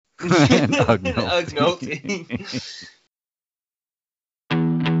And Ugg Nolte.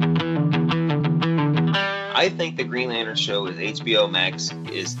 I think the Green Lantern show is HBO Max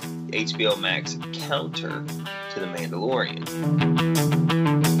counter to the Mandalorian.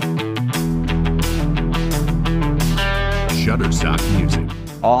 Shutterstock Music.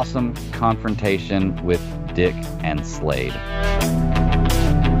 Awesome confrontation with Dick and Slade.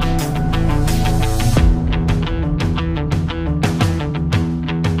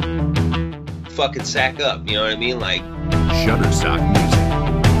 Fucking sack up, you know what I mean? Like, Shutterstock Music.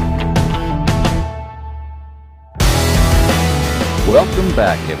 Welcome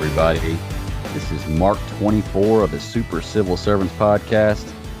back, everybody. This is Mark 24 of the Super Civil Servants Podcast.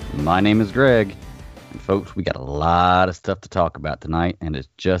 My name is Greg. And folks, we got a lot of stuff to talk about tonight, and it's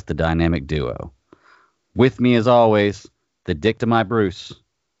just a dynamic duo. With me, as always, the Dick to my Bruce.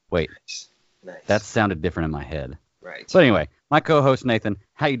 Wait, nice. That sounded different in my head. Right. But anyway, my co-host Nathan,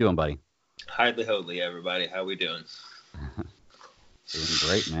 how you doing, buddy? Hardly holy, everybody. How we doing? Doing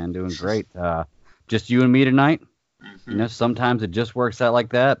great, man. Doing great. Just you and me tonight. Mm-hmm. You know, sometimes it just works out like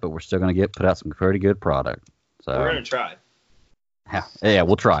that, but we're still going to put out some pretty good product. So we're going to try. Yeah,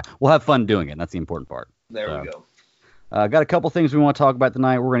 we'll try. We'll have fun doing it. That's the important part. There we go. Got a couple things we want to talk about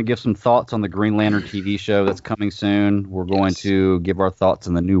tonight. We're going to give some thoughts on the Green Lantern TV show that's coming soon. We're going to give our thoughts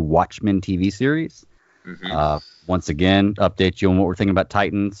on the new Watchmen TV series. Mm-hmm. Once again, update you on what we're thinking about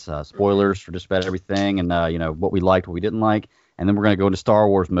Titans, spoilers for just about everything, and what we liked, what we didn't like. And then we're going to go into Star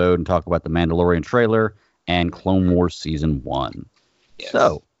Wars mode and talk about the Mandalorian trailer and Clone Wars Season 1. Yes.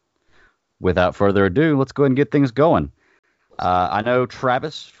 So, without further ado, let's go ahead and get things going. I know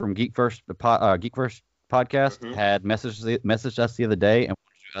Travis from Geek First Podcast had messaged us the other day and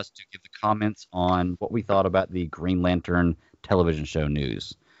wanted us to give the comments on what we thought about the Green Lantern television show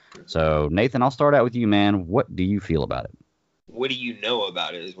news. So, Nathan, I'll start out with you, man. What do you feel about it? What do you know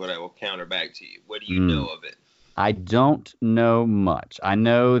about it is what I will counter back to you. What do you know of it? I don't know much. I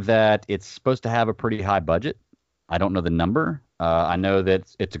know that it's supposed to have a pretty high budget. I don't know the number. I know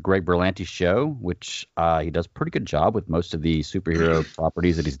that it's a Greg Berlanti show, which he does a pretty good job with most of the superhero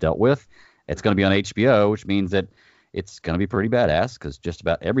properties that he's dealt with. It's going to be on HBO, which means that it's going to be pretty badass because just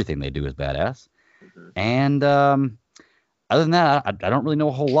about everything they do is badass. Mm-hmm. And other than that, I don't really know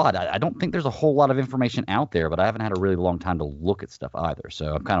a whole lot. I don't think there's a whole lot of information out there, but I haven't had a really long time to look at stuff either.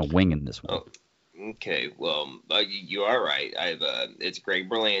 So I'm kind of winging this one. Oh. Okay, well, you are right. It's Greg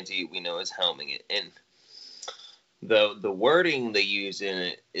Berlanti. We know is helming it, and the wording they use in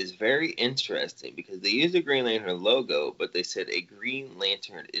it is very interesting because they use the Green Lantern logo, but they said a Green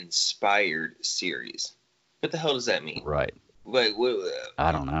Lantern inspired series. What the hell does that mean? Right. Like,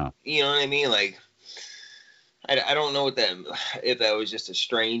 I don't know. You know what I mean? Like, I don't know if that was just a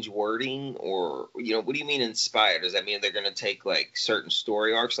strange wording or, what do you mean inspired? Does that mean they're going to take like certain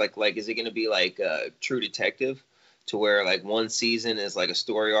story arcs? Like is it going to be like True Detective to where like one season is like a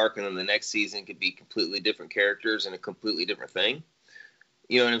story arc and then the next season could be completely different characters and a completely different thing?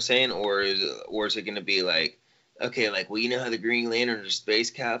 You know what I'm saying? Or is it going to be like, okay, like, well, you know how the Green Lantern are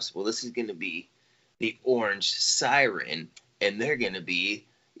space cops? Well, this is going to be the Orange Siren and they're going to be,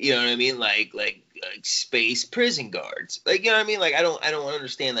 you know what I mean? Like space prison guards. Like, you know what I mean? Like, I don't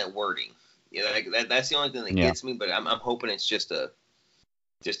understand that wording. You know, like that's the only thing that gets me. But I'm hoping it's just a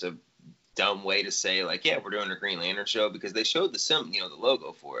dumb way to say like, yeah, we're doing a Green Lantern show because they showed the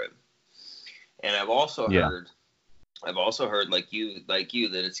logo for it. And I've also heard like you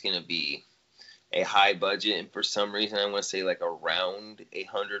that it's gonna be a high budget, and for some reason I want to say like around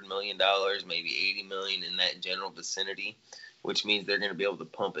 $100 million, maybe $80 million in that general vicinity. Which means they're going to be able to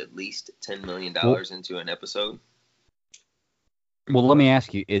pump at least $10 million into an episode. Well, let me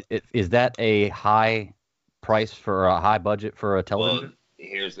ask you, is that a high price for a high budget for a television?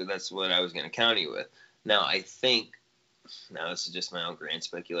 Well, that's what I was going to counter you with. Now, this is just my own grand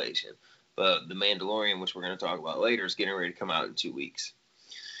speculation, but The Mandalorian, which we're going to talk about later, is getting ready to come out in 2 weeks.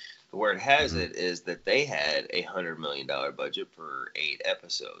 The word has it is that they had a $100 million budget for 8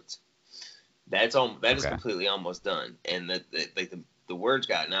 episodes. That is completely almost done, and the word's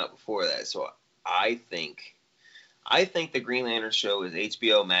gotten out before that. So I think the Green Lantern show is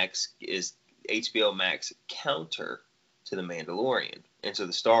HBO Max counter to the Mandalorian and to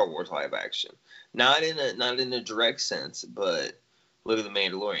the Star Wars live action. Not in a direct sense, but look at the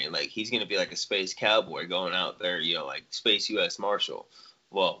Mandalorian. Like, he's gonna be like a space cowboy going out there, like space U.S. Marshal.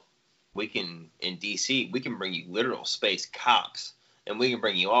 Well, in DC we can bring you literal space cops. And we can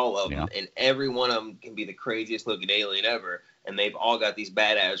bring you all of them, and every one of them can be the craziest looking alien ever, and they've all got these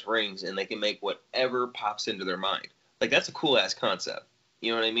badass rings, and they can make whatever pops into their mind. Like, that's a cool ass concept.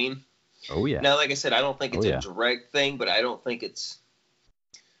 You know what I mean? Oh yeah. Now, like I said, I don't think it's a direct thing, but I don't think it's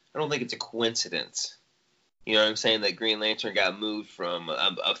I don't think it's a coincidence. You know what I'm saying? That Green Lantern got moved from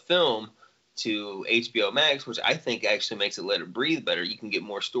a film to HBO Max, which I think actually makes it let it breathe better. You can get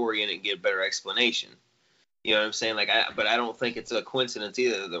more story in it and get a better explanation. You know what I'm saying? But I don't think it's a coincidence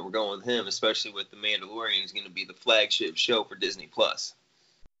either that we're going with him, especially with The Mandalorian is going to be the flagship show for Disney Plus.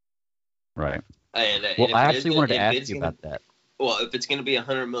 Right. And well, I actually wanted to ask you about that. Well, if it's going to be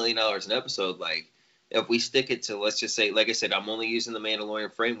 $100 million an episode, like if we stick it to, let's just say, like I said, I'm only using the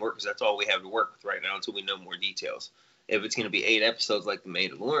Mandalorian framework because that's all we have to work with right now until we know more details. If it's going to be 8 episodes like the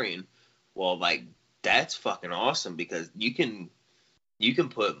Mandalorian, well, like that's fucking awesome because you can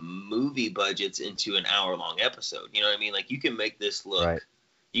put movie budgets into an hour-long episode. You know what I mean? Like you can make this look, right.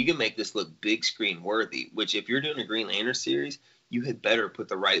 You can make this look big screen worthy. Which if you're doing a Green Lantern series, you had better put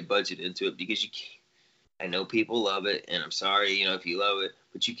the right budget into it because you can't. I know people love it, and I'm sorry, if you love it,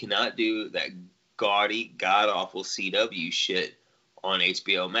 but you cannot do that gaudy, god-awful CW shit on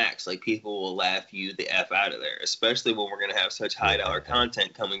HBO Max. Like, people will laugh you the F out of there, especially when we're going to have such high-dollar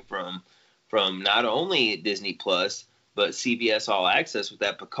content coming from not only Disney Plus, but CBS All Access with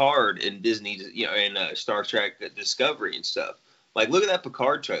that Picard and Disney, and Star Trek Discovery and stuff. Like, look at that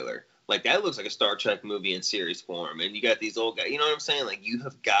Picard trailer. Like, that looks like a Star Trek movie in series form, and you got these old guys, you know what I'm saying? Like,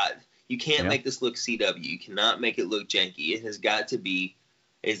 you can't make this look CW. You cannot make it look janky. It has got to be,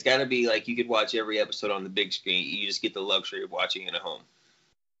 like you could watch every episode on the big screen. You just get the luxury of watching it at home.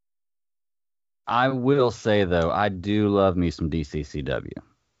 I will say though, I do love me some DCCW.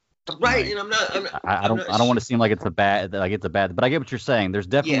 Right, and I don't want to seem like it's a bad, but I get what you're saying. There's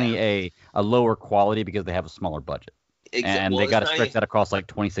definitely a lower quality because they have a smaller budget. And they got to stretch that across like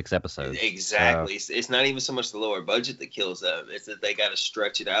 26 episodes. Exactly. It's not even so much the lower budget that kills them. It's that they got to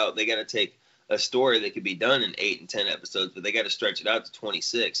stretch it out. They got to take a story that could be done in 8 and 10 episodes, but they got to stretch it out to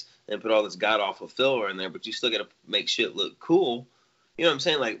 26 and put all this god-awful filler in there, but you still got to make shit look cool. You know what I'm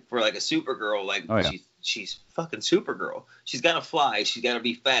saying? Like, for like a Supergirl, like, she's fucking Supergirl. She's got to fly. She's got to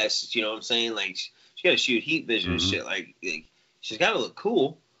be fast. You know what I'm saying? Like, she got to shoot heat vision and shit. Like, she's got to look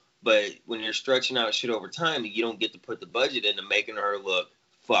cool. But when you're stretching out shit over time, you don't get to put the budget into making her look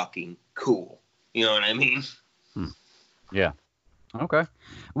fucking cool. You know what I mean? Yeah. Okay.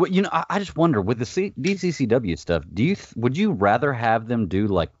 Well, I just wonder with the DCCW stuff. Would you rather have them do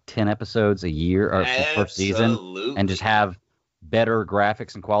like 10 episodes a year or per season and just have better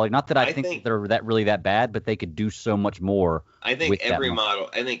graphics and quality? Not that I think they're that bad, but they could do so much more. I think every model,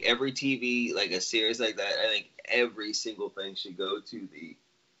 I think every TV, like a series like that, I think every single thing should go to the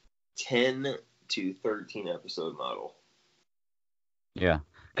 10 to 13 episode model. Yeah,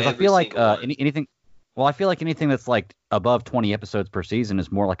 because I feel like anything. Well, I feel like anything that's like above 20 episodes per season is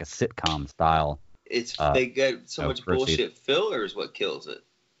more like a sitcom style. It's they get so much bullshit filler is what kills it.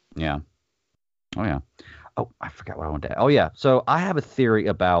 Yeah. Oh yeah. Oh, I forgot what I wanted to add. Oh yeah. So I have a theory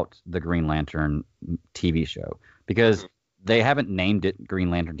about the Green Lantern TV show because they haven't named it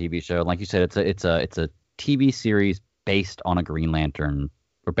Green Lantern TV show. Like you said, it's a TV series based on a Green Lantern.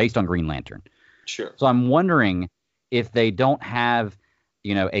 Or based on Green Lantern. Sure. So I'm wondering if they don't have,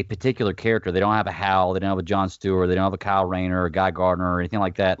 a particular character. They don't have a Hal. They don't have a Jon Stewart. They don't have a Kyle Rayner or a Guy Gardner or anything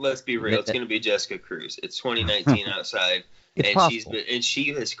like that. Let's be real. It's going to be Jessica Cruz. It's 2019 outside. She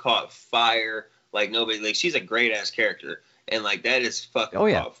has caught fire like nobody. Like, she's a great ass character. And like that is fucking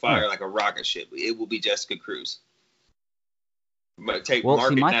caught fire like a rocket ship. It will be Jessica Cruz. But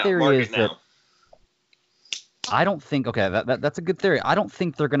my theory is that I don't think, that's a good theory. I don't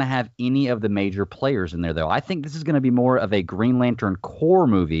think they're going to have any of the major players in there, though. I think this is going to be more of a Green Lantern Corps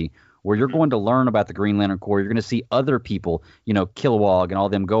movie where you're going to learn about the Green Lantern Corps. You're going to see other people, Kilowog and all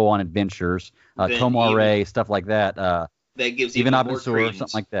them go on adventures, Tomar Ray, stuff like that. That gives even more credence.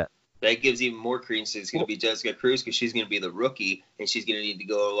 Something like that. That gives even more credence. It's going to be Jessica Cruz because she's going to be the rookie and she's going to need to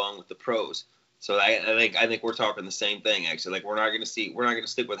go along with the pros. So I think we're talking the same thing, actually. Like, we're not going to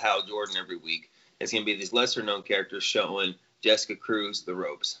stick with Hal Jordan every week. It's going to be these lesser-known characters showing Jessica Cruz the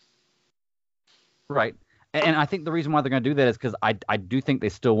ropes. Right. And I think the reason why they're going to do that is because I do think they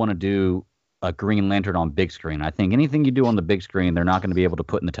still want to do a Green Lantern on big screen. I think anything you do on the big screen, they're not going to be able to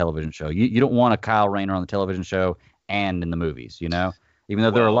put in the television show. You don't want a Kyle Rayner on the television show and in the movies, Even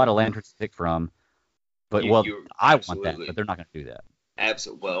though there are a lot of lanterns to pick from. But, I want that, but they're not going to do that.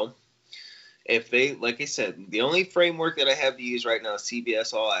 Absolutely. Well, if they, like I said, the only framework that I have to use right now is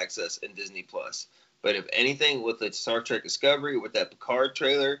CBS All Access and Disney Plus. But if anything, with the Star Trek Discovery, with that Picard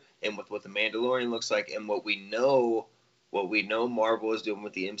trailer, and with what the Mandalorian looks like, and what we know Marvel is doing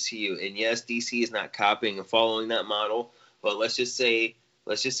with the MCU, and yes, DC is not copying and following that model, but let's just say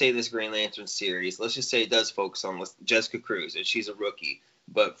this Green Lantern series, let's just say it does focus on Jessica Cruz, and she's a rookie.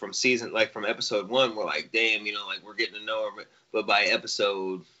 But from episode 1, we're like, damn, we're getting to know her. But by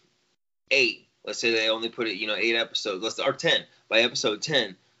episode 8, let's say they only put it, 8 episodes, or 10. By episode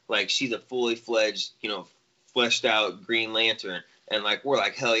 10, like, she's a fully fledged, fleshed out Green Lantern, and like we're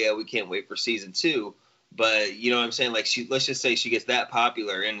like, hell yeah, we can't wait for season 2. But you know what I'm saying? Like, let's just say she gets that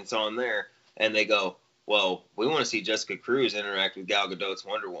popular and it's on there, and they go, well, we want to see Jessica Cruz interact with Gal Gadot's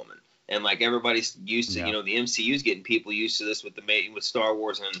Wonder Woman, and like everybody's used to, the MCU's getting people used to this with Star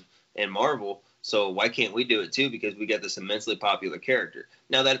Wars and Marvel. So why can't we do it too? Because we got this immensely popular character.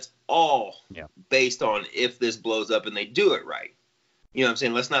 Now that's all based on if this blows up and they do it right. You know what I'm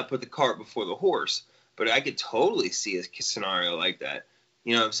saying? Let's not put the cart before the horse. But I could totally see a scenario like that.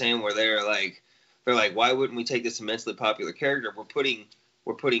 You know what I'm saying? Where they're like, why wouldn't we take this immensely popular character?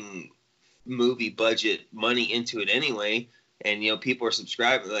 We're putting movie budget money into it anyway, and people are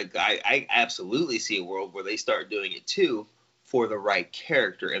subscribing. Like, I absolutely see a world where they start doing it too, for the right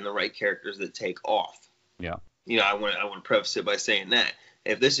character and the right characters that take off. Yeah. I want to preface it by saying that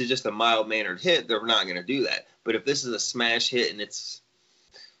if this is just a mild-mannered hit, they're not going to do that. But if this is a smash hit and it's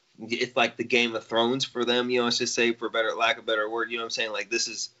like the Game of Thrones for them, let's just say, for lack of a better word, you know what I'm saying? Like, this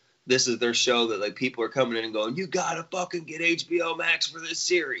is their show that, like, people are coming in and going, you gotta fucking get HBO Max for this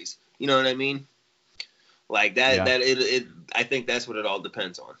series. You know what I mean? Like that, I think that's what it all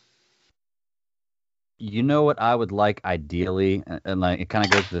depends on. You know what I would like ideally, and like it kind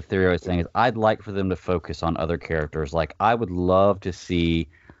of goes to the theory I was saying, is I'd like for them to focus on other characters. Like, I would love to see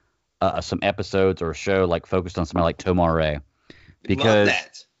some episodes or a show like focused on somebody like Tomar-Re, because love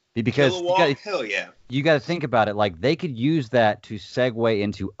that. Because hell yeah, you got to think about it. Like, they could use that to segue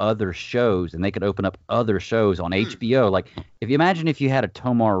into other shows, and they could open up other shows on HBO. Like, if you imagine if you had a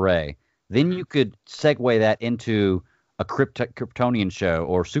Tomar-Re, then you could segue that into a Kryptonian show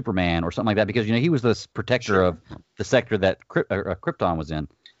or Superman or something like that, because he was the protector of the sector that Krypton was in.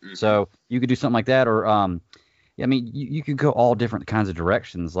 Mm-hmm. So you could do something like that, or you could go all different kinds of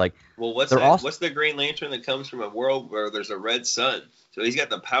directions. Like, well, what's the Green Lantern that comes from a world where there's a red sun? So he's got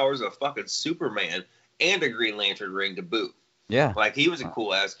the powers of fucking Superman and a Green Lantern ring to boot. Yeah, like, he was a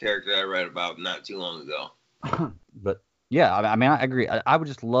cool ass character I read about not too long ago. But yeah, I mean, I agree. I would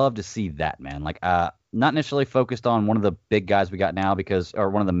just love to see that, man. Like, not necessarily focused on one of the big guys we got now, or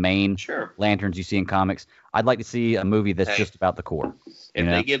one of the main lanterns you see in comics. I'd like to see a movie that's just about the core. If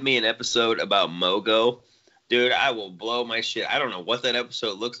they give me an episode about Mogo, dude, I will blow my shit. I don't know what that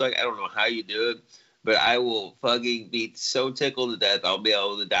episode looks like. I don't know how you do it, but I will fucking be so tickled to death I'll be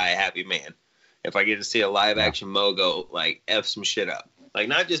able to die a happy man if I get to see a live action Mogo, like, F some shit up. Like,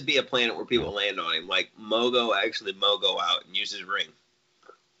 not just be a planet where people land on him. Like, Mogo actually Mogo out and use his ring.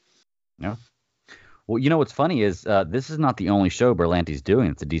 Yeah. Well, what's funny is this is not the only show Berlanti's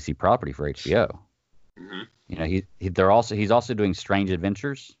doing. It's a DC property for HBO. Mm-hmm. He's also doing Strange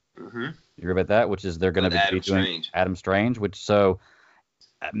Adventures. Mm-hmm. You hear about that? Which is they're going to be doing Adam Strange.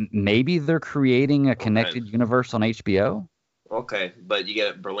 Maybe they're creating a connected universe on HBO. Okay, but you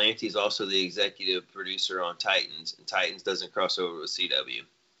got Berlanti's also the executive producer on Titans, and Titans doesn't cross over with CW.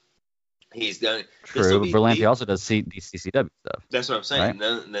 He's done. True, but Berlanti also does CW stuff. That's what I'm saying.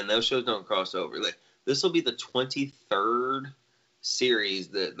 Right? Then those shows don't cross over. Like, this will be the 23rd series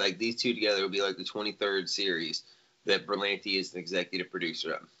that, like, these two together will be like the 23rd series that Berlanti is the executive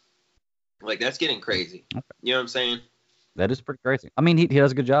producer of. Like, that's getting crazy. Okay. You know what I'm saying? That is pretty crazy. I mean, he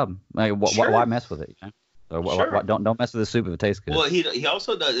does a good job. Like, why mess with it? So don't mess with the soup if it tastes good. Well, he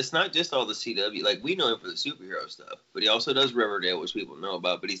also does. It's not just all the CW. Like, we know him for the superhero stuff, but he also does Riverdale, which people know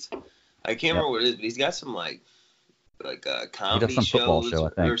about. But I can't remember what it is, but he's got some like comedy shows. Football show, I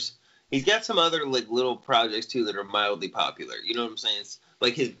think. He's got some other, like, little projects too that are mildly popular. You know what I'm saying? It's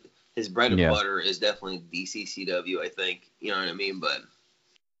like his bread and butter is definitely DC CW, I think. You know what I mean? But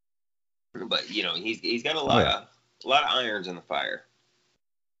he's got a lot of irons in the fire.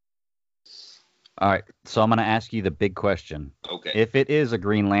 All right, so I'm going to ask you the big question. Okay. If it is a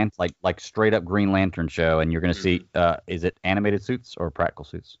Green Lantern, like straight up Green Lantern show, and you're going to see, is it animated suits or practical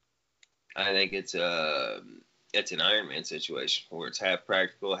suits? I think it's an Iron Man situation where it's half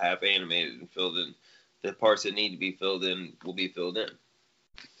practical, half animated, and filled in. The parts that need to be filled in will be filled in.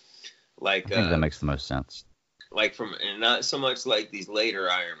 Like, I think that makes the most sense. Like, and not so much like these later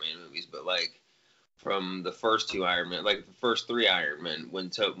Iron Man movies, but like from the first two Iron Man, like the first three Iron Men,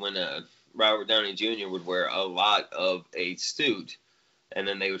 when Robert Downey Jr. would wear a lot of a suit, and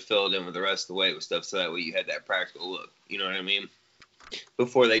then they would fill it in with the rest of the way with stuff, so that way you had that practical look. You know what I mean?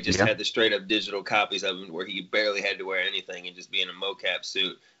 Before they just had the straight up digital copies of him where he barely had to wear anything and just be in a mocap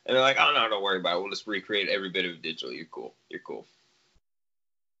suit. And they're like, oh, no, don't worry about it. We'll just recreate every bit of it digital. You're cool.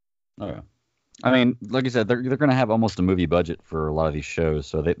 Okay. I mean, like you said, they're going to have almost a movie budget for a lot of these shows,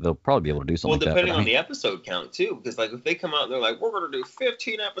 so they'll probably be able to do something Well, like that. depending on the episode count too, because like if they come out and they're like, we're going to do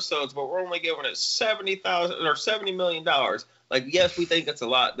 15 episodes, but we're only giving it $70 million. Like, yes, we think that's a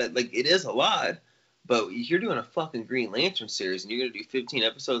lot. That like it is a lot, but you're doing a fucking Green Lantern series and you're going to do 15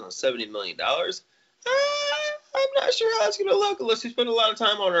 episodes on $70 million. I'm not sure how it's going to look unless you spend a lot of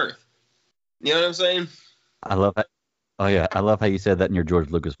time on Earth. You know what I'm saying? I love that. Oh yeah, I love how you said that in your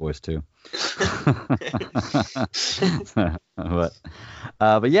George Lucas voice too.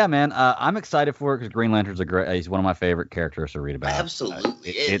 But yeah, man, I'm excited for it because Green Lantern's he's one of my favorite characters to read about.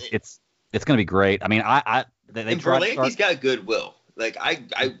 Absolutely, it's going to be great. I mean, they and Berlanti's got goodwill. Like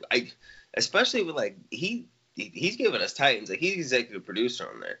I especially with like he's giving us Titans. Like he's executive producer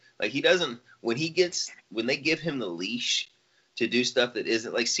on there. Like he doesn't when they give him the leash to do stuff that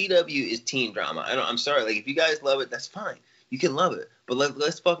isn't like CW is teen drama. I'm sorry. Like if you guys love it, that's fine. You can love it, but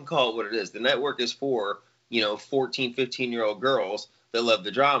let's fucking call it what it is. The network is for 14, 15-year-old girls that love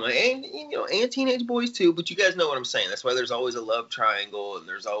the drama, and and teenage boys too. But you guys know what I'm saying. That's why there's always a love triangle, and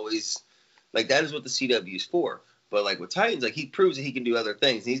there's always like that is what the CW is for. But like with Titans, like he proves that he can do other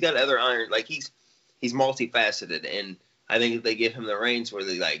things. And he's got other iron. Like he's multifaceted, and I think if they give him the reins where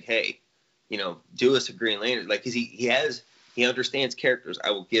they're like, hey, do us a Green Lantern, like because he understands characters.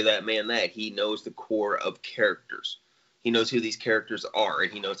 I will give that man that. He knows the core of characters. He knows who these characters are,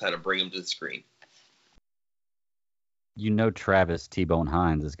 and he knows how to bring them to the screen. Travis T-Bone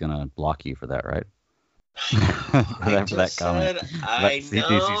Hines is going to block you for that, right? I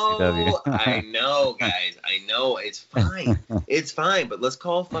know, guys. I know. It's fine. It's fine, but let's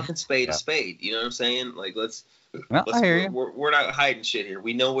call fucking spade a spade. You know what I'm saying? Like, I hear you. We're not hiding shit here.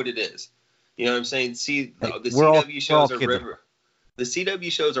 We know what it is. You know what I'm saying? See, the CW shows are River. The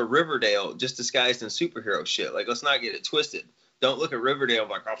CW shows are Riverdale just disguised in superhero shit. Like, let's not get it twisted. Don't look at Riverdale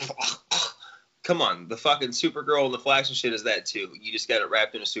like, oh, come on, the fucking Supergirl and the Flash and shit is that too. You just got it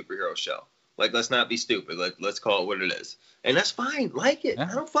wrapped in a superhero show. Like, let's not be stupid. Like, let's call it what it is. And that's fine. Like it. Yeah.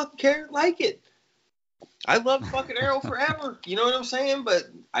 I don't fucking care. Like it. I love fucking Arrow forever. You know what I'm saying? But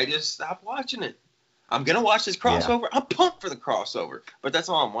I just stopped watching it. I'm going to watch this crossover. Yeah. I'm pumped for the crossover. But that's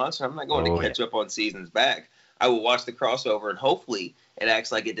all I'm watching. I'm not going to catch up on seasons back. I will watch the crossover, and hopefully it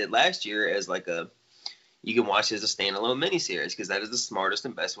acts like it did last year as like you can watch it as a standalone miniseries, because that is the smartest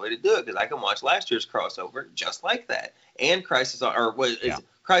and best way to do it, because I can watch last year's crossover just like that. And Crisis on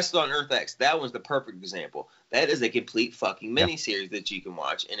Earth X. That was the perfect example. That is a complete fucking miniseries that you can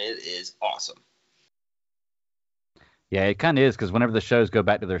watch, and it is awesome. Yeah, it kind of is, because whenever the shows go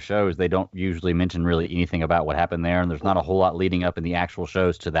back to their shows, they don't usually mention really anything about what happened there, and there's not a whole lot leading up in the actual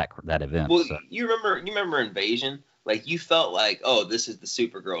shows to that event. Well, so. you remember Invasion? Like, you felt like, oh, this is the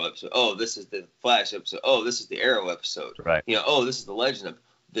Supergirl episode. Oh, this is the Flash episode. Oh, this is the Arrow episode. Right. Oh, this is the Legend of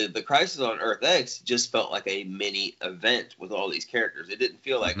the Crisis on Earth X. Just felt like a mini event with all these characters. It didn't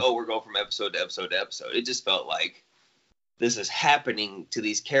feel like, we're going from episode to episode to episode. It just felt like this is happening to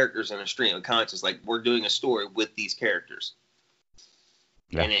these characters in a stream of consciousness. Like, we're doing a story with these characters.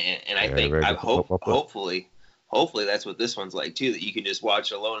 Yeah. And I think, hopefully that's what this one's like too, that you can just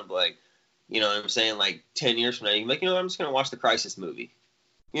watch it alone and be like, you know what I'm saying? Like 10 years from now, you can be like, I'm just going to watch the Crisis movie.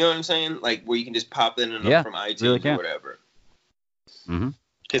 You know what I'm saying? Like, where you can just pop in and up from iTunes really or whatever.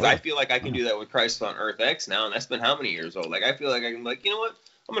 Because I feel like I can do that with Crisis on Earth X now, and that's been how many years old? Like, I feel like I can be like, you know what?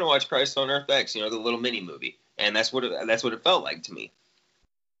 I'm going to watch Crisis on Earth X, the little mini movie. And that's what it felt like to me.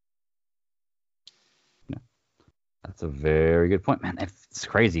 That's a very good point, man. It's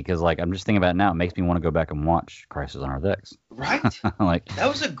crazy because, like, I'm just thinking about it now. It makes me want to go back and watch Crisis on Earth X. Right? Like, that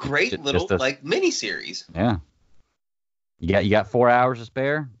was a great little mini-series. Yeah. You got 4 hours to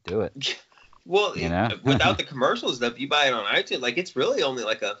spare? Do it. Well, without the commercials stuff, you buy it on iTunes. Like, it's really only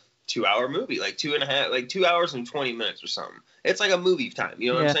like a 2-hour movie, like 2 hours and 20 minutes or something. It's like a movie time.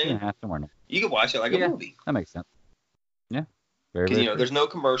 You know what I'm saying? Somewhere. You can watch it like a movie. That makes sense. Yeah. Because there's no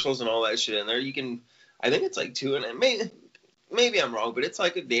commercials and all that shit in there. You can. I think it's like 2 and maybe I'm wrong, but it's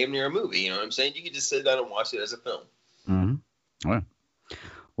like a damn near a movie. You know what I'm saying? You can just sit down and watch it as a film. Mm-hmm.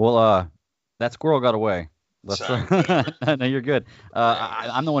 Well, that squirrel got away. No, you're good.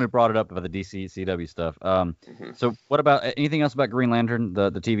 I'm the one who brought it up about the DC CW stuff. So what about anything else about Green Lantern,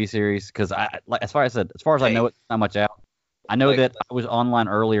 the TV series? Because as far as I know, it's not much out. I know that I was online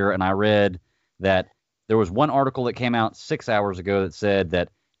earlier and I read that there was one article that came out 6 hours ago that said that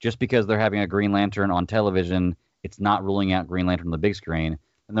just because they're having a Green Lantern on television, it's not ruling out Green Lantern on the big screen.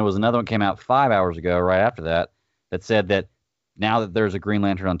 And there was another one came out 5 hours ago right after that said that now that there's a Green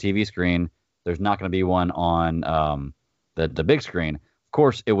Lantern on TV screen, there's not going to be one on the big screen. Of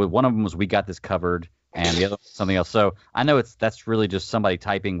course, one of them was We Got This Covered, and the other something else. So I know that's really just somebody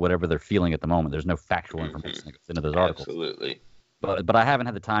typing whatever they're feeling at the moment. There's no factual information that goes into those articles. Absolutely. But I haven't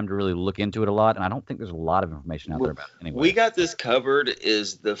had the time to really look into it a lot, and I don't think there's a lot of information out there about it anyway. We got this covered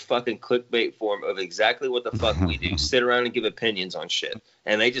is the fucking clickbait form of exactly what the fuck we do. Sit around and give opinions on shit.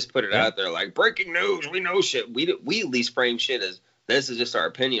 And they just put it out there like, breaking news, we know shit. We at least frame shit as, this is just our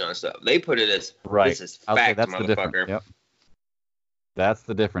opinion on stuff. They put it as, this is fact, that's motherfucker. Yep. That's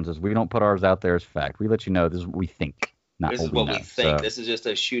the difference, is we don't put ours out there as fact. We let you know this is what we think, not this what is what we know. We think. So. This is just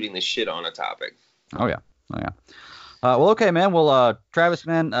us shooting the shit on a topic. Oh, yeah. Well, okay, man. Well, Travis,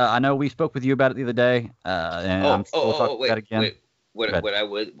 man, I know we spoke with you about it the other day, and I'm still talking about it again. Wait. What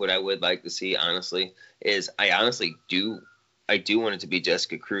I would like to see, honestly, is I do want it to be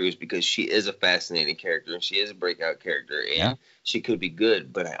Jessica Cruz, because she is a fascinating character and she is a breakout character and she could be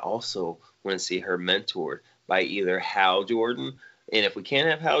good. But I also want to see her mentored by either Hal Jordan, and if we can't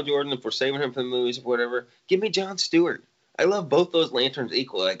have Hal Jordan, if we're saving him for the movies or whatever, give me Jon Stewart. I love both those Lanterns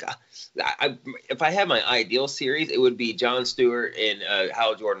equal. Like, if I had my ideal series, it would be Jon Stewart and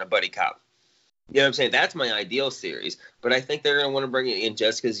Hal Jordan, a buddy cop. You know what I'm saying? That's my ideal series. But I think they're going to want to bring it in.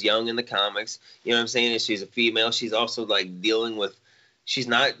 Jessica's young in the comics. You know what I'm saying? And she's a female. She's also, like, dealing with – she's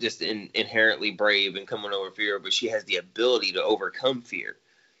not just inherently brave and coming over fear, but she has the ability to overcome fear.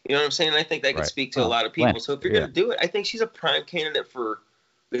 You know what I'm saying? I think that could speak to a lot of people. So if you're going to do it, I think she's a prime candidate for –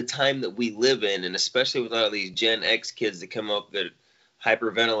 the time that we live in, and especially with all these Gen X kids that come up that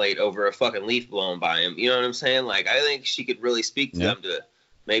hyperventilate over a fucking leaf blowing by them. You know what I'm saying? Like, I think she could really speak to them to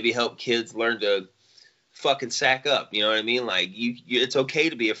maybe help kids learn to fucking sack up. You know what I mean? Like, you it's okay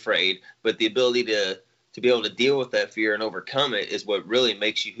to be afraid, but the ability to be able to deal with that fear and overcome it is what really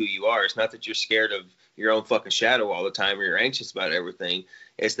makes you who you are. It's not that you're scared of your own fucking shadow all the time or you're anxious about everything.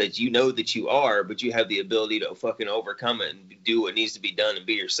 It's that you know that you are, but you have the ability to fucking overcome it and do what needs to be done and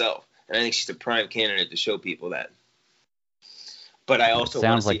be yourself. And I think she's a prime candidate to show people that. But I also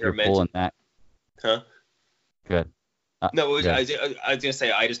want to see her mentioned. That. Huh? Good. No, I was going to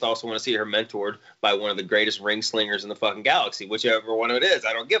say, I just also want to see her mentored by one of the greatest ring slingers in the fucking galaxy, whichever one it is.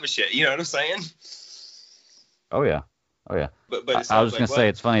 I don't give a shit. You know what I'm saying? Oh, yeah. But I was just going to say,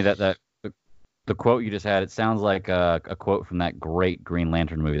 it's funny that the quote you just had, it sounds like a quote from that great Green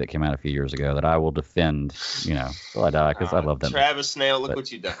Lantern movie that came out a few years ago that I will defend, till I die, because I love that Travis Snail, look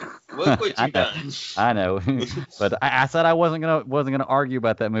what you've done. Look what you've done. I know. But I said I wasn't gonna argue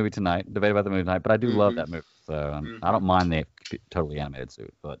about that movie tonight, debate about the movie tonight, but I do love that movie. So I don't mind the totally animated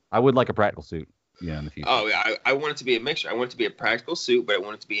suit, but I would like a practical suit, in the future. Oh, yeah. I want it to be a mixture. I want it to be a practical suit, but I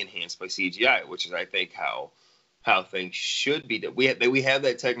want it to be enhanced by CGI, which is, I think, how things should be done. We have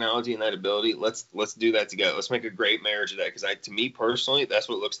that technology and that ability. Let's do that together. Let's make a great marriage of that, because to me personally, that's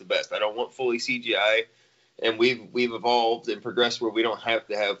what looks the best. I don't want fully CGI, and we've evolved and progressed where we don't have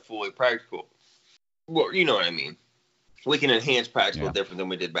to have fully practical. Well, you know what I mean. We can enhance practical different than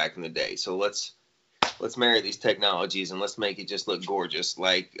we did back in the day. So let's marry these technologies and let's make it just look gorgeous,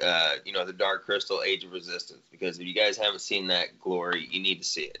 like the Dark Crystal Age of Resistance. Because if you guys haven't seen that glory, you need to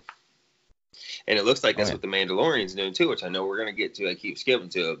see it. And it looks like that's what the Mandalorian's doing too, which I know we're going to get to. I keep skipping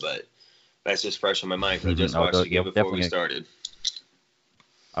to it, but that's just fresh on my mind because I just watched it again before we started.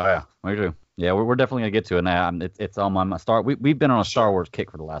 Oh, yeah. Me too. Yeah, we're definitely going to get to it now. It's on my Star. We've been on a Star Wars kick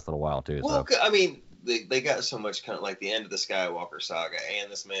for the last little while too. Well, so. I mean, they got so much kind of like the end of the Skywalker saga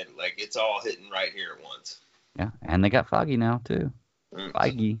and this man, like it's all hitting right here at once. Yeah, and they got Foggy now too.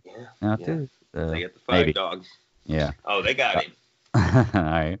 Foggy now too. They got the Fog Dog. Yeah. Oh, they got him.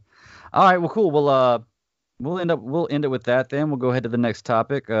 All right. Well, cool. We'll end it with that. Then we'll go ahead to the next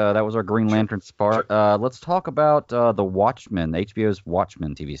topic. That was our Green Lantern part. Let's talk about the Watchmen, HBO's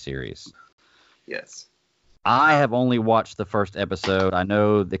Watchmen TV series. Yes. I have only watched the first episode. I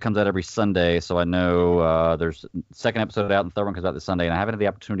know it comes out every Sunday, so I know there's second episode out and the third one comes out this Sunday, and I haven't had the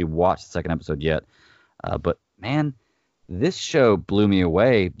opportunity to watch the second episode yet. But man, this show blew me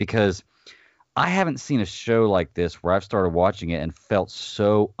away because I haven't seen a show like this where I've started watching it and felt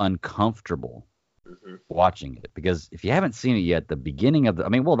so uncomfortable watching it. Because if you haven't seen it yet, the beginning of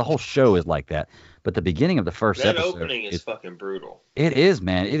the whole show is like that, but the beginning of the first episode. That opening is fucking brutal. It is,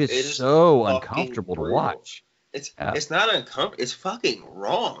 man. It is so uncomfortable to watch. It's not uncomfortable. It's fucking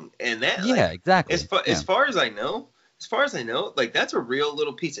wrong. And that exactly. As far as I know, like that's a real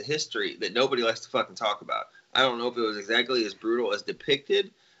little piece of history that nobody likes to fucking talk about. I don't know if it was exactly as brutal as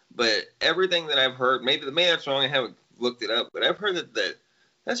depicted, but everything that I've heard, maybe that's wrong. I haven't looked it up, but I've heard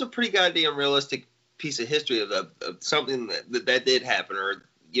that's a pretty goddamn realistic piece of history of something that did happen, or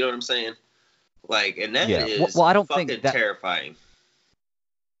you know what I'm saying? Like, and that is I don't fucking think that, terrifying.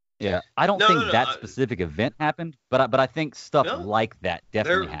 Yeah, I don't No, think no, no. that specific event happened, but I think stuff No. like that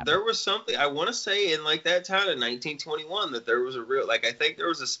definitely happened. There was something I want to say in like that town in 1921 that there was a real like I think there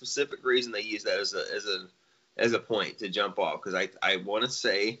was a specific reason they used that as a point to jump off because I want to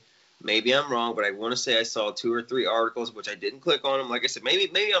say maybe I'm wrong but I want to say I saw 2 or 3 articles which I didn't click on them like I said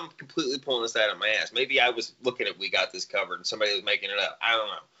maybe I'm completely pulling this out of my ass maybe I was looking at We Got This Covered and somebody was making it up I don't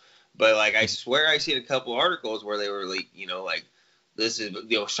know but like I swear I seen a couple articles where they were like like this is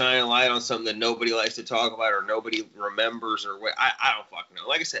shining a light on something that nobody likes to talk about or nobody remembers or what I don't fucking know.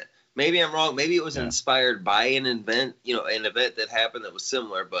 Like I said, maybe I'm wrong. Maybe it was inspired by an event, an event that happened that was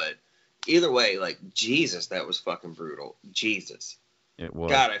similar. But either way, like Jesus, that was fucking brutal. Jesus, it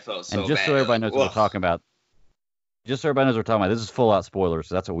was. God, I felt so bad. And just so everybody knows what we're talking about, this is full out spoilers.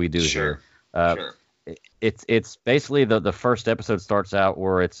 So that's what we do here. Sure. It's basically the first episode starts out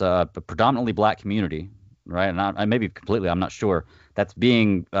where it's a predominantly black community, right? And I maybe completely, I'm not sure. That's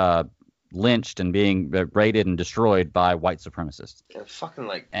being lynched and being raided and destroyed by white supremacists. Yeah, fucking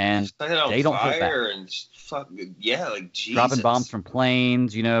like, and they don't hold back. And fucking like Jesus. Dropping bombs from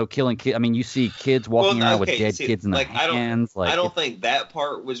planes, killing kids. I mean, you see kids walking around with dead kids in their hands. I don't think that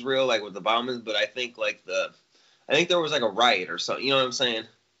part was real, like with the bombings, but I think I think there was like a riot or something. You know what I'm saying?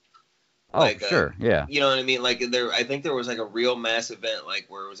 Oh, like, sure, yeah. You know what I mean? Like I think there was like a real mass event, like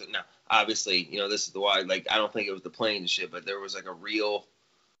where was it now? Obviously, this is the why. Like I don't think it was the plane and shit, but there was like a real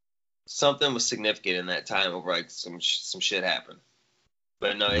something was significant in that time over like some shit happened.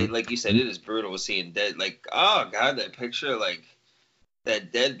 But no, like you said, it is brutal seeing dead. Like oh god, that picture, like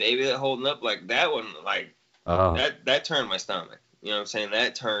that dead baby that holding up, like that one, like that turned my stomach. You know what I'm saying?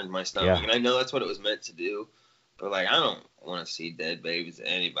 That turned my stomach, and I know that's what it was meant to do. But like I don't want to see dead babies to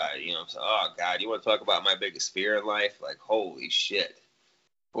anybody. You know what I'm saying? Oh god, you want to talk about my biggest fear in life? Like holy shit.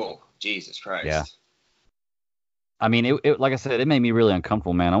 Oh, Jesus Christ. Yeah. I mean, it like I said, it made me really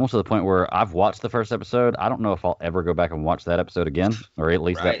uncomfortable, man. Almost to the point where I've watched the first episode. I don't know if I'll ever go back and watch that episode again, or at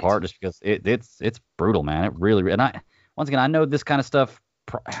least that part, just because it's brutal, man. It really, and once again, I know this kind of stuff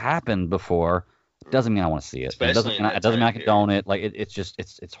happened before. It doesn't mean I want to see it. It doesn't mean I condone it. Like it's just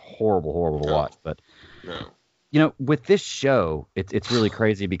it's horrible to watch. But with this show, it's really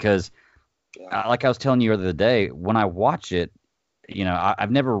crazy because, like I was telling you the other day, when I watch it.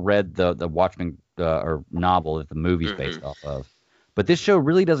 I've never read the Watchmen or novel that the movie's based off of, but this show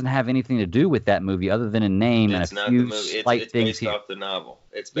really doesn't have anything to do with that movie other than a name and a few slight things. It's based off the novel.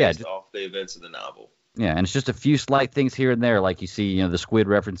 It's based off the events of the novel. Yeah, and it's just a few slight things here and there, like you see, the squid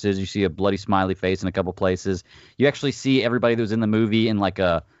references. You see a bloody smiley face in a couple places. You actually see everybody that was in the movie in like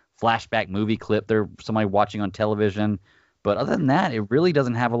a flashback movie clip. They're somebody watching on television. But other than that, it really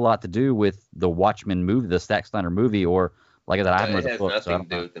doesn't have a lot to do with the Watchmen movie, the Zack Snyder movie, or like I said, I haven't read the book. It has nothing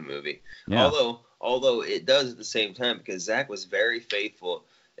to do with the movie. Yeah. Although it does at the same time because Zack was very faithful,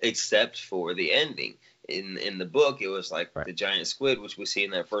 except for the ending. In the book, it was like the giant squid, which we see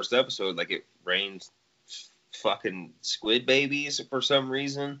in that first episode. Like it rains fucking squid babies for some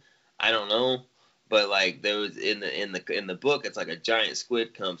reason. I don't know, but like there was in the book, it's like a giant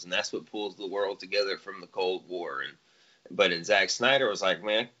squid comes, and that's what pulls the world together from the Cold War. But in Zack Snyder was like,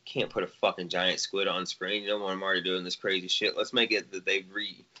 man, I can't put a fucking giant squid on screen. I'm already doing this crazy shit. Let's make it that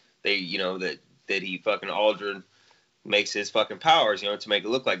that he fucking Aldrin makes his fucking powers, to make it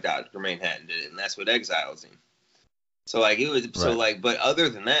look like Dr. Manhattan did it, and that's what exiles him. So like it was but other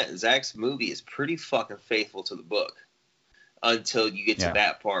than that, Zack's movie is pretty fucking faithful to the book until you get to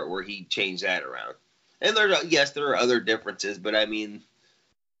that part where he changed that around. And there are other differences, but I mean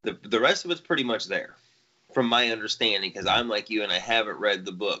the rest of it's pretty much there. From my understanding, because I'm like you and I haven't read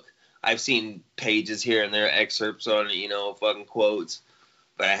the book. I've seen pages here and there, excerpts on it, fucking quotes,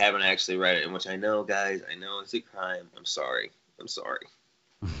 but I haven't actually read it. And which I know, guys, it's a crime. I'm sorry.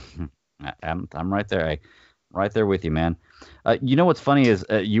 I'm right there, right there with you, man. What's funny is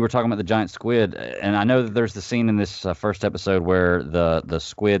you were talking about the giant squid, and I know that there's the scene in this first episode where the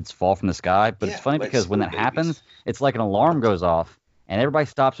squids fall from the sky. But it's funny because when that happens, it's like an alarm goes off, and everybody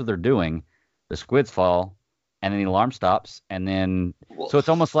stops what they're doing. The squids fall. And then the alarm stops, and then so it's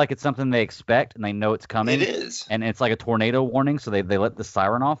almost like it's something they expect, and they know it's coming. It is, and it's like a tornado warning, so they let the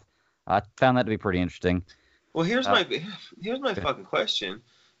siren off. I found that to be pretty interesting. Well, here's my fucking question: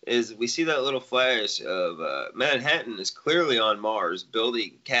 is we see that little flash of Manhattan is clearly on Mars,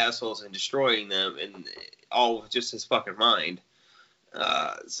 building castles and destroying them, and all with just his fucking mind.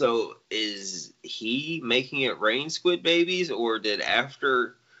 So is he making it rain squid babies, or did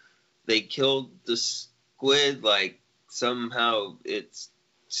after they killed the squid, like somehow it's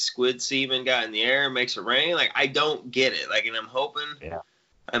squid semen got in the air and makes it rain? Like I don't get it. Like, and I'm hoping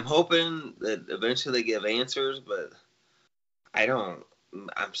that eventually they give answers, but I don't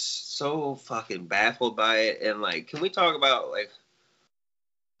I'm so fucking baffled by it. And like, can we talk about like,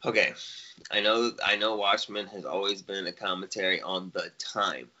 okay, I know Watchmen has always been a commentary on the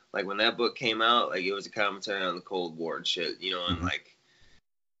time. Like when that book came out, like it was a commentary on the Cold War and shit, you know, and Mhm. like,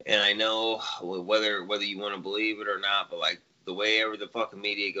 and I know whether you want to believe it or not, but like the way ever the fucking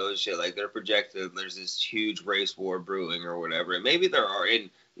media goes, shit, like they're projected there's this huge race war brewing or whatever, and maybe there are, and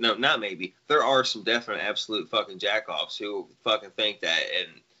no, not maybe, there are some definite absolute fucking jackoffs who fucking think that,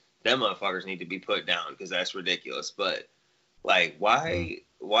 and them motherfuckers need to be put down because that's ridiculous. But like, why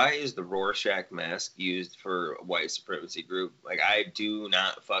is the Rorschach mask used for a white supremacy group? Like, I do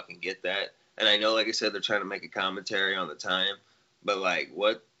not fucking get that. And I know, like I said, they're trying to make a commentary on the time, but like,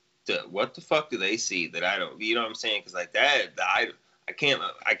 what the fuck do they see that I don't? You know what I'm saying? Because like I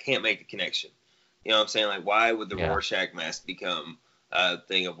can't make the connection. You know what I'm saying? Like, why would the Yeah. Rorschach mask become a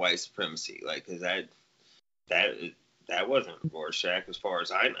thing of white supremacy? Like, because that that wasn't Rorschach as far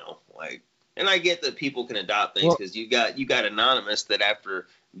as I know. Like, and I get that people can adopt things Well, because you got Anonymous that after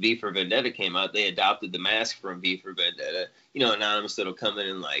V for Vendetta came out, they adopted the mask from V for Vendetta. You know, Anonymous that'll come in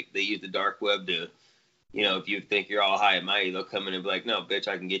and like they use the dark web to, you know, if you think you're all high and mighty, they'll come in and be like, no, bitch,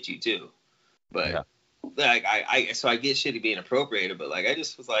 I can get you too. But yeah. like so I get shitty being appropriated, but like I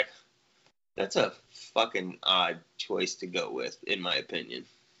just was like, that's a fucking odd choice to go with, in my opinion.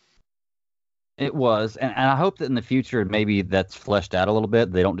 It was, and I hope that in the future maybe that's fleshed out a little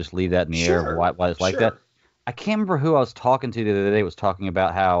bit. They don't just leave that in the air of Sure, why it's like that. sure. I can't remember who I was talking to the other day was talking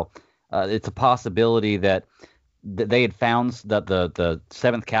about how it's a possibility that they had found that the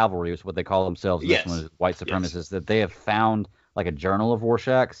Seventh Cavalry is what they call themselves, and this one Yes, is white yes. supremacists, that they have found like a journal of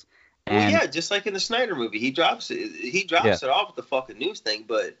Rorschach's, Well, and yeah, just like in the Snyder movie, he drops it. He yeah, drops it off with the fucking news thing,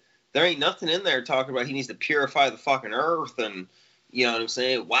 but there ain't nothing in there talking about he needs to purify the fucking earth and you know what I'm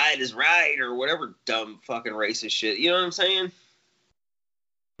saying, white is right or whatever dumb fucking racist shit. You know what I'm saying?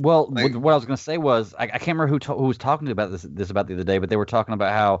 well, Like, what I was going to say was I can't remember who was talking about this about the other day, but they were talking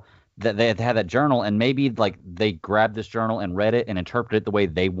about how that they had that journal, and maybe like they grabbed this journal and read it and interpreted it the way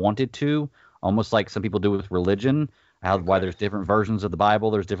they wanted to, almost like some people do with religion. Why okay, there's different versions of the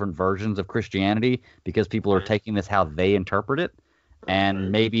Bible, there's different versions of Christianity because people are okay, taking this how they interpret it, and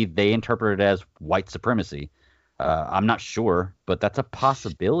okay. maybe they interpret it as white supremacy. I'm not sure, but that's a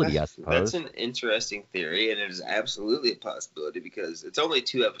possibility, I That's suppose. an interesting theory, and it is absolutely a possibility because it's only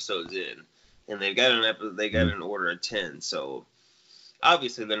 2 episodes in, and they got Mm. an order of 10, so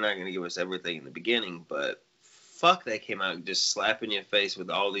obviously they're not going to give us everything in the beginning, but fuck, they came out just slapping your face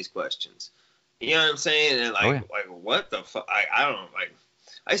with all these questions. You know what I'm saying? And Oh yeah. like what the fuck? I don't like.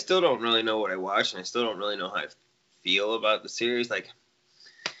 I still don't really know what I watched, and I still don't really know how I feel about the series. Like,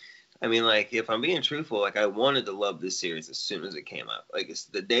 I mean, like if I'm being truthful, like I wanted to love this series as soon as it came out. Like it's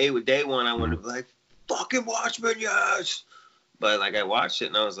the day one, I wanted Mhm. to be like, fucking Watchmen, yes. But like I watched it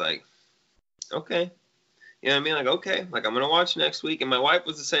and I was like, okay, you know what I mean? Like, okay, like I'm gonna watch next week. And my wife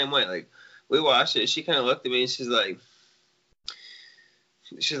was the same way. Like, we watched it. She kind of looked at me and she's like,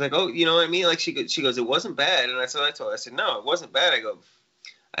 oh, you know what I mean? Like, she goes, it wasn't bad. And I told her, I said, no, it wasn't bad. I go,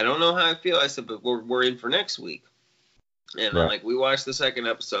 I don't know how I feel. I said, but we're in for next week. And then Right. like we watched the second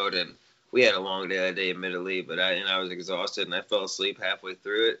episode and we had a long day that day, admittedly, but I was exhausted and I fell asleep halfway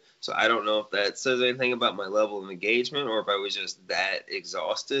through it. So I don't know if that says anything about my level of engagement or if I was just that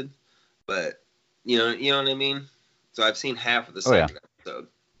exhausted. But you know what I mean. So I've seen half of the Oh yeah. second episode,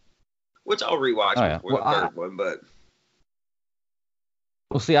 which I'll rewatch Oh yeah. before the third one. But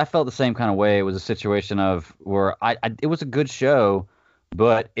Well, see, I felt the same kind of way. It was a situation of where it was a good show,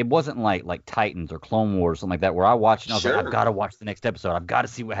 but it wasn't like Titans or Clone Wars, something like that, where I watched it and I was like, I've sure, got to watch the next episode. I've got to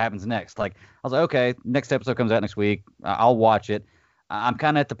see what happens next. Like, I was like, okay, next episode comes out next week. I'll watch it. I'm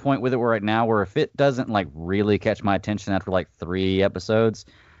kind of at the point with it where right now where if it doesn't like really catch my attention after like 3 episodes,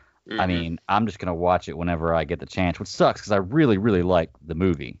 I hmm, mean, I'm just gonna watch it whenever I get the chance, which sucks because I really, really like the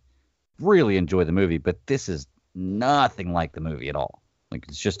movie, really enjoy the movie, but this is nothing like the movie at all. Like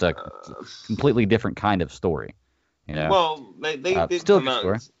it's just a uh, completely different kind of story. You know, well, they did still a come good out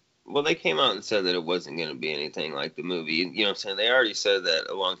story. and well, they came out and said that it wasn't going to be anything like the movie. You know what I'm saying? They already said that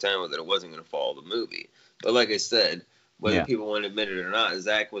a long time ago that it wasn't going to follow the movie. But like I said, whether Yeah, people want to admit it or not,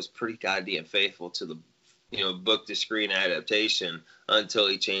 Zach was pretty goddamn faithful to the book to screen adaptation until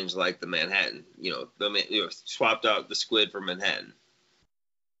he changed like the Manhattan. Swapped out the squid for Manhattan.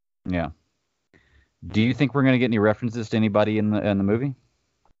 yeah. Do you think we're gonna get any references to anybody in the movie,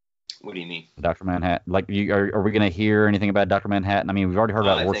 What do you mean? Doctor Manhattan? Like, are we gonna hear anything about Doctor Manhattan? I mean, we've already heard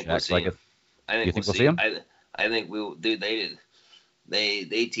about I think we'll Rorschach, so see I him. guess. I Do you think we'll think we'll see see. him? I think we will. Dude, they did.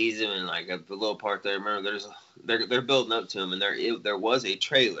 They tease him in like the little part there. Remember, they're building up to him, and there was a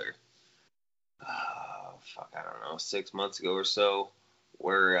trailer. Oh fuck, I don't know, 6 months ago or so,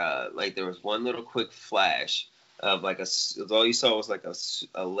 where like there was one little quick flash of like all you saw was like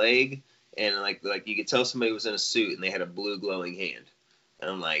a leg, and like you could tell somebody was in a suit and they had a blue glowing hand. And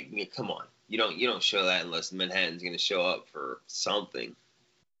I'm like, yeah, come on, you don't show that unless Manhattan's gonna show up for something.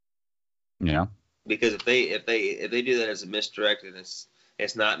 Yeah. Because if they do that as a misdirect and it's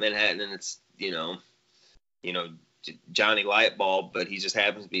not Manhattan and it's Johnny Lightbulb, but he just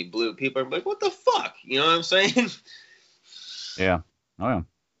happens to be blue, people are like, what the fuck? You know what I'm saying? Yeah. Oh yeah.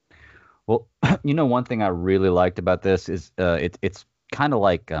 Well, one thing I really liked about this is it's kind of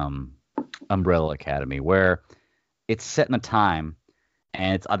like Umbrella Academy, where it's set in a time,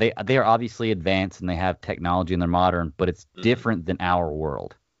 and it's they are obviously advanced and they have technology and they're modern, but it's different than our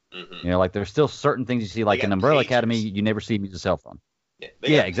world. Mm-hmm. Like there's still certain things you see, like in Umbrella Academy, you never see them use a cell phone.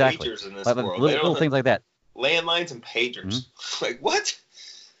 Yeah, exactly. Pagers in this like world. Little things like that. Landlines and pagers. Mm-hmm. Like what?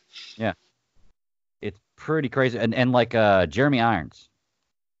 Yeah, it's pretty crazy. And like Jeremy Irons.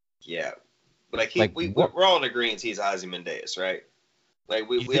 Yeah, we're all in agreement he's Ozymandias, right? Like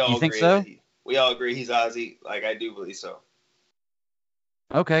we all think agree so? We all agree he's Ozzy. Like I do believe so.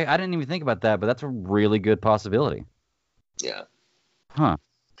 Okay, I didn't even think about that, but that's a really good possibility. Yeah. Huh.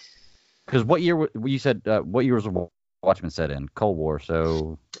 Because what year you said? What year was Watchmen set in? Cold War,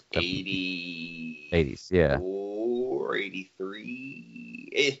 so 80s, yeah. Or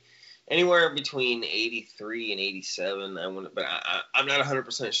 83. Anywhere between 83 and 87. But I'm not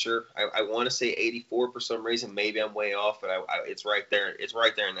 100% sure. I want to say 84 for some reason. Maybe I'm way off, but it's right there. It's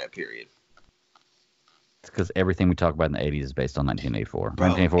right there in that period. It's because everything we talk about in the 80s is based on 1984. Bro,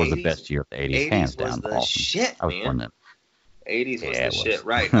 1984 was the best year of the 80s, hands down. Was the awesome. shit, I was man. born then. 80s was the shit,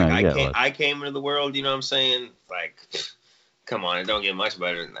 right? Like I came into the world, you know what I'm saying? Like, come on, it don't get much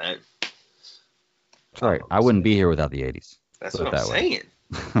better than that. Sorry, I wouldn't be here without the 80s. That's what I'm saying.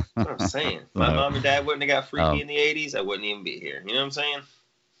 That's what I'm saying. My mom and dad wouldn't have got freaky in the 80s. I wouldn't even be here. You know what I'm saying?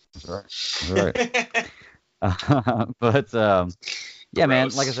 That's right. But yeah, man.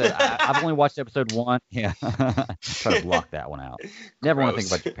 Like I said, I've only watched episode 1. Yeah, try to block that one out. Never want to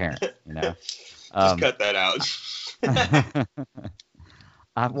think about your parents. Just cut that out.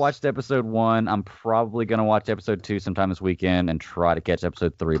 I've watched episode 1. I'm probably gonna watch episode 2 sometime this weekend and try to catch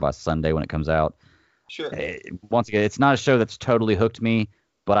episode 3 by Sunday when it comes out. Sure. Once again, it's not a show that's totally hooked me,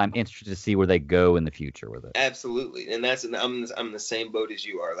 but I'm interested to see where they go in the future with it. Absolutely, and I'm the same boat as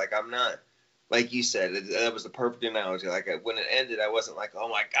you are. Like I'm not, like you said, that was the perfect analogy. Like when it ended, I wasn't like, oh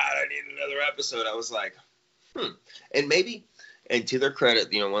my god, I need another episode. I was like, and maybe, and to their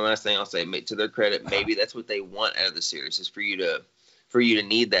credit, one last thing I'll say, to their credit, maybe that's what they want out of the series is for you to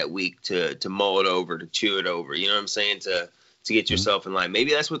need that week to mull it over, to chew it over. You know what I'm saying? To get yourself in line.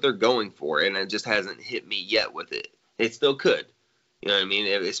 Maybe that's what they're going for, and it just hasn't hit me yet with it. It still could. You know what I mean?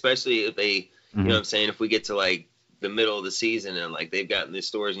 Especially if they, you know what I'm saying, if we get to like the middle of the season and like they've gotten these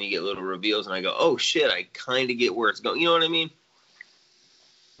stories and you get little reveals and I go, oh shit, I kind of get where it's going. You know what I mean?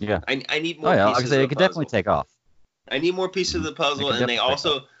 Yeah. I need more pieces of the puzzle. It could definitely take off. I need more pieces of the puzzle, and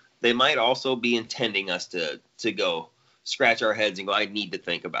they might also be intending us to go scratch our heads and go, I need to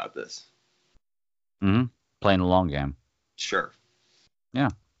think about this. Playing a long game. Sure. Yeah.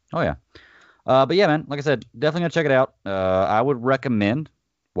 Oh, yeah. But yeah, man, like I said, definitely gonna check it out. I would recommend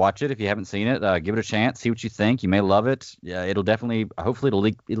watch it if you haven't seen it. Give it a chance, see what you think. You may love it. Yeah, it'll definitely, hopefully, it'll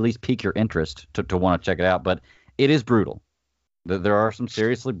at least pique your interest to want to check it out. But it is brutal. There are some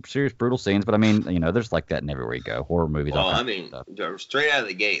serious brutal scenes, but I mean, there's like that in everywhere you go. Horror movies. Well, I mean, straight out of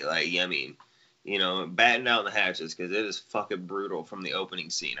the gate, like, I mean, batten down the hatches because it is fucking brutal from the opening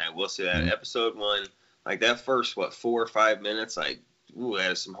scene. I will say that episode 1, like that first 4 or 5 minutes, like, ooh,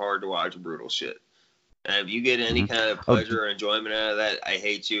 that is some hard to watch brutal shit. And if you get any kind of pleasure or enjoyment out of that, I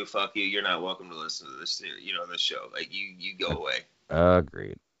hate you, fuck you, you're not welcome to listen to this, this show. Like you go away.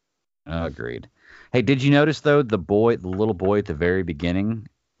 Agreed. Hey, did you notice though the little boy at the very beginning?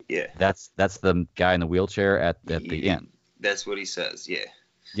 Yeah. That's the guy in the wheelchair at the end. That's what he says. Yeah.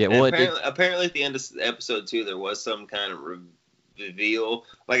 Yeah. Well, apparently at the end of episode 2 there was some kind of reveal.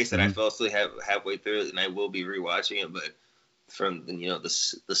 Like I said, I fell asleep halfway through it, and I will be rewatching it. But from the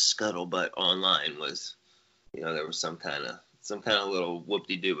scuttlebutt online was, there was some kind of little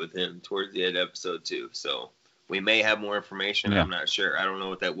whoop-de-doo with him towards the end of episode 2. So we may have more information. Yeah. I'm not sure. I don't know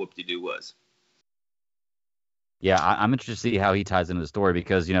what that whoop-de-doo was. Yeah, I'm interested to see how he ties into the story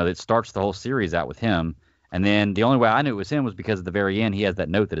because, it starts the whole series out with him. And then the only way I knew it was him was because at the very end, he has that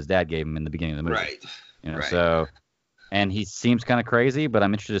note that his dad gave him in the beginning of the movie. Right. Right. So, and he seems kind of crazy, but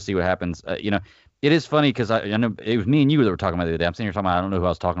I'm interested to see what happens. It is funny because I know it was me and you that were talking about the other day. I'm sitting here talking about, I don't know who I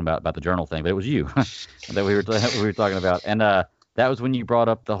was talking about the journal thing, but it was you that we were talking about. And that was when you brought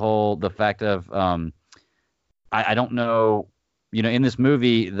up the fact of, I don't know in this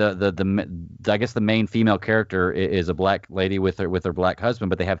movie, I guess the main female character is a black lady with her black husband,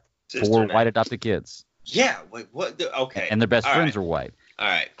 but they have Sister four now. white adopted kids. Yeah, like what? Okay. And their best All friends right. are white. All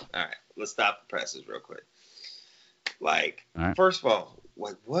right. Let's stop the presses real quick. Like, All right. first of all,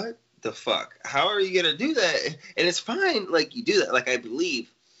 like, what the fuck? How are you gonna do that? And it's fine, like you do that. Like, I believe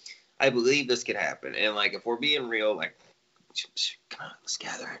this could happen. And like, if we're being real, like, come on, let's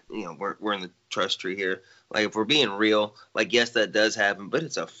gather. We're in the trust tree here. Like, if we're being real, like, yes, that does happen, but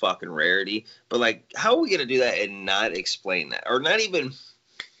it's a fucking rarity. But like, how are we gonna do that and not explain that, or not even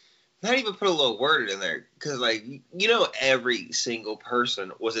put a little word in there? Because like, every single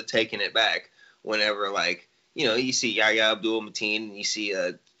person was taking it back whenever, like, you see Yahya Abdul-Mateen and you see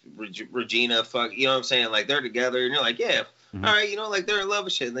Regina, fuck, you know what I'm saying? Like, they're together and you're like, yeah, all right, like, they're in love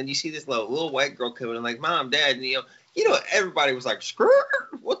with shit. And then you see this little white girl coming in, like, mom, dad, and everybody was like, screw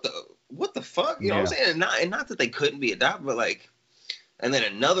her. What the fuck? You know what I'm saying? And not that they couldn't be adopted, but like, and then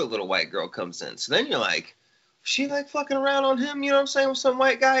another little white girl comes in. So then you're like, she like fucking around on him, you know what I'm saying, with some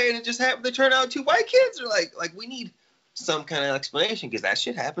white guy, and it just happened to turn out 2 white kids? Or like we need some kind of explanation, because that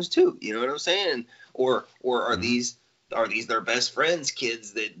shit happens too. You know what I'm saying? Or are these their best friends'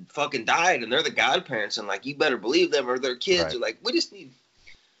 kids that fucking died and they're the godparents, and like, you better believe them or their kids? Right. Or like, we just need,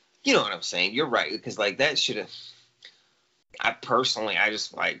 you know what I'm saying? You're right, because like, that should have. I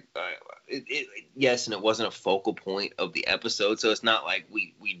just like yes, and it wasn't a focal point of the episode, so it's not like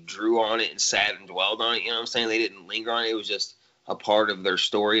we drew on it and sat and dwelled on it. You know what I'm saying? They didn't linger on it. It was just a part of their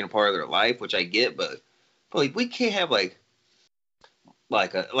story and a part of their life, which I get. But like, we can't have like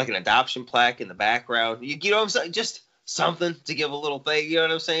an adoption plaque in the background. You know what I'm saying? Just something to give a little thing. You know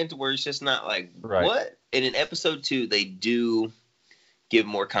what I'm saying? To where it's just not like, right. What? And in episode 2, they do give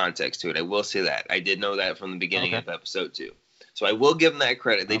more context to it. I will say that. I did know that from the beginning of episode 2. So I will give them that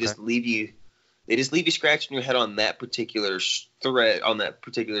credit. They just leave you scratching your head on that particular thread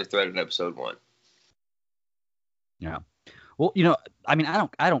in episode 1. Yeah. Well, I mean,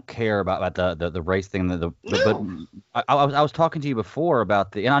 I don't care about the race thing. But I was talking to you before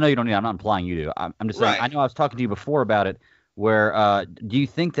about and I know you don't need. I'm not implying you do. I'm just saying. Right. I know I was talking to you before about it. Where do you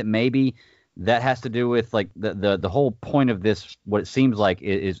think that maybe that has to do with like the whole point of this? What it seems like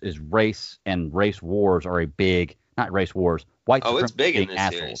is race and race wars are a big, not race wars. White supremacists it's big being in this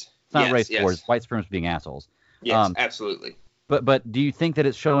assholes. series. It's not race wars. White supremacists being assholes. Yes, absolutely. But do you think that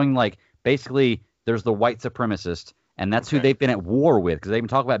it's showing like basically there's the white supremacist, and that's who they've been at war with, because they even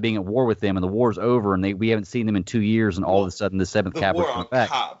talk about being at war with them, and the war's over, and we haven't seen them in 2 years, and all of a sudden the 7th Cavalry comes back.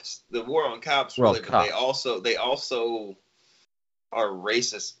 The war on cops. Really, but they also are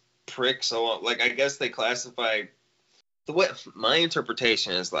racist pricks. So like, I guess they classify the way my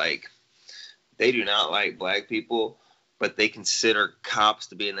interpretation is like, they do not like black people, but they consider cops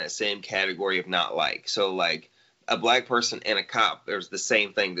to be in that same category of not like. So like, a black person and a cop, there's the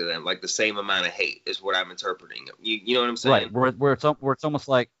same thing to them, like the same amount of hate is what I'm interpreting. You know what I'm saying? Right. Where it's almost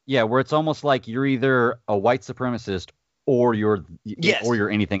like you're either a white supremacist or you're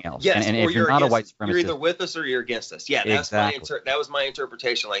anything else. Yes. And if you're not a white supremacist, you're either with us or you're against us. Yeah, that's that was my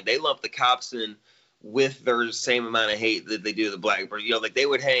interpretation. Like, they lump the cops in with their same amount of hate that they do the black person. Like, they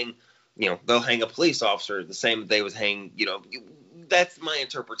would hang, they'll hang a police officer the same they would hang. That's my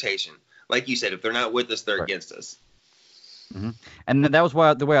interpretation. Like you said, if they're not with us, they're against us. Mm-hmm. And that was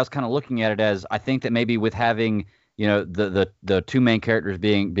the way I was kind of looking at it, as I think that maybe with having, the 2 main characters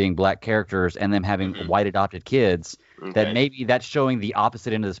being black characters and them having white adopted kids, that maybe that's showing the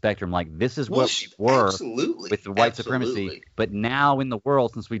opposite end of the spectrum. Like, this is what we were with the white supremacy, but now in the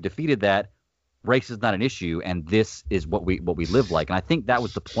world, since we've defeated that, race is not an issue, and this is what we live like. And I think that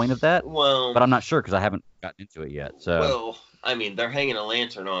was the point of that. Well, but I'm not sure because I haven't gotten into it yet. So, well, I mean, they're hanging a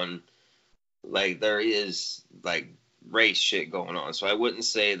lantern on. Like, there is like race shit going on, so I wouldn't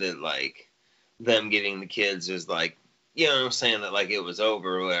say that like them getting the kids is like, you know what I'm saying, that like it was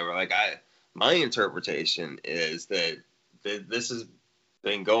over or whatever. Like, my interpretation is that this has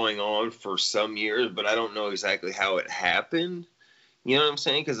been going on for some years, but I don't know exactly how it happened. You know what I'm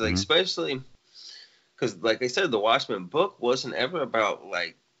saying? Because like, especially because like I said, the Watchmen book wasn't ever about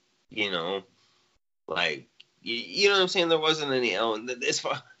like, like. You know what I'm saying? There wasn't any element.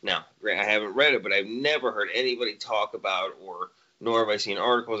 Now, I haven't read it, but I've never heard anybody talk about, nor have I seen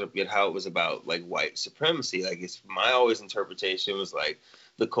articles about how it was about like white supremacy. Like, it's my always interpretation was like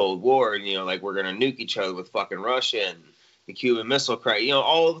the Cold War, and like, we're gonna nuke each other with fucking Russia and the Cuban Missile Crisis.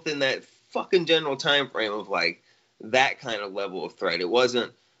 All within that fucking general time frame of like that kind of level of threat. It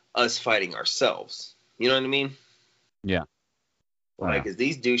wasn't us fighting ourselves. You know what I mean? Yeah. Like, because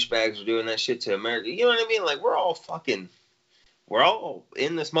these douchebags are doing that shit to America. You know what I mean? Like, we're all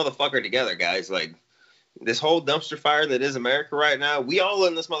in this motherfucker together, guys. Like, This whole dumpster fire that is America right now, we all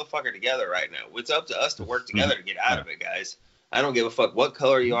in this motherfucker together right now. It's up to us to work together to get out of it, guys. I don't give a fuck what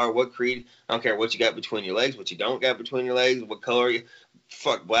color you are, what creed. I don't care what you got between your legs, what you don't got between your legs, what color you.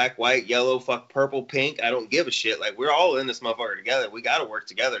 Fuck black, white, yellow, fuck purple, pink. I don't give a shit. Like, we're all in this motherfucker together. We got to work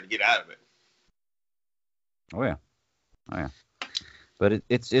together to get out of it. Oh yeah. But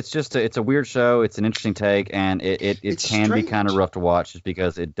it's just it's a weird show. It's an interesting take, and it can be kind of rough to watch just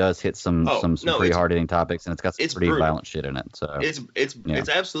because it does hit some pretty hard hitting topics, and it's got some pretty brutal. Violent shit in it. So it's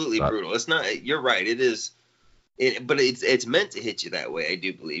absolutely brutal. It's not. You're right. It is. But it's meant to hit you that way. I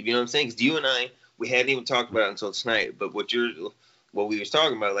do believe. You know what I'm saying? Because you and I, we hadn't even talked about it until tonight. But what we was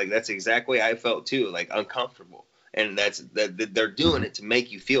talking about, like, that's the exact way I felt too, like uncomfortable. And that they're doing it to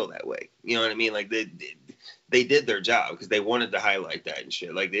make you feel that way. You know what I mean? Like they did their job because they wanted to highlight that and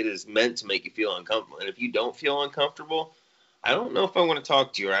shit. Like, it is meant to make you feel uncomfortable. And if you don't feel uncomfortable, I don't know if I want to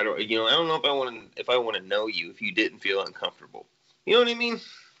talk to you. Or I don't know if I want to know you if you didn't feel uncomfortable. You know what I mean?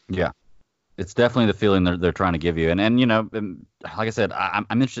 Yeah. It's definitely the feeling they're trying to give you. And you know, like I said, I'm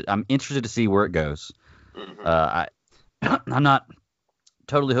interested to see where it goes. Mm-hmm. I'm not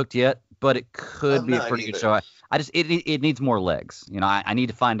totally hooked yet, but it could be a pretty good show. It needs more legs. You know, I need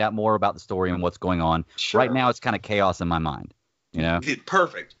to find out more about the story and what's going on. Sure. Right now, it's kind of chaos in my mind. You know,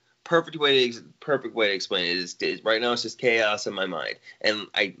 perfect way to explain it is right now it's just chaos in my mind. And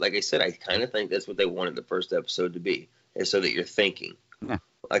like I said, I kind of think that's what they wanted the first episode to be, is so that you're thinking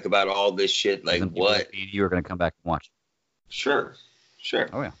like about all this shit. Like, what you are going to come back and watch? Sure.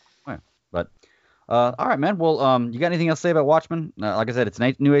 Oh yeah. But. All right, man. Well, you got anything else to say about Watchmen? Like I said, it's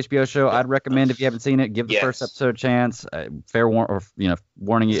a new HBO show. I'd recommend, if you haven't seen it, give the first episode a chance.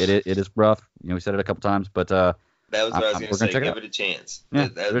 Warning you, it is rough. You know, we said it a couple times, but that was what I was going to say. Give it a chance. Yeah,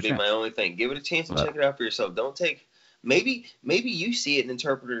 that would be my only thing. Give it a chance and check it out for yourself. Don't take. Maybe you see it and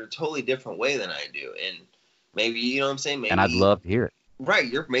interpret it a totally different way than I do, and maybe, you know what I'm saying. Maybe, and I'd love to hear it.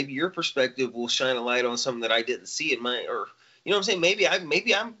 Right. Maybe your perspective will shine a light on something that I didn't see in my or. You know what I'm saying?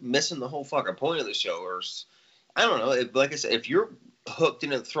 Maybe I'm missing the whole fucking point of the show, or I don't know. Like I said, if you're hooked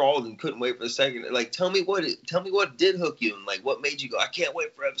and enthralled and couldn't wait for the second, like, tell me what did hook you, and like what made you go, I can't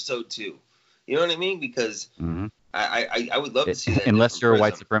wait for episode 2. You know what I mean? Because I would love to see that. Unless you're a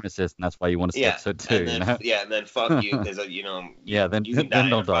white supremacist, and that's why you want to see episode 2. And then, and then fuck you, because you can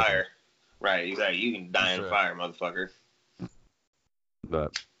die in fire. Right? Exactly. You can die in fire, motherfucker.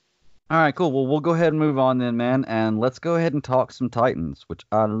 But. All right, cool. Well, we'll go ahead and move on then, man, and let's go ahead and talk some Titans, which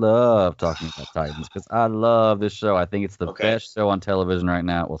I love talking about Titans because I love this show. I think it's the best show on television right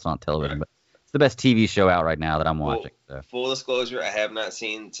now. Well, it's not television, but it's the best TV show out right now that I'm watching. So. Full disclosure, I have not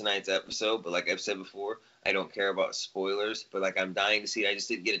seen tonight's episode, but like I've said before, I don't care about spoilers, but like I'm dying to see it. I just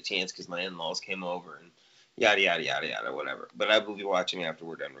didn't get a chance because my in-laws came over and yada, yada, yada, yada, whatever. But I will be watching after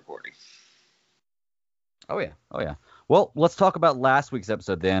we're done recording. Oh, yeah. Well, let's talk about last week's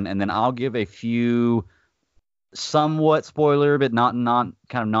episode then, and then I'll give a few somewhat spoiler, but not kind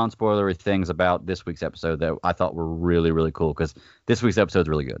of non-spoilery things about this week's episode that I thought were really, really cool, because this week's episode is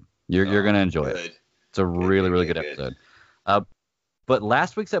really good. You're going to enjoy it. It's a really good episode. But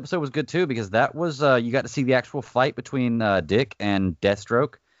last week's episode was good, too, because that was you got to see the actual fight between Dick and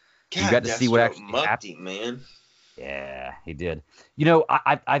Deathstroke. God, you got to see what actually happened. Man. Yeah, he did. You know,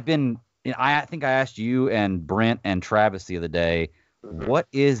 I've been... I think I asked you and Brent and Travis the other day, what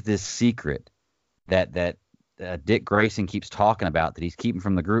is this secret that Dick Grayson keeps talking about that he's keeping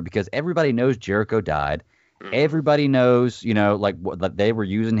from the group? Because everybody knows Jericho died. Everybody knows, you know, like that they were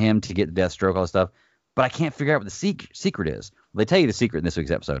using him to get Deathstroke, all this stuff. But I can't figure out what the secret is. Well, they tell you the secret in this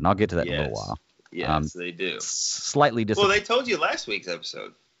week's episode, and I'll get to that in a little while. Yes, they do. Slightly Well, they told you last week's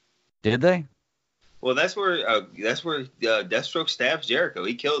episode. Did they? Well, that's where Deathstroke stabs Jericho.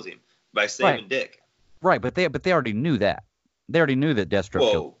 He kills him. By saving Dick. Right, but they already knew that. They already knew that Deathstroke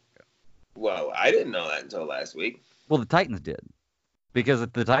killed. Whoa, I didn't know that until last week. Well, the Titans did. Because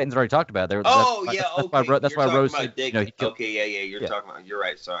the Titans already talked about it. That's why Rose said, Dick. You know, You're talking about. You're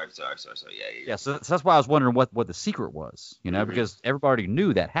right. Sorry. Yeah. So that's why I was wondering what the secret was, you know, because everybody already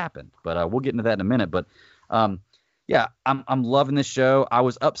knew that happened. But we'll get into that in a minute. But I'm loving this show. I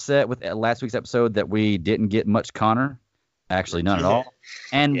was upset with last week's episode that we didn't get much Connor. Actually, none at all.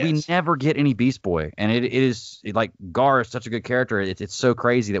 And we never get any Beast Boy. And it is like Gar is such a good character. It's so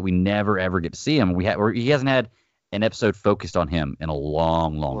crazy that we never ever get to see him. He hasn't had an episode focused on him in a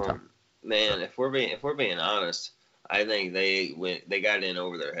long time. Man, if we're being honest, I think they got in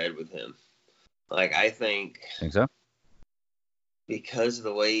over their head with him. Like, I think so? Because of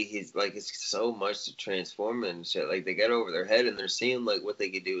the way he's like, it's so much to transform and shit. Like, they got over their head and they're seeing like what they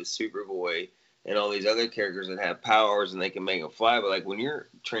could do with Superboy and all these other characters that have powers and they can make them fly. But like when you're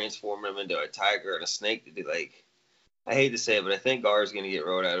transforming them into a tiger and a snake, like, I hate to say it, but I think Gar's going to get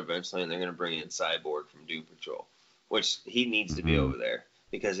rolled out eventually, and they're going to bring in Cyborg from Doom Patrol, which he needs to be over there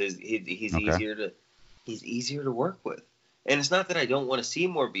because he's easier to work with. And it's not that I don't want to see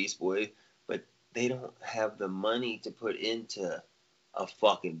more Beast Boy, but they don't have the money to put into a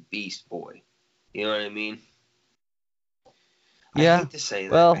fucking Beast Boy. You know what I mean? Yeah. I hate to say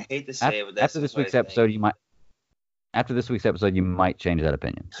that. Well, I hate to say it, but that's after this week's episode, you might change that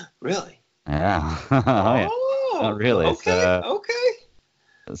opinion. Really? Yeah. Oh, yeah. Not really. Okay.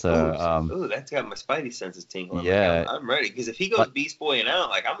 So, ooh, that's got my spidey senses tingling. Yeah. Like, I'm ready because if he goes Beast Boy and out,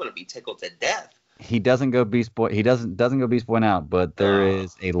 like I'm gonna be tickled to death. He doesn't go Beast Boy. He doesn't go Beast Boy out, but there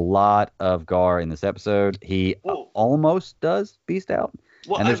is a lot of Gar in this episode. He almost does Beast out.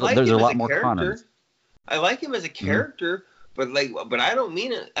 Well, and there's a lot more Connors. I like him as a character, but I don't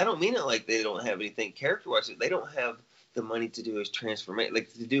mean it. I don't mean it like they don't have anything character-wise. They don't have the money to do his transformation,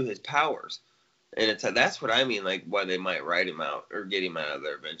 like to do his powers. And that's what I mean, like why they might write him out or get him out of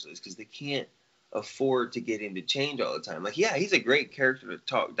there eventually, is because they can't afford to get him to change all the time. Like, yeah, he's a great character to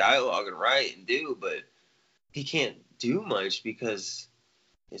talk dialogue and write and do, but he can't do much because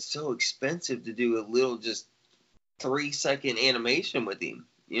it's so expensive to do a little just 3-second animation with him.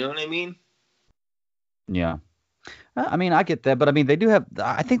 You know what I mean? Yeah. I mean, I get that, but I mean,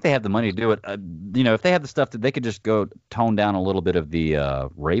 I think they have the money to do it. If they have the stuff that they could just go tone down a little bit of the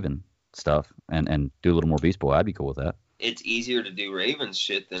Raven stuff and do a little more Beast Boy. I'd be cool with that. It's easier to do Raven's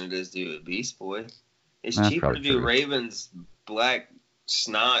shit than it is to do a Beast Boy. It's cheaper to do Raven's black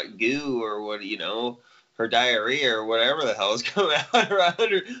snot goo or what, her diarrhea or whatever the hell is coming out around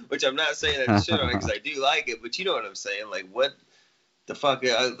her, which I'm not saying that shit on it because I do like it, but you know what I'm saying? Like, what the fuck?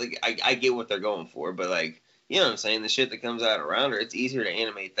 I get what they're going for, but like, you know what I'm saying? The shit that comes out around her, it's easier to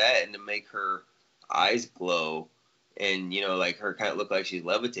animate that and to make her eyes glow and, like her kind of look like she's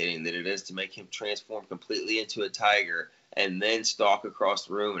levitating than it is to make him transform completely into a tiger and then stalk across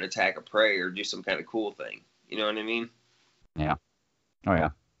the room and attack a prey or do some kind of cool thing. You know what I mean? Yeah. Oh, yeah.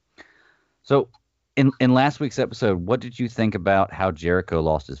 So, in last week's episode, what did you think about how Jericho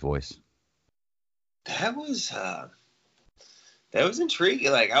lost his voice? That was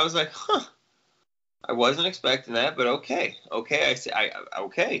intriguing. Like, I was like, huh. I wasn't expecting that, but okay. Okay.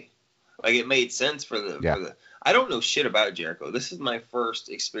 Like, it made sense for the. I don't know shit about Jericho. This is my first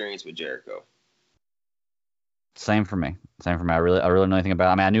experience with Jericho. Same for me. I really know anything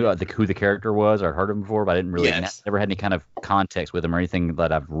about. I mean, I knew who the character was. I'd heard him before, but I didn't really never had any kind of context with him or anything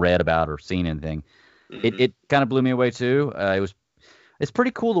that I've read about or seen anything. Mm-hmm. It kind of blew me away too. It's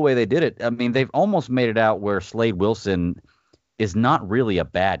pretty cool the way they did it. I mean, they've almost made it out where Slade Wilson is not really a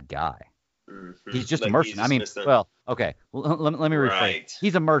bad guy. Mm-hmm. He's just a mercenary. I mean, well, okay. Let me rephrase. Right.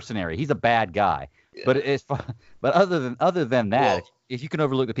 He's a mercenary. He's a bad guy. Yeah. But other than that, if you can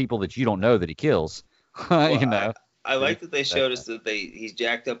overlook the people that you don't know that he kills, I like that they showed us that he's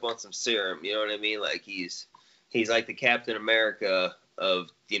jacked up on some serum. You know what I mean? Like he's like the Captain America of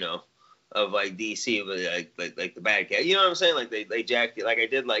like DC, but like the bad guy. You know what I'm saying? Like they jacked it. Like I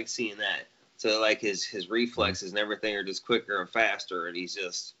did like seeing that. So like his reflexes and everything are just quicker and faster, and he's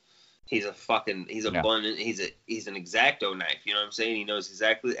an X-Acto knife. You know what I'm saying? He knows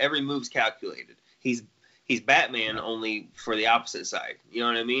exactly every move's calculated. He's Batman only for the opposite side. You know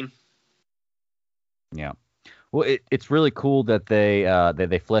what I mean? Yeah. Well, it's really cool that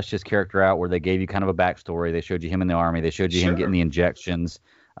they fleshed his character out, where they gave you kind of a backstory. They showed you him in the army. They showed you him getting the injections,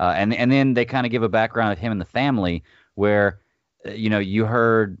 and then they kind of give a background of him and the family, where you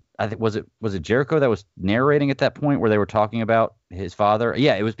heard. I think was it Jericho that was narrating at that point where they were talking about his father?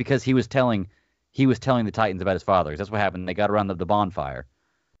 Yeah, it was because he was telling the Titans about his father. That's what happened. They got around the bonfire,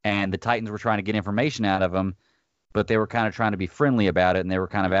 and the Titans were trying to get information out of him, but they were kind of trying to be friendly about it, and they were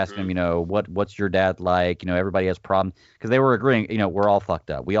kind of asking him, what's your dad like? Everybody has problems, because they were agreeing, we're all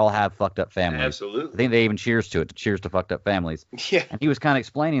fucked up. We all have fucked up families. Absolutely. I think they even cheers to fucked up families. Yeah. And he was kind of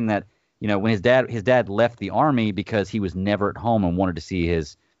explaining that, when his dad left the army because he was never at home and wanted to see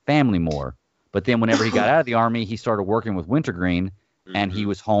his family more. But then whenever he got out of the army, he started working with Wintergreen, and he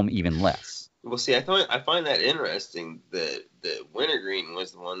was home even less. Well, see, I find that interesting that Wintergreen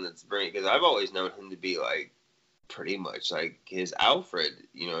was the one that's bringing, because I've always known him to be like pretty much like his Alfred.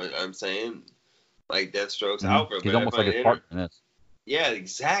 You know what I'm saying? Like Deathstroke's Alfred. He's almost like his partner in this. Yeah,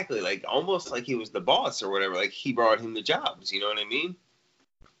 exactly. Like almost like he was the boss or whatever. Like he brought him the jobs. You know what I mean?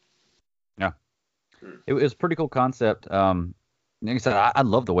 Yeah. It was a pretty cool concept. Like I said, I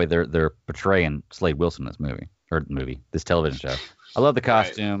love the way they're portraying Slade Wilson in this television show. I love the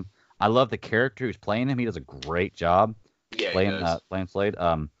costume. Right. I love the character who's playing him. He does a great job playing Slade.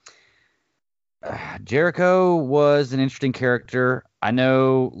 Jericho was an interesting character. I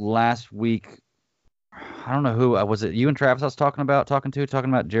know last week, I don't know who was it. You and Travis I was talking about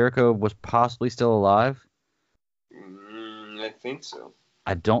Jericho was possibly still alive. I think so.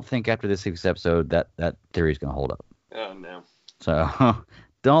 I don't think after this week's episode that theory is going to hold up. Oh no. So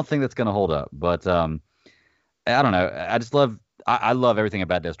don't think that's going to hold up. But I don't know. I love everything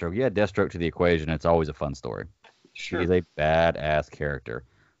about Deathstroke. Yeah, Deathstroke to the equation. It's always a fun story. Sure. She's a badass character.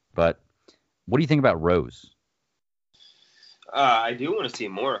 But what do you think about Rose? I do want to see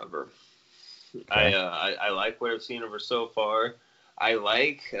more of her. Okay. I like what I've seen of her so far. I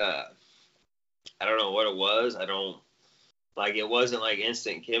like. I don't know what it was. I don't like. It wasn't like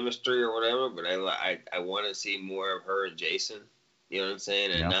instant chemistry or whatever. But I want to see more of her and Jason. You know what I'm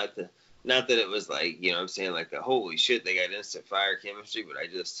saying? And Yeah. not that it was like, you know what I'm saying, like a holy shit they got instant fire chemistry. But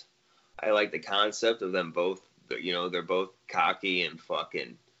I like the concept of them both. You know, they're both cocky and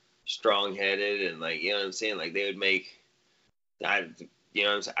fucking strong headed, and like, you know what I'm saying, like they would make. You know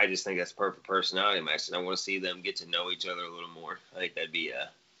what I'm saying? I just think that's perfect personality match, and I want to see them get to know each other a little more. I think that'd be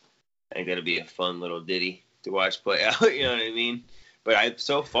a fun little ditty to watch play out. You know what I mean? But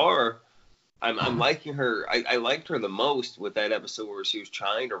so far, I'm liking her. I liked her the most with that episode where she was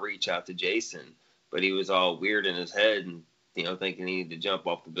trying to reach out to Jason, but he was all weird in his head and, you know, thinking he needed to jump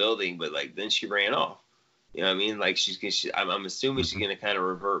off the building. But like then she ran off. You know what I mean? Like I'm assuming she's gonna kind of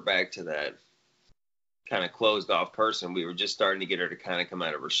revert back to that kind of closed off person. We were just starting to get her to kind of come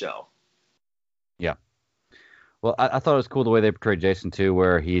out of her shell. Yeah. Well, I thought it was cool the way they portrayed Jason too,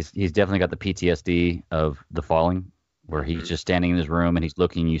 where he's definitely got the PTSD of the falling, where he's just standing in his room and he's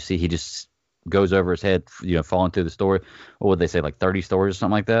looking. You see, he just goes over his head, you know, falling through the story. What would they say, like 30 stories or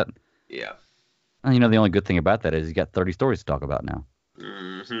something like that? Yeah. And, you know, the only good thing about that is he's got 30 stories to talk about now.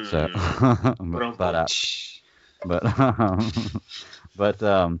 Mm-hmm. So,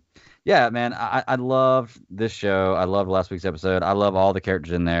 yeah, man, I loved this show. I loved last week's episode. I love all the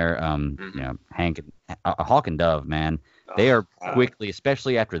characters in there. You know, Hank, Hawk and Dove, man, they are quickly,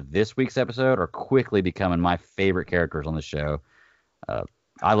 especially after this week's episode, are quickly becoming my favorite characters on the show.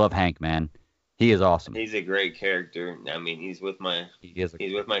 I love Hank, man. He is awesome. He's a great character. I mean, he's with my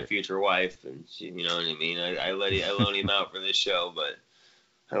future wife, and she, you know what I mean. I loan him out for this show, but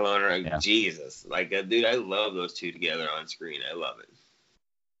I loan her. Yeah. Jesus, like dude, I love those two together on screen. I love it.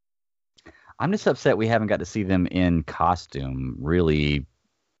 I'm just upset we haven't got to see them in costume really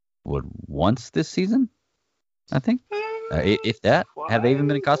once this season, I think. If that. Have they even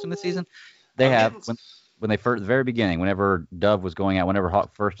been in costume this season? They have. When they first, the very beginning, whenever Dove was going out, whenever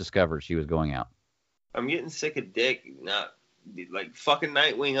Hawk first discovered she was going out. I'm getting sick of Dick not, like, fucking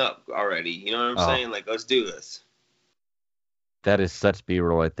Nightwing up already. You know what I'm saying? Like, let's do this. That is such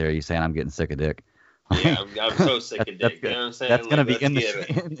B-roll right there. You saying I'm getting sick of Dick. Yeah, I'm so sick of Dick. You know what I'm saying? That's going to be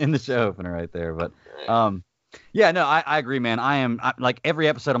in the show opener right there. But, yeah, no, I agree, man. Like every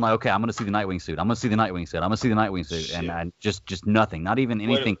episode, I'm like, okay, I'm going to see the Nightwing suit. I'm going to see the Nightwing suit. I'm going to see the Nightwing suit. Shit. And just nothing, not even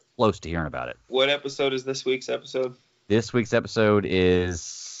anything close to hearing about it. What episode is this week's episode? This week's episode is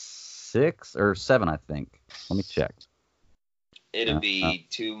 6 or 7, I think. Let me check. It'll be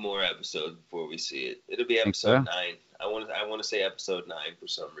 2 more episodes before we see it. It'll be episode 9. I want to say episode 9 for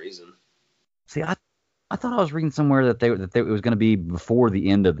some reason. See, I thought I was reading somewhere that it was going to be before the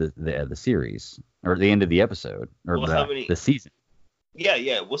end of the series or the end of the episode or the season.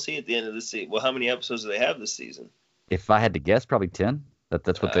 Yeah, we'll see at the end of the season. Well, how many episodes do they have this season? If I had to guess, probably 10.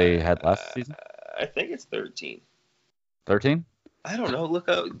 That's what they had last season. I think it's 13. 13? I don't know. Look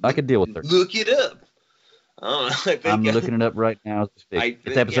up. I could deal with 13. Look it up. I don't know. I'm looking it up right now.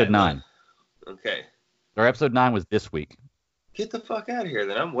 It's episode 9. Okay. Or episode 9 was this week. Get the fuck out of here,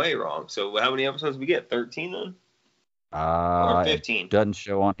 then. I'm way wrong. So how many episodes we get? 13 then? Or 15? It doesn't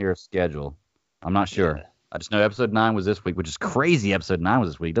show on here a schedule. I'm not sure. Yeah. I just know episode 9 was this week, which is crazy. Episode 9 was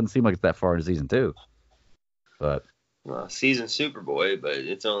this week. Doesn't seem like it's that far into season 2. But season Superboy, but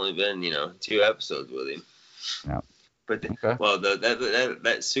it's only been 2 episodes with him. Yeah. But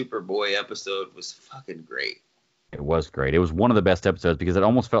that Superboy episode was fucking great. It was great. It was one of the best episodes because it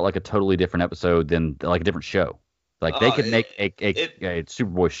almost felt like a totally different episode than like a different show. Like they could make a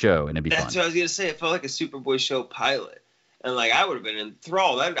Superboy show and it'd be fun. That's what I was gonna say. It felt like a Superboy show pilot, and like I would have been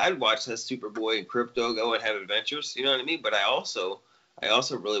enthralled. I'd watch that Superboy and Krypto go and have adventures. You know what I mean? But I also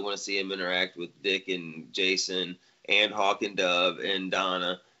really want to see him interact with Dick and Jason and Hawk and Dove and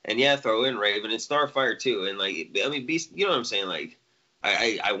Donna, and throw in Raven and Starfire too. And like Beast. You know what I'm saying? Like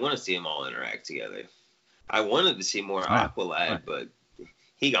I want to see them all interact together. I wanted to see more Aqualad, but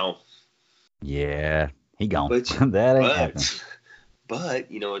he gone. Yeah. He gone. That ain't happening.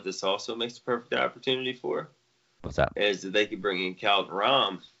 But you know what this also makes the perfect opportunity for? What's that? Is that they could bring in Calvin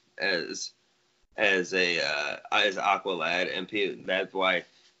Rom as as Aqualad, and that's why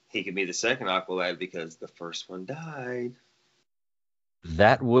he could be the second Aqualad because the first one died.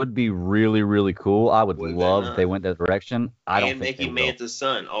 That would be really, really cool. I would Would love if they not. went that direction. I don't And think they making will. Manta's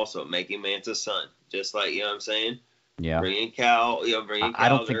son, also making Manta's son, just like, you know what I'm saying. Yeah. Bringing Cal, bringing Cal. I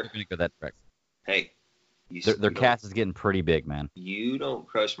don't think they're going to go that direction. Hey, their cast is getting pretty big, man. You don't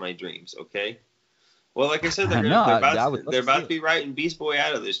crush my dreams, okay? Well, like I said, they're about to be writing Beast Boy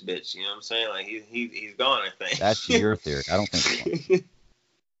out of this bitch. You know what I'm saying? Like he's gone, I think. That's your theory. I don't think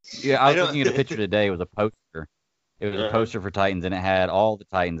so. Yeah, I was looking at a picture today. It was a poster. It was a poster for Titans, and it had all the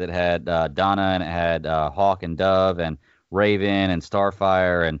Titans. It had Donna, and it had Hawk and Dove, and Raven, and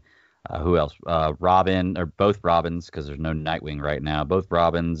Starfire, and who else? Robin, or both Robins, because there's no Nightwing right now. Both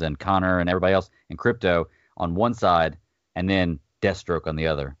Robins, and Connor, and everybody else, and Crypto on one side, and then Deathstroke on the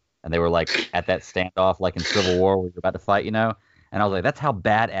other. And they were like at that standoff, like in Civil War, where you're about to fight, And I was like, that's how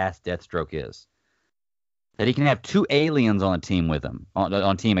badass Deathstroke is. That he can have two aliens on a team with him,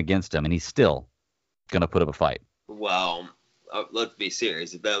 on team against him, and he's still gonna put up a fight. Well, let's be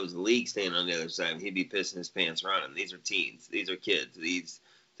serious. If that was the League standing on the other side, he'd be pissing his pants running. These are teens. These are kids. These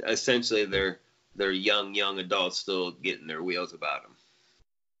essentially they're young adults still getting their wheels about them.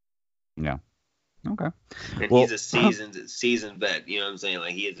 Yeah. Okay. And he's a seasoned vet. You know what I'm saying?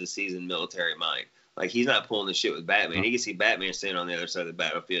 Like, he is a seasoned military mind. Like, he's not pulling the shit with Batman. He can see Batman standing on the other side of the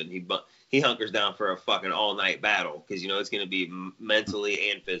battlefield, and he hunkers down for a fucking all-night battle because, it's going to be mentally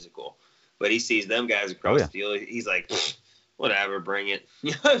and physical. But he sees them guys across the field. He's like, whatever, bring it.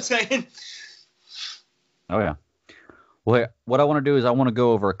 You know what I'm saying? Oh, yeah. Well, what I want to do is I want to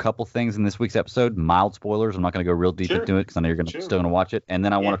go over a couple things in this week's episode. Mild spoilers. I'm not going to go real deep into it because I know you're still going to watch it. And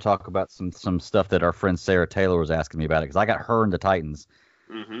then I want to talk about some stuff that our friend Sarah Taylor was asking me about it because I got her into Titans.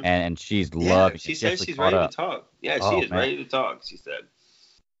 Mm-hmm. And she's loved it. She said she's ready to talk. Yeah, she is ready to talk, she said.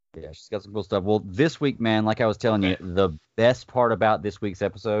 Yeah, she's got some cool stuff. Well, this week, man, like I was telling you, the best part about this week's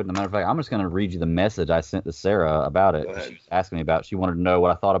episode, no matter of fact, I'm just going to read you the message I sent to Sarah about it. She was asking me about it. She wanted to know what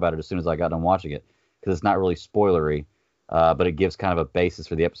I thought about it as soon as I got done watching it because it's not really spoilery. But it gives kind of a basis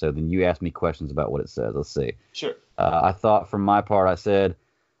for the episode. Then you ask me questions about what it says. Let's see. Sure. I thought from my part, I said,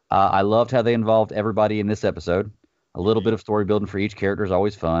 I loved how they involved everybody in this episode. A little bit of story building for each character is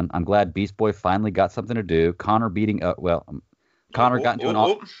always fun. I'm glad Beast Boy finally got something to do. Connor got into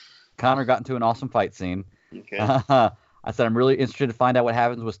an awesome fight scene. Okay. I said I'm really interested to find out what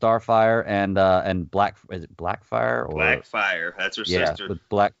happens with Starfire and is it Blackfire? Blackfire. That's her sister. Yeah, with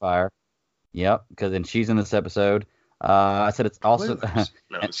Blackfire. Yep, and she's in this episode. I said it's also,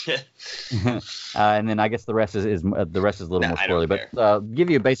 and then I guess the rest is a little more spoilery. But give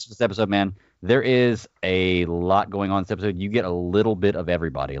you a basis of this episode, man. There is a lot going on in this episode. You get a little bit of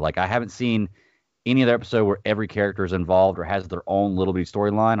everybody. Like, I haven't seen any other episode where every character is involved or has their own little bitty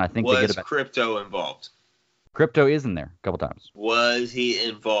storyline. I think they get about Crypto involved. Crypto is in there a couple times. Was he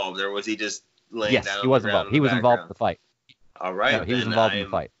involved, or was he just laying down? Yes, he was involved. He was involved in the fight. All right, no, he was involved in the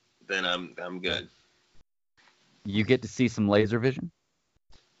fight. Then I'm good. You get to see some laser vision.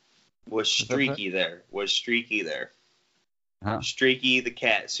 Was Streaky there? Huh? Streaky the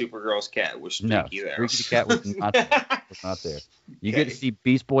cat, Supergirl's cat, was Streaky there? No, Streaky the cat was not there. You get to see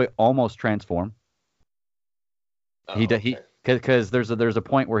Beast Boy almost transform. Because there's a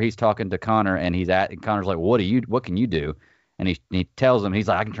point where he's talking to Connor and Connor's like, what can you do? And he tells him, he's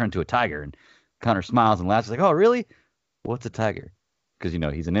like, I can turn into a tiger. And Connor smiles and laughs. He's like, oh, really? What's a tiger? Because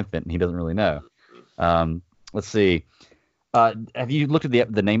he's an infant and he doesn't really know. Let's see. Have you looked at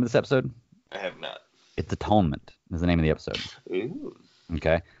the name of this episode? I have not. It's Atonement is the name of the episode. Ooh.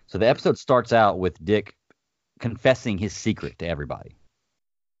 Okay. So the episode starts out with Dick confessing his secret to everybody.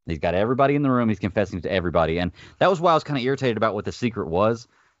 He's got everybody in the room. He's confessing to everybody. And that was why I was kind of irritated about what the secret was.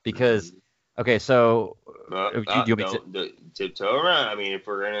 Because, okay, so... tiptoe around. I mean, if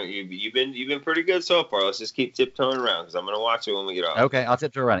we're going to... You've been pretty good so far. Let's just keep tiptoeing around because I'm going to watch it when we get off. Okay, I'll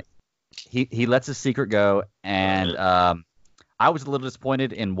tiptoe around it. He lets his secret go, and I was a little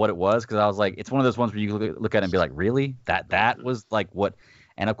disappointed in what it was because I was like, it's one of those ones where you look at it and be like, really? That was like what?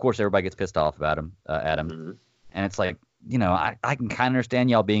 And of course, everybody gets pissed off about him, at him, and it's like, I can kind of understand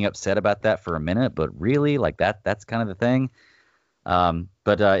y'all being upset about that for a minute, but really, like that's kind of the thing.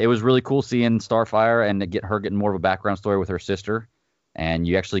 But it was really cool seeing Starfire and getting more of a background story with her sister, and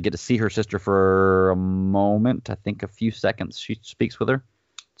you actually get to see her sister for a moment. I think a few seconds. She speaks with her.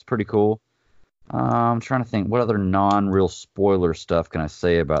 It's pretty cool. I'm trying to think, what other non-real spoiler stuff can I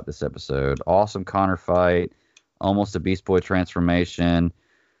say about this episode? Awesome Connor fight, almost a Beast Boy transformation.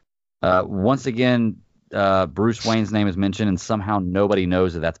 Once again, Bruce Wayne's name is mentioned, and somehow nobody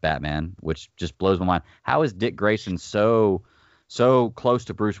knows that that's Batman, which just blows my mind. How is Dick Grayson so so close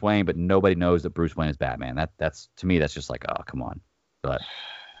to Bruce Wayne, but nobody knows that Bruce Wayne is Batman. That's to me, that's just like, oh, come on. But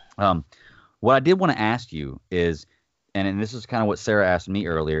what I did want to ask you is, and this is kind of what Sarah asked me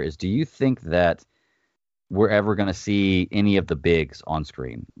earlier, is do you think that we're ever going to see any of the bigs on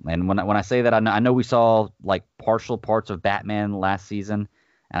screen? And when I say that, I know we saw like partial parts of Batman last season,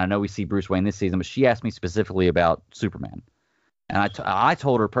 and I know we see Bruce Wayne this season, but she asked me specifically about Superman. And I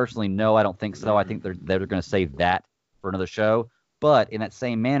told her personally, no, I don't think so. I think they're going to save that for another show. But in that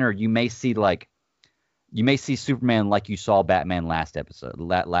same manner, you may see Superman like you saw Batman last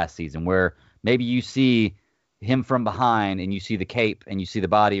season, where maybe you see him from behind and you see the cape and you see the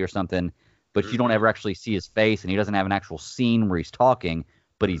body or something, but you don't ever actually see his face, and he doesn't have an actual scene where he's talking,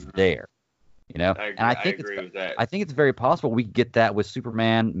 but he's there. You know, I agree with that. I think it's very possible we get that with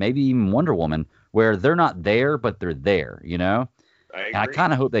Superman, maybe even Wonder Woman, where they're not there, but they're there. You know. And I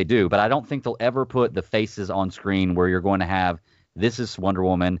kind of hope they do, but I don't think they'll ever put the faces on screen where you're going to have, this is Wonder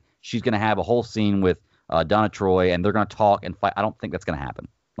Woman, she's going to have a whole scene with Donna Troy, and they're going to talk and fight. I don't think that's going to happen.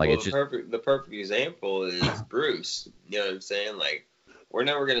 Like, well, the perfect example is Bruce. You know what I'm saying? Like, we're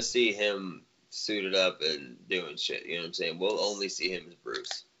never going to see him suited up and doing shit. You know what I'm saying? We'll only see him as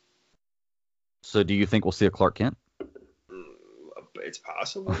Bruce. So do you think we'll see a Clark Kent? It's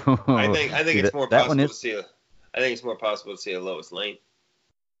possible. I think it's more possible to see a... I think it's more possible to see a Lois Lane.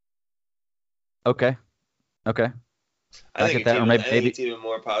 Okay. I think it's even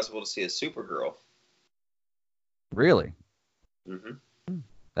more possible to see a Supergirl. Really? Mm-hmm.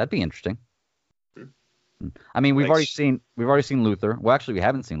 That'd be interesting. Mm-hmm. I mean, we've already seen Luthor. Well, actually, we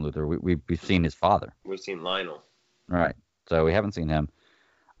haven't seen Luthor. We've seen his father. We've seen Lionel. Right. So we haven't seen him.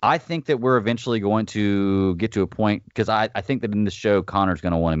 I think that we're eventually going to get to a point, because I think that in this show, Connor's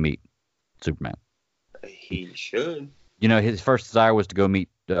going to want to meet Superman. He should. You know, his first desire was to go meet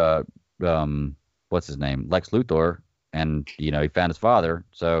what's his name, Lex Luthor, and you know, he found his father,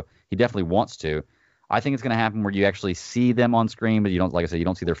 so he definitely wants to. I think it's going to happen where you actually see them on screen, but you don't, like I said, you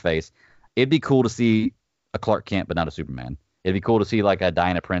don't see their face. It'd be cool to see a Clark Kent, but not a Superman. It'd be cool to see like a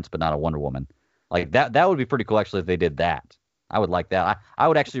Diana Prince, but not a Wonder Woman. Like that would be pretty cool actually if they did that. I would like that. I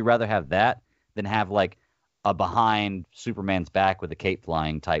would actually rather have that than have like a behind Superman's back with a cape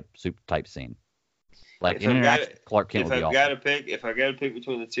flying type scene. Like Clark Kent would be awesome. If I got to pick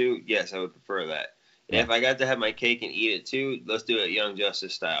between the two, yes, I would prefer that. And if I got to have my cake and eat it too, let's do it Young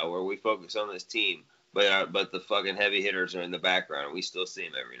Justice style, where we focus on this team, but the fucking heavy hitters are in the background, and we still see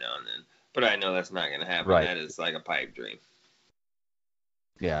them every now and then. But I know that's not going to happen. Right. That is like a pipe dream.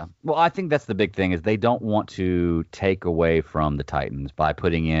 Yeah. Well, I think that's the big thing, is they don't want to take away from the Titans by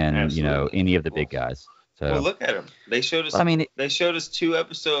putting in, any of the big guys. So, well, look at them. They showed us. They showed us 2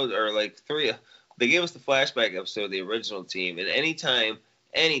 episodes, or like 3. They gave us the flashback episode of the original team, and anytime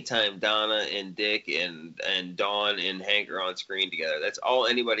Donna and Dick and Dawn and Hank are on screen together, that's all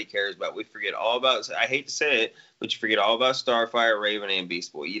anybody cares about. We forget all about, I hate to say it, but you forget all about Starfire, Raven, and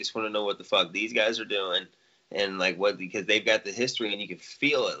Beast Boy. You just want to know what the fuck these guys are doing, and like what, because they've got the history and you can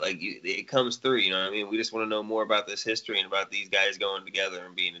feel it, like it comes through. You know what I mean? We just want to know more about this history and about these guys going together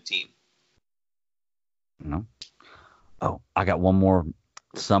and being a team. No. Oh, I got one more.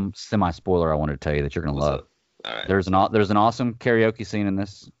 Some semi-spoiler I wanted to tell you that you're gonna love. All right. There's an awesome karaoke scene in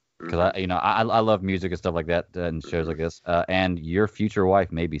this, because I love music and stuff like that and shows like this. And your future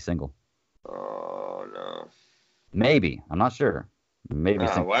wife may be single. Oh no. Maybe, I'm not sure. Maybe.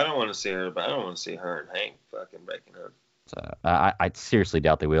 Well, I don't want to see her, but I don't want to see her and Hank fucking breaking up. So, I seriously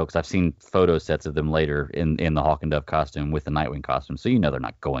doubt they will, because I've seen photo sets of them later in the Hawk and Dove costume with the Nightwing costume, so they're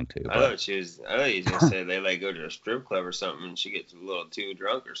not going to. I thought you was gonna say they like go to a strip club or something and she gets a little too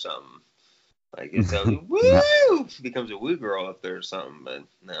drunk or something. Like it's woo, she becomes a woo girl up there or something, but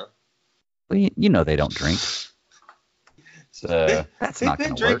no. Well, they don't drink. So that's not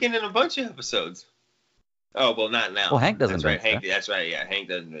going to work. They've been drinking in a bunch of episodes. Oh well, not now. Well, Hank doesn't drink. Hank, that's right. Yeah, Hank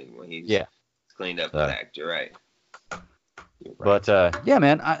doesn't drink when he's cleaned up the act. You're right. But yeah,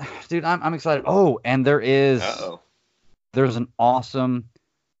 man, dude, I'm excited. Oh, and there's an awesome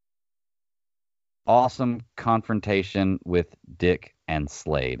confrontation with Dick and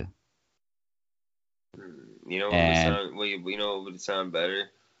Slade. You know what would sound better?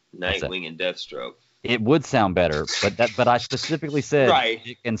 Nightwing and Deathstroke. It would sound better, but I specifically said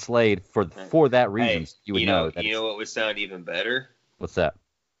Dick and Slade for that reason. Hey, you would know. You know what would sound even better? What's that?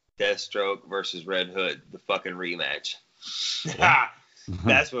 Deathstroke versus Red Hood, the fucking rematch.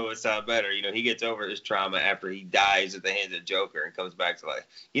 That's what would sound better. He gets over his trauma after he dies at the hands of Joker and comes back to life.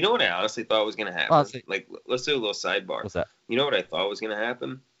 You know what I honestly thought was going to happen? Like, let's do a little sidebar. What's that? You know what I thought was going to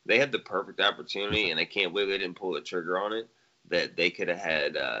happen? They had the perfect opportunity, and I can't believe they didn't pull the trigger on it, that they could have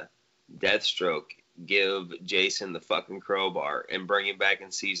had Deathstroke give Jason the fucking crowbar and bring him back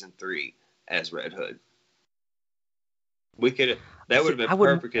in season 3 as Red Hood. That would have been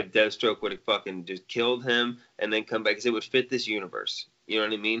perfect if Deathstroke would have fucking just killed him and then come back, because it would fit this universe. You know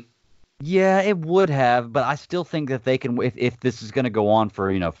what I mean? Yeah, it would have, but I still think that they can, if this is going to go on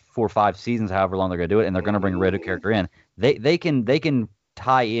for 4 or 5 seasons, however long they're going to do it, and they're going to bring a Red Hood character in, they can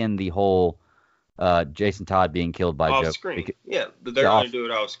tie in the whole Jason Todd being killed by off Joker. Screen. Yeah, but they're going to do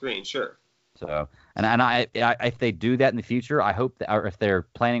it off screen, sure. So, and I if they do that in the future, I hope that, or if they're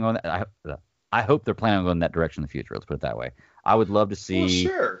planning on that, I hope they're planning on going that direction in the future. Let's put it that way. I would love to see. Well,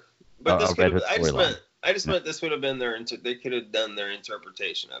 sure, but this could have. I just Yeah. meant this would have been they could have done their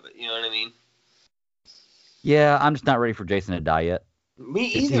interpretation of it. You know what I mean? Yeah, I'm just not ready for Jason to die yet. Me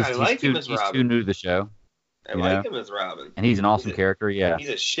either. I like him as He's Robin. too new to the show. I like him as Robin. And he's an awesome character, yeah. He's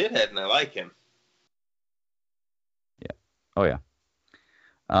a shithead, and I like him. Yeah. Oh, yeah.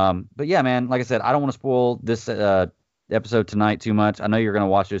 But yeah, man, like I said, I don't want to spoil this episode tonight too much. I know you're going to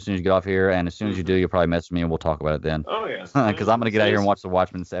watch it as soon as you get off here, and as soon as you do, you'll probably message me, and we'll talk about it then. Oh, yeah. Because I'm going to get out here and watch the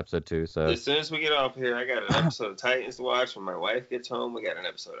Watchmen episode too. So as soon as we get off here, I got an episode of Titans to watch. When my wife gets home, we got an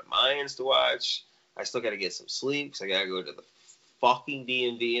episode of Mayans to watch. I still got to get some sleep, because I got to go to the fucking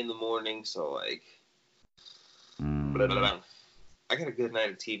DMV in the morning, so, like... Blah, blah, blah. I got a good night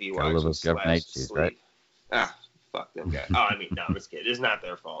of TV watching those government agencies, sleep. right? Ah, fuck them guys. Oh, I mean, no, I'm just kidding. It's not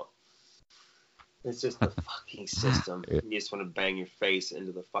their fault. It's just the fucking system. You just want to bang your face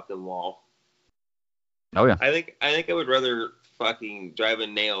into the fucking wall. Oh, yeah. I think I would rather fucking drive a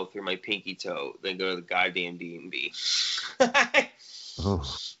nail through my pinky toe than go to the goddamn DMV.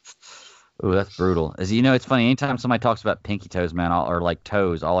 Oh, that's brutal. As you know, it's funny. Anytime somebody talks about pinky toes, man, or like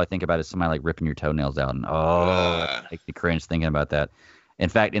toes, all I think about is somebody like ripping your toenails out, and that makes me cringe thinking about that. In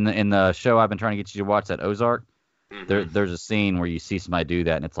fact, in the show I've been trying to get you to watch, that Ozark, there's a scene where you see somebody do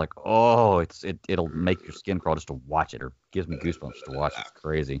that, and it's like, it'll make your skin crawl just to watch it, or gives me goosebumps just to watch it. It's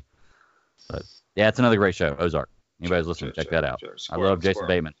crazy. But yeah, it's another great show, Ozark. Anybody's listening, check that out. I love Jason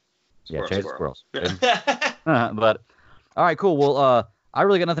Bateman. Yeah, chase the squirrels. But all right, cool. Well, I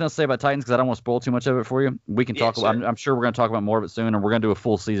really got nothing else to say about Titans because I don't want to spoil too much of it for you. We can talk about. I'm sure we're going to talk about more of it soon, and we're going to do a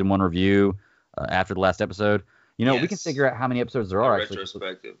full season 1 review after the last episode. We can figure out how many episodes there are actually.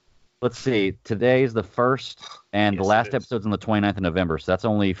 Retrospective. Let's see. Today's the 1st, and the last episode's on the 29th of November, so that's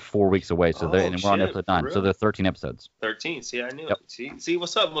only 4 weeks away. So and we're on episode 9, so there are 13 episodes. 13. See, I knew it. See,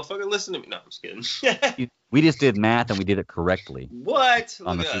 what's up, motherfucker? Listen to me. No, I'm just kidding. We just did math, and we did it correctly. What?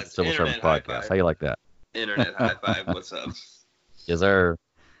 On the Civil Service Podcast. How you like that? Internet high five. What's up? Yes, sir.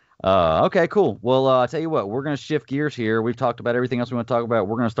 Okay, cool. Well, I'll tell you what, we're going to shift gears here. We've talked about everything else we want to talk about.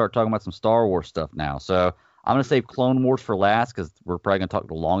 We're going to start talking about some Star Wars stuff now. So I'm going to save Clone Wars for last because we're probably going to talk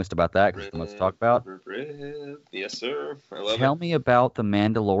the longest about that because there's much to talk about. Yes, sir. I love Tell me about the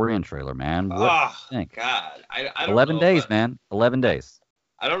Mandalorian trailer, man. What do you think? God. I don't 11 know days, man. 11 days.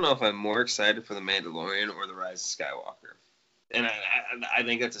 I don't know if I'm more excited for the Mandalorian or the Rise of Skywalker. And I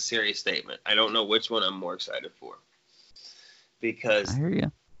think that's a serious statement. I don't know which one I'm more excited for. Because... I hear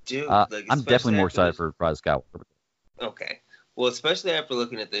you. Dude, I'm definitely more excited for Rise of Skywalker. Okay. Well, especially after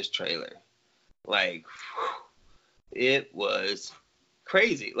looking at this trailer. Like, it was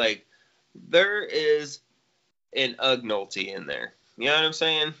crazy. Like, there is an Ugnulty in there. You know what I'm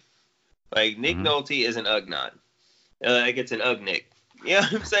saying? Like, Nick Nolte is an Ugnaught. Like, it's an Ugnick. You know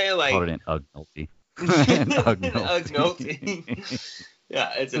what I'm saying? Like, call it an Ugnulty. Ugnulty.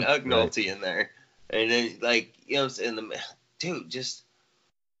 Yeah, it's an Ugnulty in there. And then, like, you know what I'm saying? Dude, just...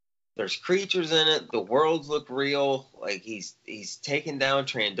 There's creatures in it. The worlds look real. Like he's taking down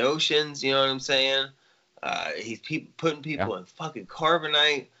Trandoshans. You know what I'm saying? He's putting people in fucking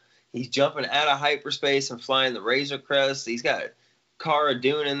carbonite. He's jumping out of hyperspace and flying the Razor Crest. He's got Cara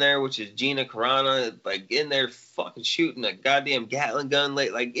Dune in there, which is Gina Carano, like in there fucking shooting a goddamn Gatling gun.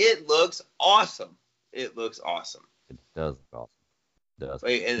 Like it looks awesome. It looks awesome. It does look awesome. It does.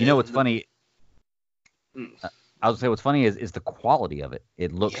 Like, what's funny? I would say what's funny is the quality of it.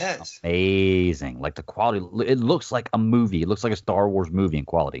 It looks amazing. Like the quality, it looks like a movie. It looks like a Star Wars movie in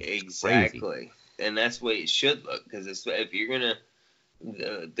quality. Exactly, and that's the way it should look. Because if you're gonna,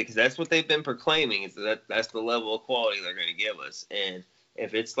 because that's what they've been proclaiming is that's the level of quality they're gonna give us. And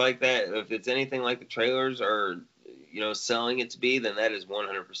if it's like that, if it's anything like the trailers are, selling it to be, then that is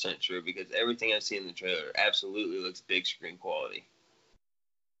 100% true. Because everything I've seen in the trailer absolutely looks big screen quality.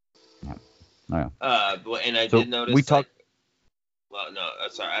 Yeah. Oh, yeah. And I did notice. We talked. Well, no,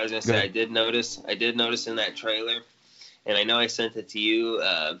 sorry. I was gonna say I did notice in that trailer, and I know I sent it to you.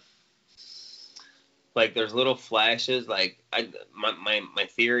 Like there's little flashes. Like my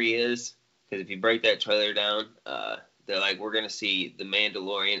theory is because if you break that trailer down, They're like, we're gonna see the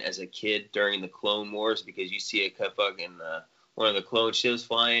Mandalorian as a kid during the Clone Wars, because you see a fucking one of the clone ships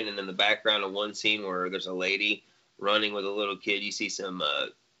flying, and in the background of one scene where there's a lady running with a little kid, you see some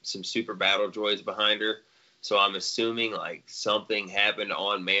super battle droids behind her. So I'm assuming like something happened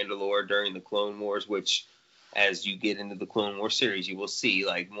on Mandalore during the Clone Wars, which as you get into the Clone Wars series, you will see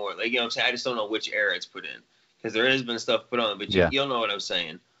like more, like, you know what I'm saying? I just don't know which era it's put in, because there has been stuff put on, but you'll know what I'm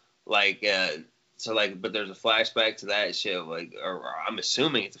saying. Like, so like, but there's a flashback to that shit, like, or I'm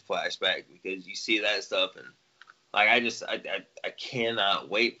assuming it's a flashback, because you see that stuff, and like, I cannot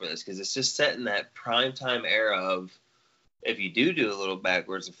wait for this, because it's just set in that primetime era of, if you do a little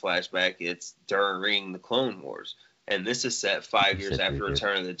backwards of flashback, it's during the Clone Wars. And this is set 5 years after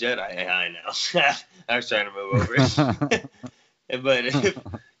Return of the Jedi. I know. I was trying to move over it. But,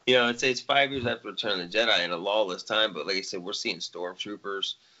 you know, it's 5 years after Return of the Jedi in a lawless time. But like I said, we're seeing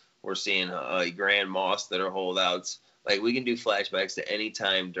stormtroopers. We're seeing Grand Moffs that are holdouts. Like, we can do flashbacks to any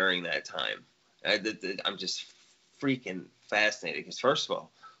time during that time. I'm just freaking fascinated, because, first of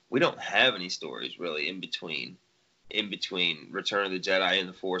all, we don't have any stories really in between Return of the Jedi and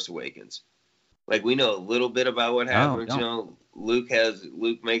The Force Awakens. Like, we know a little bit about what happens. You know, Luke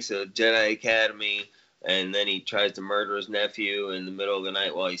makes a Jedi Academy, and then he tries to murder his nephew in the middle of the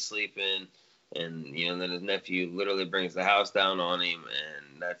night while he's sleeping, and you know, then his nephew literally brings the house down on him,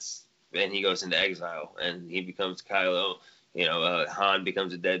 and he goes into exile, and he becomes Kylo. You know, Han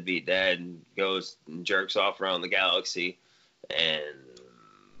becomes a deadbeat dad and goes and jerks off around the galaxy, and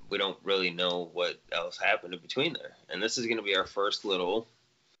we don't really know what else happened in between there. And this is going to be our first little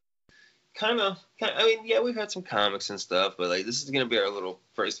kind of, I mean, yeah, we've had some comics and stuff, but like, this is going to be our little,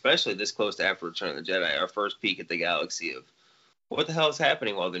 especially this close to after Return of the Jedi, our first peek at the galaxy of what the hell is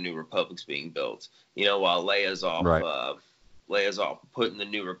happening while the New Republic's being built. You know, while Leia's off putting the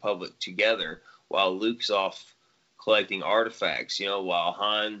New Republic together, while Luke's off collecting artifacts, you know, while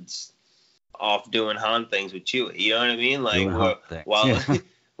Han's off doing Han things with Chewie. You know what I mean? Like,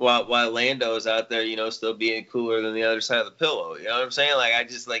 while Lando's out there, you know, still being cooler than the other side of the pillow. You know what I'm saying? Like, I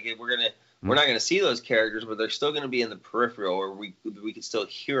just, like, we're not gonna see those characters, but they're still gonna be in the peripheral, or we can still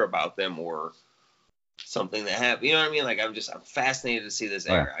hear about them, or something that happened. You know what I mean? Like, I'm fascinated to see this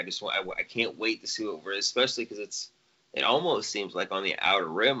era. I can't wait to see what we're, especially because it almost seems like on the Outer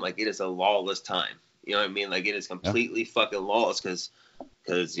Rim, like it is a lawless time. You know what I mean? Like, it is completely fucking lawless,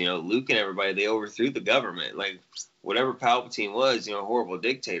 because you know, Luke and everybody, they overthrew the government. Like, whatever Palpatine was, you know, a horrible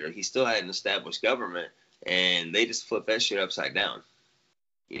dictator, he still had an established government, and they just flipped that shit upside down.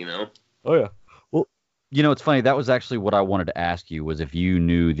 You know? Oh yeah. Well, you know, it's funny. That was actually what I wanted to ask you, was if you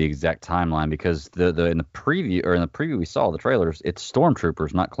knew the exact timeline, because in the preview we saw, the trailers, it's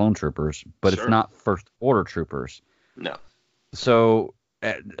stormtroopers, not clone troopers, but It's not First Order troopers. No. So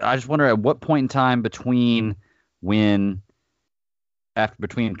I just wonder, at what point in time between Return of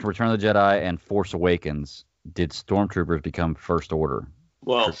the Jedi and Force Awakens did stormtroopers become First Order?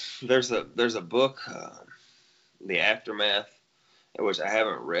 Well, there's a book, The Aftermath, which I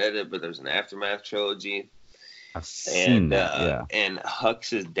haven't read it, but there's an Aftermath trilogy. I've seen that, yeah. And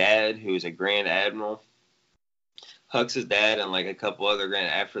Hux's dad, who's a Grand Admiral, Hux's dad and like a couple other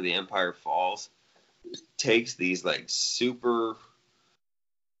after the Empire falls, takes these like super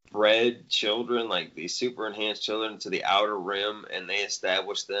bred children, like these super enhanced children, to the Outer Rim, and they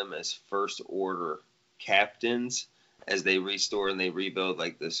establish them as First Order captains as they restore and they rebuild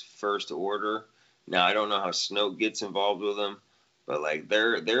like this First Order. Now, I don't know how Snoke gets involved with them, but like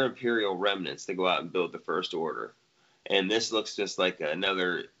they're Imperial remnants to go out and build the First Order. And this looks just like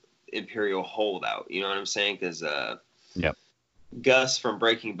another Imperial holdout. You know what I'm saying? Because Gus from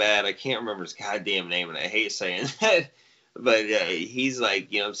Breaking Bad, I can't remember his goddamn name, and I hate saying that, but he's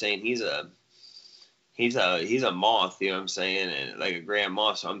like, you know what I'm saying? He's a Moth, you know what I'm saying, and like a Grand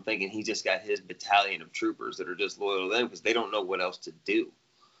Moff. So I'm thinking he just got his battalion of troopers that are just loyal to them because they don't know what else to do.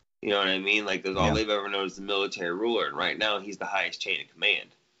 You know what I mean? Like, all they've ever known is the military ruler, and right now he's the highest chain of command.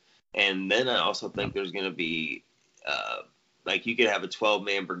 And then I also think there's going to be, like, you could have a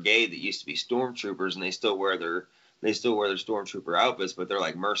 12-man brigade that used to be stormtroopers, and they still wear their stormtrooper outfits, but they're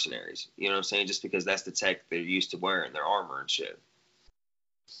like mercenaries. You know what I'm saying? Just because that's the tech they're used to wearing, their armor and shit.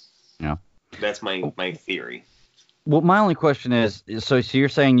 Yeah. That's my theory. Well, my only question is, so you're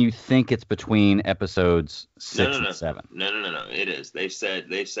saying you think it's between episodes 6 and 7? No. It is. They've said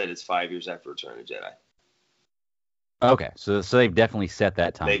it's 5 years after Return of the Jedi. Okay, so they've definitely set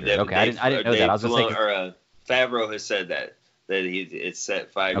that time period. Okay, I didn't know that. I was just thinking. Favreau has said that it's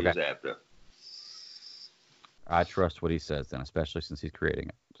set 5 years after. I trust what he says then, especially since he's creating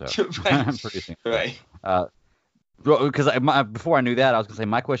it. So right. I'm producing it. Right. Because before I knew that, I was going to say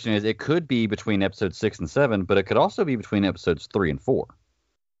my question is, it could be between episodes 6 and 7, but it could also be between episodes 3 and 4.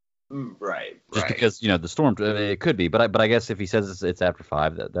 Right. Just because the storm, it could be. But I guess if he says it's after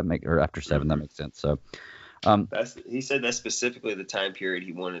 5, or after 7, that makes sense. So, he said that's specifically the time period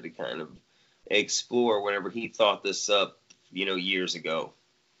he wanted to kind of explore whenever he thought this up, years ago.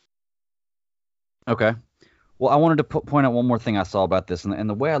 Okay. Well, I wanted to point out one more thing I saw about this, and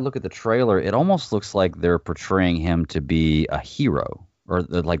the way I look at the trailer, it almost looks like they're portraying him to be a hero, or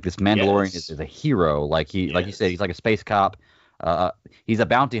like this Mandalorian is a hero. Like like you said, he's like a space cop. He's a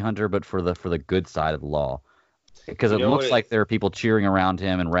bounty hunter, but for the good side of the law. Because it looks like there are people cheering around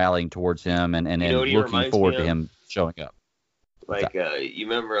him and rallying towards him, and looking forward to him showing up. Like you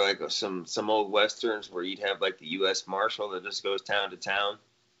remember like some old westerns where you'd have like the U.S. Marshal that just goes town to town.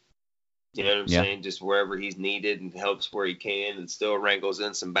 You know what I'm saying? Just wherever he's needed and helps where he can and still wrangles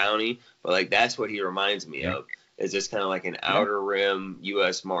in some bounty. But like that's what he reminds me of. Is just kind of like an outer rim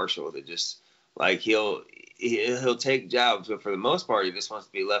U.S. Marshal that just like he'll take jobs, but for the most part he just wants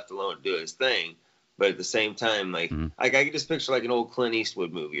to be left alone to do his thing. But at the same time, like I can just picture like an old Clint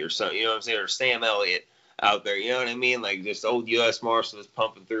Eastwood movie or something. You know what I'm saying? Or Sam Elliott out there. You know what I mean? Like just old U.S. Marshal that's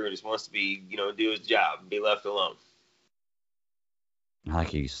pumping through and just wants to be do his job and be left alone. I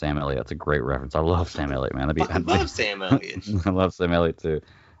like you, Sam Elliott. That's a great reference. I love Sam Elliott, man. I love Sam Elliott. I love Sam Elliott too.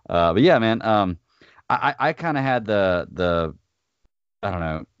 But yeah, man. I kind of had the I don't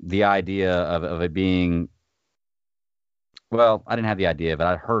know, the idea of it being. Well, I didn't have the idea, but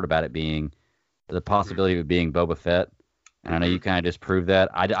I heard about it being the possibility of it being Boba Fett. And I know you kind of disproved that.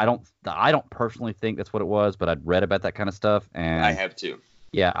 I don't personally think that's what it was, but I'd read about that kind of stuff, and I have too.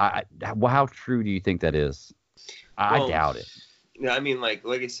 Yeah. Well, how true do you think that is? I doubt it. I mean, like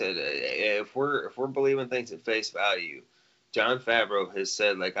I said, if we're believing things at face value, Jon Favreau has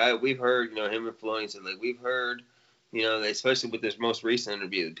said we've heard him and Filoni said we've heard especially with this most recent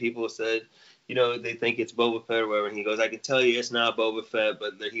interview, people have said they think it's Boba Fett or whatever, and he goes, I can tell you it's not Boba Fett,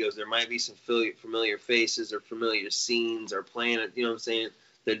 but he goes, there might be some familiar faces or familiar scenes or planet,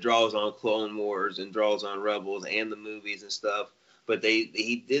 that draws on Clone Wars and draws on Rebels and the movies and stuff. But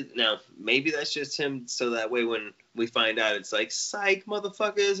he did. Now maybe that's just him, so that way when we find out, it's like, psych,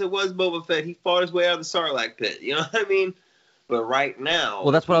 motherfuckers, it was Boba Fett. He fought his way out of the Sarlacc pit. You know what I mean? But right now,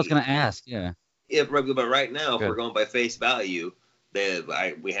 well, that's what I was going to ask. Yeah. But right now, if we're going by face value,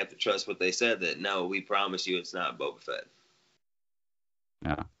 we have to trust what they said. That no, we promise you, it's not Boba Fett.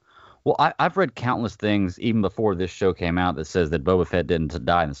 Yeah. Well, I've read countless things even before this show came out that says that Boba Fett didn't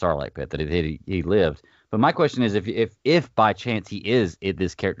die in the Sarlacc pit, that he lived. But my question is, if by chance he is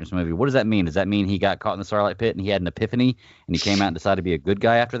this character in this movie, what does that mean? Does that mean he got caught in the Sarlacc pit and he had an epiphany and he came out and decided to be a good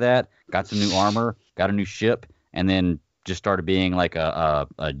guy after that, got some new armor, got a new ship, and then just started being like a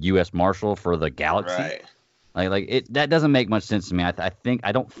U.S. Marshal for the galaxy? Right. That doesn't make much sense to me.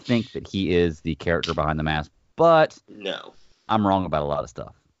 I don't think that he is the character behind the mask, but no, I'm wrong about a lot of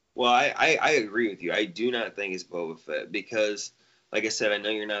stuff. Well, I agree with you. I do not think it's Boba Fett because, like I said, I know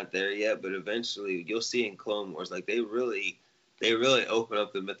you're not there yet, but eventually you'll see in Clone Wars, they really open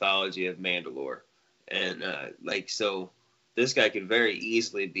up the mythology of Mandalore, and so this guy could very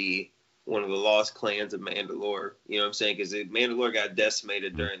easily be one of the lost clans of Mandalore. You know what I'm saying? Because Mandalore got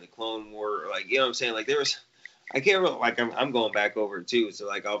decimated during the Clone War. You know what I'm saying? There was, I can't really, I'm going back over it too, so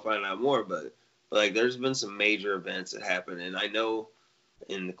I'll find out more, but there's been some major events that happened, and I know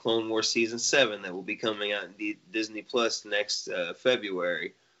in the Clone Wars Season 7 that will be coming out in Disney Plus next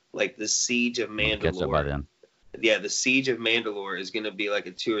February, the Siege of Mandalore. Catch up by then. Yeah, the Siege of Mandalore is going to be like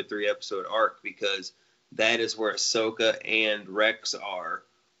a 2 or 3 episode arc because that is where Ahsoka and Rex are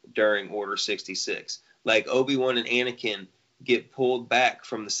during Order 66. Obi-Wan and Anakin get pulled back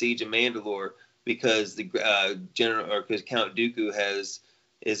from the Siege of Mandalore because because Count Dooku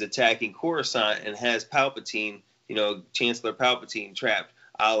is attacking Coruscant and has Palpatine, Chancellor Palpatine trapped,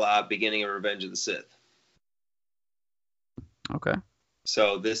 a la beginning of Revenge of the Sith. Okay.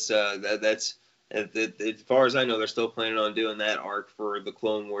 So this that's as far as I know, they're still planning on doing that arc for the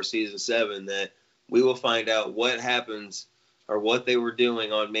Clone Wars Season 7, that we will find out what happens or what they were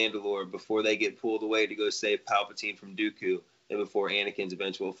doing on Mandalore before they get pulled away to go save Palpatine from Dooku and before Anakin's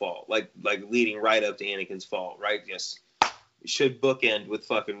eventual fall. Leading right up to Anakin's fall, right? Yes. It should bookend with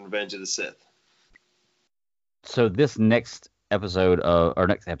fucking Revenge of the Sith. So this next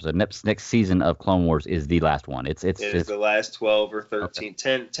season of Clone Wars is the last one. It's the last 12 or 13,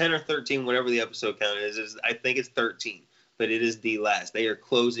 okay. 10 or 13, whatever the episode count is. I think it's 13, but it is the last. They are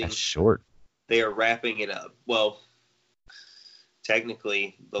closing. That's short. They are wrapping it up. Well,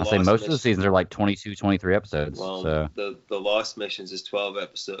 technically the I say Lost most of the Missions, seasons are like 22, 23 episodes. well, So the Lost Missions is 12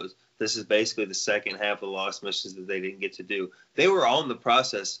 episodes. This is basically the second half of the Lost Missions that they didn't get to do. They were all in the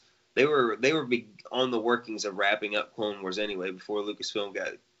process. They were on the workings of wrapping up Clone Wars anyway before Lucasfilm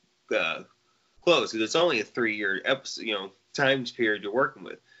got closed. Because it's only a 3-year episode, time period you're working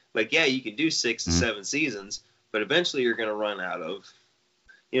with. Like, yeah, you can do 6 to 7 seasons, but eventually you're going to run out of.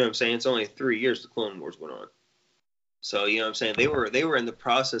 You know what I'm saying? It's only 3 years the Clone Wars went on. So, you know what I'm saying? They were in the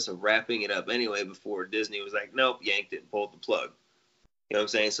process of wrapping it up anyway before Disney was like, nope, yanked it and pulled the plug. You know what I'm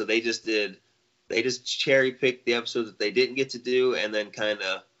saying? So they just cherry picked the episodes that they didn't get to do and then kind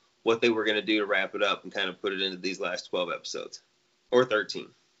of what they were going to do to wrap it up and kind of put it into these last 12 episodes. Or 13.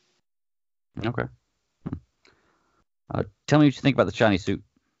 okay. Tell me what you think about the shiny suit.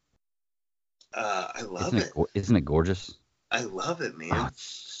 I love it. Isn't it gorgeous? I love it, man. Oh, it's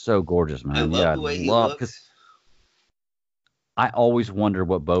so gorgeous, man. I love the way he looks. I always wonder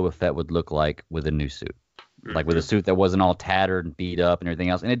what Boba Fett would look like with a new suit. Like with a suit that wasn't all tattered and beat up and everything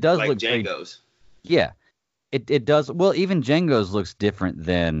else. And it does look Jango's. Yeah. It does. Well, even Jango's looks different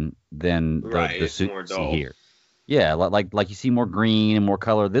than the suit you see here. Yeah, like you see more green and more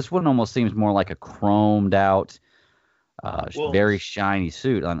color. This one almost seems more like a chromed out, very shiny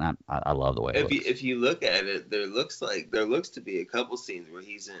suit. I love the way it looks. If you look at it, there looks to be a couple scenes where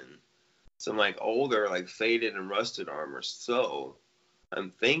he's in some like older, like faded and rusted armor. So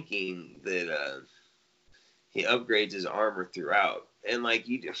I'm thinking that he upgrades his armor throughout, and like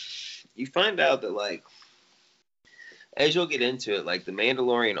you find out that like as you'll get into it, like the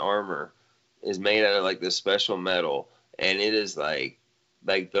Mandalorian armor is made out of like this special metal, and it is like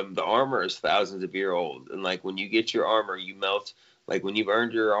the armor is thousands of years old, and like when you get your armor, you melt. Like when you've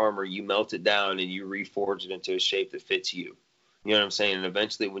earned your armor, you melt it down and you reforge it into a shape that fits you. You know what I'm saying? And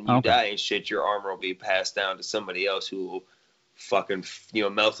eventually, when you die and shit, your armor will be passed down to somebody else who will fucking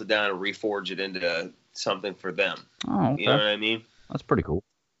melt it down and reforge it into something for them. Oh, okay. You know what I mean? That's pretty cool.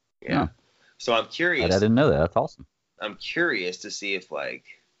 Yeah. So I'm curious. I didn't know that. That's awesome. I'm curious to see if like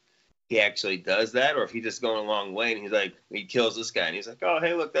he actually does that, or if he's just going a long way and he's like he kills this guy and he's like, oh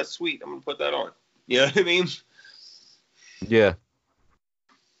hey look, that's sweet, I'm gonna put that on. You know what I mean? Yeah.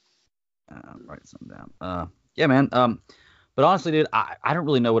 Write something down. Yeah, man. But honestly, dude, I don't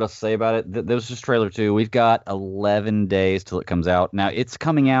really know what else to say about it. There was this trailer too. We've got 11 days till it comes out. Now it's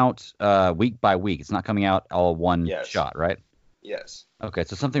coming out week by week. It's not coming out all one shot, right? Yes. Okay,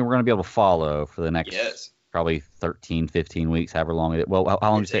 so something we're going to be able to follow for the next probably 13, 15 weeks, however long it is. Well,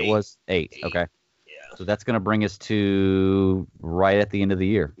 how long did you say it was? 8. Okay. Yeah. So that's going to bring us to right at the end of the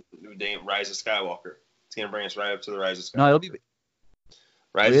year. Rise of Skywalker. It's going to bring us right up to the Rise of Skywalker. No, it'll be.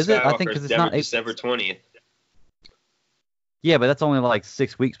 Rise of Skywalker I think because it's not December 20th. Yeah, but that's only like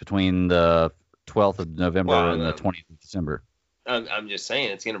 6 weeks between the 12th of November and the 20th of December. I'm just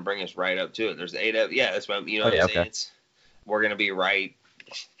saying it's going to bring us right up to it. There's 8 yeah, that's what I'm saying. Okay. We're going to be right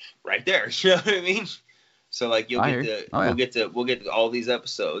there. You know what I mean? So like we'll get to all these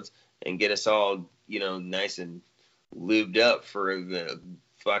episodes and get us all, nice and lubed up for the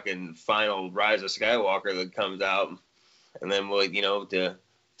fucking final Rise of Skywalker that comes out. And then we'll, to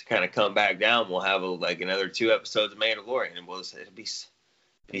kind of come back down, we'll have another 2 episodes of Mandalorian, and it'll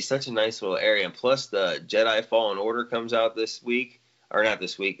be such a nice little area. And plus, the Jedi Fallen Order comes out this week, or not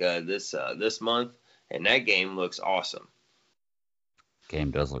this week, this month, and that game looks awesome.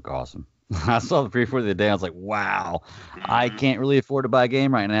 Game does look awesome. I saw the preview the other day. I was like, wow, I can't really afford to buy a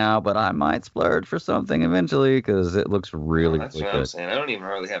game right now, but I might splurge for something eventually because it looks really, that's really what good. I'm saying. I don't even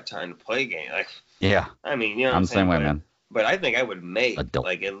really have time to play games. Yeah. I mean, I'm the same way, man. But I think I would make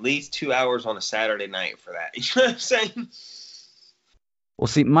at least 2 hours on a Saturday night for that. You know what I'm saying? Well,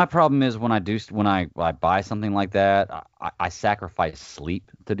 see, my problem is when I buy something like that, I sacrifice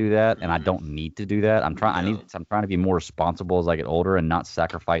sleep to do that, and I don't need to do that. I'm trying to be more responsible as I get older and not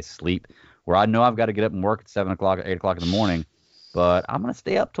sacrifice sleep. Where I know I've got to get up and work at 7 o'clock, 8 o'clock in the morning, but I'm gonna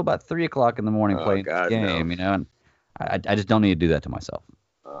stay up till about 3 o'clock in the morning playing this game. And I just don't need to do that to myself.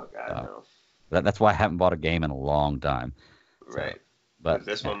 Oh God, no. That's why I haven't bought a game in a long time. Right. So, but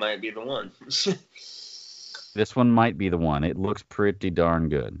this one might be the one. This one might be the one. It looks pretty darn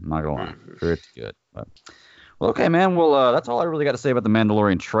good. I'm not gonna lie, pretty good. But, well, okay, man. Well, that's all I really got to say about the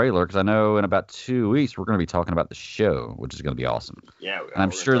Mandalorian trailer, because I know in about 2 weeks we're going to be talking about the show, which is going to be awesome. Yeah, and I'm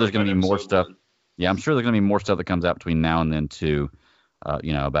sure there's going to be more stuff. Yeah, I'm sure there's going to be more stuff that comes out between now and then too.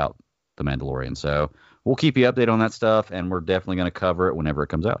 About the Mandalorian. So we'll keep you updated on that stuff, and we're definitely going to cover it whenever it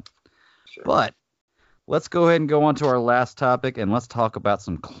comes out. Sure. But let's go ahead and go on to our last topic, and let's talk about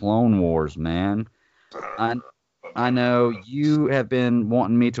some Clone Wars, man. I know you have been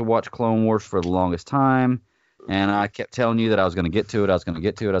wanting me to watch Clone Wars for the longest time, And I kept telling you that I was going to get to it. I was going to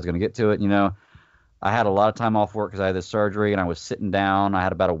get to it. I was going to get to it. You know, I had a lot of time off work because I had this surgery, and I was sitting down. I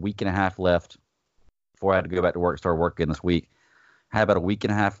had about a week and a half left before I had to go back to work, start working this week. I had about a week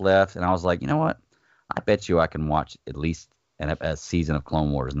and a half left, and I was like, you know what? I bet you I can watch at least a season of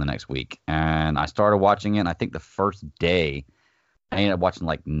Clone Wars in the next week. And I started watching it, and I think the first day I ended up watching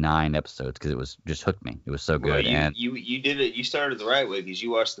like 9 episodes because it was just hooked me. It was so good. Well, you did it. You started the right way because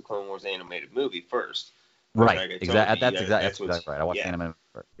you watched the Clone Wars animated movie first. Right. Like Exactly. That's exactly right. I watched the animated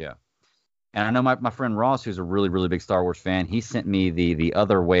first. Yeah. And I know my friend Ross, who's a really, really big Star Wars fan, he sent me the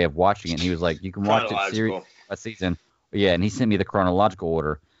other way of watching it. And he was like, you can watch it series by season. Yeah, and he sent me the chronological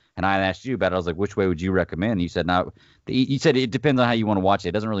order. And I had asked you about it. I was like, which way would you recommend? And you said, you said it depends on how you want to watch it.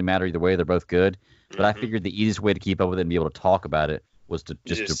 It doesn't really matter either way. They're both good. But I figured the easiest way to keep up with it and be able to talk about it was to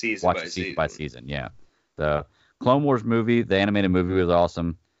just watch it season by season. Yeah. The Clone Wars movie, the animated movie was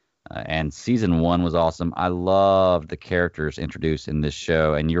awesome. And season 1 was awesome. I loved the characters introduced in this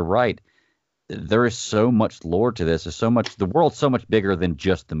show. And you're right. There is so much lore to this. There's so much. The world's so much bigger than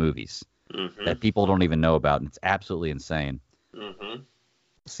just the movies that people don't even know about. And it's absolutely insane. Mm-hmm.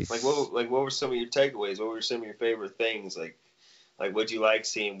 What were some of your takeaways? What were some of your favorite things? Like what you like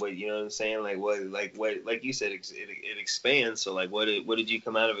seeing? What, you know what I'm saying? Like you said, it expands. So like what did you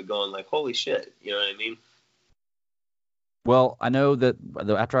come out of it going like, holy shit? You know what I mean? Well, I know that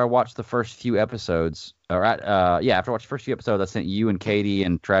after I watched the first few episodes, after I watched the first few episodes, I sent you and Katie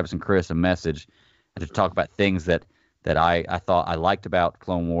and Travis and Chris a message to talk about things that I thought I liked about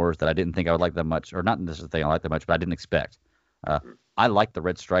Clone Wars that I didn't think I would like that much, or not necessarily thing I liked that much, but I didn't expect. I liked the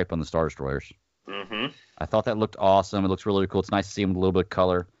red stripe on the Star Destroyers. Mm-hmm. I thought that looked awesome. It looks really cool. It's nice to see them with a little bit of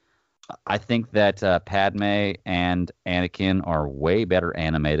color. I think that Padme and Anakin are way better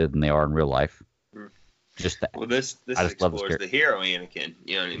animated than they are in real life. Just that. Well, this explores the hero Anakin.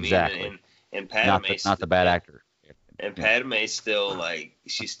 You know what I mean? Exactly. And Padme, not the bad actor. And Padme's still like,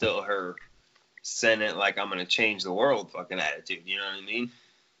 she's still her Senate, like, I'm gonna change the world fucking attitude. You know what I mean?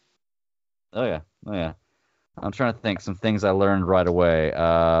 Oh yeah. I'm trying to think some things I learned right away.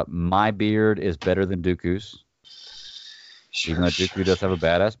 My beard is better than Dooku's. Sure, even though Dooku does have a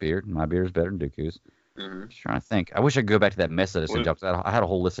badass beard, my beard is better than Dooku's. Mm-hmm. Just trying to think. I wish I could go back to that message I sent you. I had a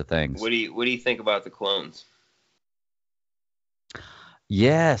whole list of things. What do you think about the clones?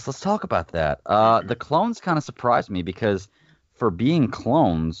 Yes, let's talk about that. The clones kind of surprised me because for being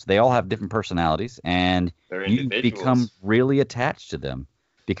clones, they all have different personalities, and you become really attached to them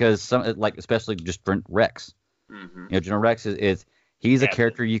because some, like especially just Rex. Mm-hmm. You know, General Rex he's a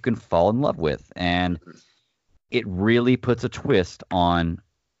character you can fall in love with, and it really puts a twist on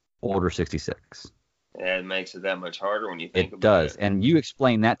Order 66. Yeah, it makes it that much harder when you think about it. It does, and you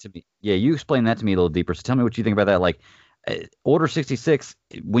explained that to me. Yeah, you explained that to me a little deeper. So tell me what you think about that. Like, Order 66,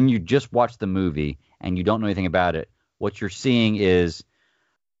 when you just watch the movie and you don't know anything about it, what you're seeing is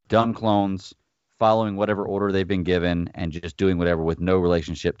dumb clones following whatever order they've been given and just doing whatever with no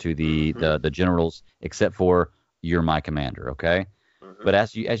relationship to the generals except for you're my commander, okay? Mm-hmm. But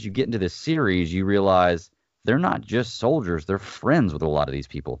as you get into this series, you realize they're not just soldiers; they're friends with a lot of these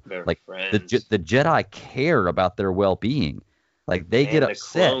people. They're like friends. The Jedi care about their well-being. Like they get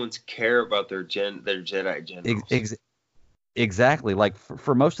upset. The clones care about their Jedi generals. Exactly. Like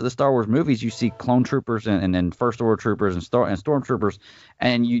for most of the Star Wars movies, you see clone troopers and First Order troopers and stormtroopers,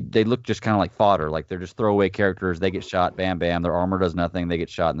 and they look just kind of like fodder. Like they're just throwaway characters. They get shot, bam, bam. Their armor does nothing. They get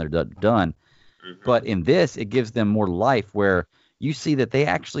shot and they're done. Mm-hmm. But in this, it gives them more life, where you see that they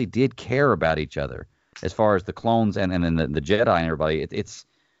actually did care about each other. As far as the clones and then the Jedi and everybody,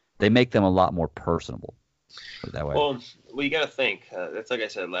 they make them a lot more personable. Put it that way. Well, you got to think. That's like I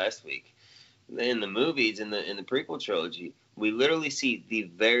said last week. In the movies, in the prequel trilogy, we literally see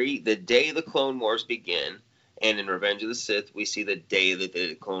the day the Clone Wars begin, and in Revenge of the Sith, we see the day that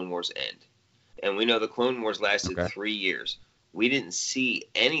the Clone Wars end. And we know the Clone Wars lasted 3 years. We didn't see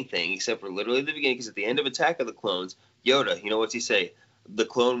anything except for literally the beginning, because at the end of Attack of the Clones, Yoda, you know what's he say? The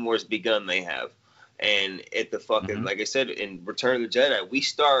Clone Wars begun, they have. And at the fucking, like I said, in Return of the Jedi, we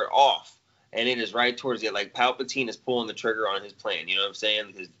start off, and it is right towards it. Like Palpatine is pulling the trigger on his plan. You know what I'm saying?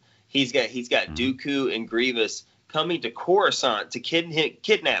 Because he's got Dooku and Grievous coming to Coruscant to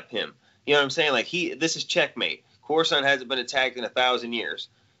kidnap him. You know what I'm saying? Like this is checkmate. Coruscant hasn't been attacked in 1,000 years.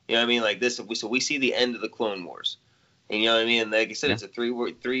 You know what I mean? Like this, so we see the end of the Clone Wars. And you know what I mean? Like I said, it's a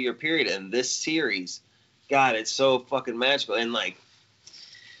three-year period, and this series, God, it's so fucking magical. And like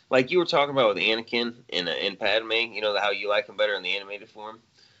you were talking about with Anakin and Padme, you know, how you like him better in the animated form.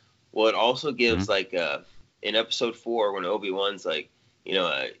 Well, it also gives in Episode 4 when Obi-Wan's like, you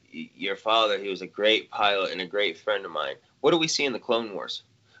know, your father, he was a great pilot and a great friend of mine. What do we see in the Clone Wars?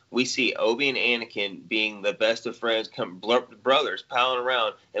 We see Obi and Anakin being the best of friends, brothers, palling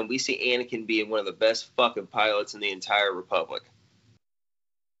around, and we see Anakin being one of the best fucking pilots in the entire Republic.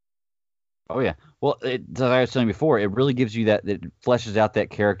 Oh yeah. Well, as I was saying before, it really gives you that. It fleshes out that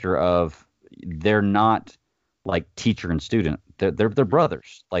character of they're not like teacher and student. They're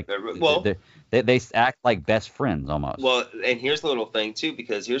brothers. Like they act like best friends almost. Well, and here's the little thing too,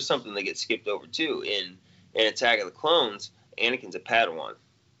 because here's something that gets skipped over too. In Attack of the Clones, Anakin's a Padawan.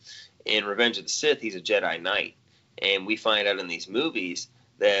 In Revenge of the Sith, he's a Jedi Knight. And we find out in these movies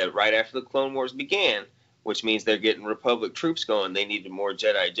that right after the Clone Wars began, which means they're getting Republic troops going, they needed more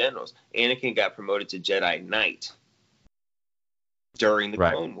Jedi generals. Anakin got promoted to Jedi Knight during the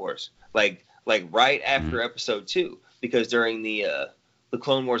Clone Wars, like right after Episode 2, because during the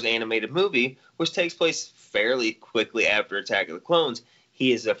Clone Wars animated movie, which takes place fairly quickly after Attack of the Clones,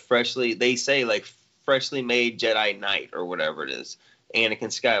 he is a freshly made Jedi Knight or whatever it is, Anakin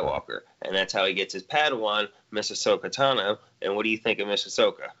Skywalker, and that's how he gets his Padawan, Miss Ahsoka Tano. And what do you think of Miss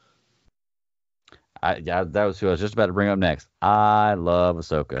Ahsoka? That was who I was just about to bring up next. I love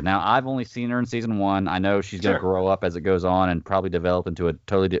Ahsoka. Now, I've only seen her in season 1. I know she's going to grow up as it goes on and probably develop into a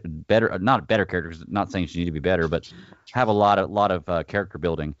totally better, not a better character, because not saying she needs to be better, but have a lot of character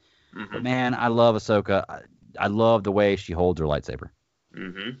building. Mm-hmm. But man, I love Ahsoka. I love the way she holds her lightsaber.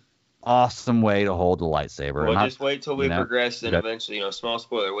 Mm-hmm. Awesome way to hold the lightsaber. Well, just wait till we progress, and eventually, small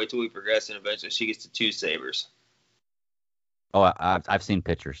spoiler, wait till we progress, and eventually she gets to 2 sabers. Oh, I've seen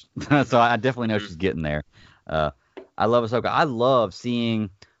pictures, so I definitely know she's getting there. I love Ahsoka. I love seeing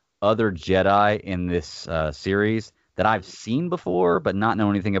other Jedi in this series that I've seen before, but not know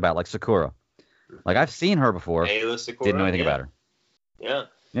anything about, like Sakura. Like, I've seen her before, Sakura, didn't know anything about her. Yeah.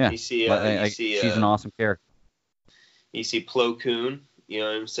 You see, she's an awesome character. You see Plo Koon, you know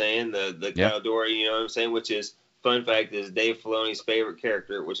what I'm saying? The Caldori, you know what I'm saying? Which is, fun fact, is Dave Filoni's favorite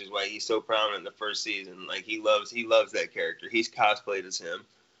character, which is why he's so prominent in the first season. Like, he loves that character. He's cosplayed as him.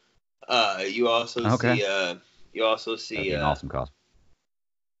 You also see an awesome cosplay.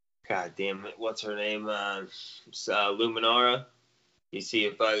 God damn it, what's her name? Luminara. You see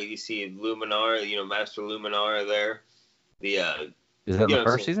Luminara, Master Luminara there. Is that the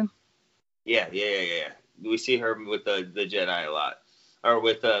first season? Yeah. We see her with the Jedi a lot, or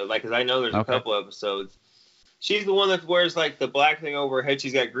with because I know there's a couple episodes. She's the one that wears like the black thing over her head.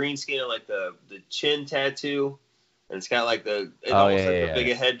 She's got green skin and like the chin tattoo, and it's got like the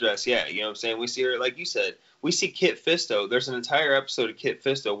big headdress. Yeah, you know what I'm saying? We see her, like you said, we see Kit Fisto. There's an entire episode of Kit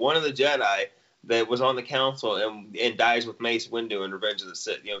Fisto, one of the Jedi that was on the council and dies with Mace Windu in Revenge of the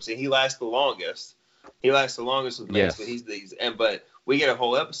Sith. You know what I'm saying? He lasts the longest. With Mace, but we get a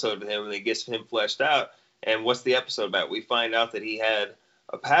whole episode with him and it gets him fleshed out. And what's the episode about? We find out that he had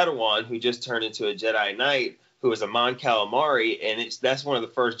a Padawan who just turned into a Jedi Knight who was a Mon Calamari, and that's one of the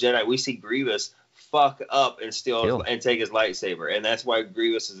first Jedi we see Grievous fuck up and steal and take his lightsaber, and that's why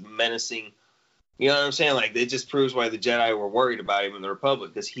Grievous is menacing. You know what I'm saying? Like, it just proves why the Jedi were worried about him in the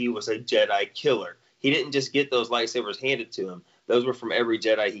Republic, because he was a Jedi killer. He didn't just get those lightsabers handed to him; those were from every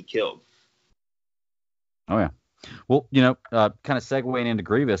Jedi he killed. Oh yeah. Well, kind of segueing into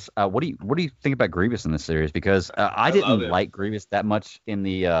Grievous, what do you think about Grievous in this series? Because I didn't like Grievous that much in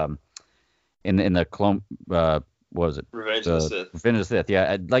the Clone. What was it? Revenge of the Sith. Revenge of the Sith.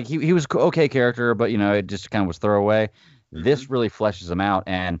 Yeah, like he was okay character, but it just kind of was throwaway. Mm-hmm. This really fleshes him out,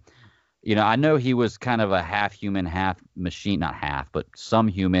 and I know he was kind of a half human, half machine, not half, but some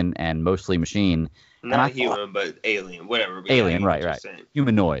human and mostly machine. Not human, but alien, whatever. Alien, right.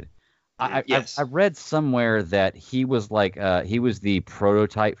 Humanoid. I read somewhere that he was like he was the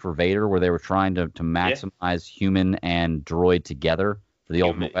prototype for Vader, where they were trying to maximize human and droid together for the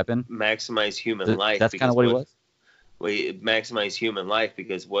ultimate weapon. Maximize human life. That's kind of what he was. Maximize human life,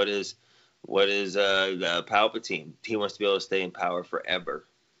 because what is Palpatine? He wants to be able to stay in power forever.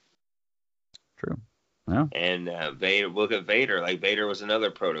 True. Yeah. And Vader. Look at Vader. Like, Vader was another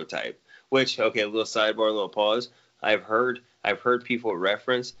prototype. Which, okay, a little sidebar, a little pause. I've heard people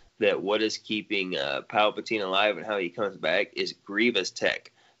reference that what is keeping Palpatine alive and how he comes back is Grievous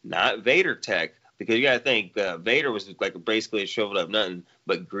tech, not Vader tech. Because you got to think, Vader was like basically a shriveled up nothing,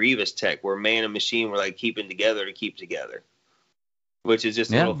 but Grievous tech, where man and machine were like keeping together to keep together. Which is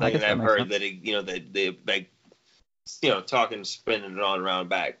just a little thing that I've heard that talking, spinning it on around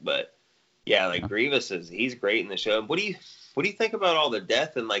back. But yeah, like Grievous he's great in the show. What do you think about all the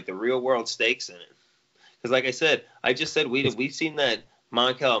death and like the real world stakes in it? Because like I said, we've seen that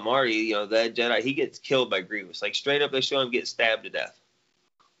Mon Calamari, that Jedi, he gets killed by Grievous. Like, straight up, they show him get stabbed to death.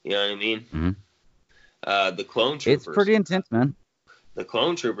 You know what I mean? Mm-hmm. The clone troopers. It's pretty intense, man. The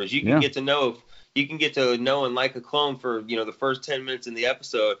clone troopers, you can Yeah. get to know and like a clone for the first 10 minutes in the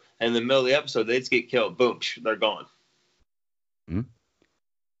episode, and in the middle of the episode they just get killed. Boom, they're gone. Mhm.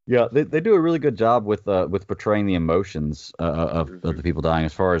 Yeah, they do a really good job with portraying the emotions of the people dying.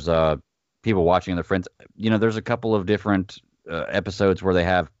 As far as people watching their friends, there's a couple of different episodes where they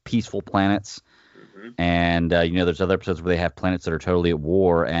have peaceful planets, and there's other episodes where they have planets that are totally at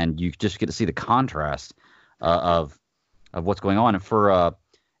war, and you just get to see the contrast of what's going on. And for a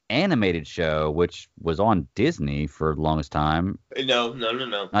animated show, which was on Disney for the longest time. No.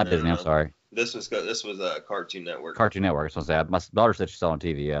 Not Disney. I'm sorry. This was a Cartoon Network. Cartoon Network. I was going to say. My daughter said she saw it on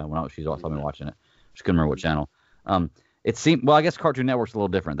TV. Yeah, when she saw me watching it. She couldn't remember what channel. It seemed. Well, I guess Cartoon Network's a little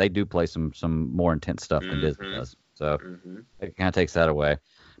different. They do play some more intense stuff than Disney does. So it kind of takes that away.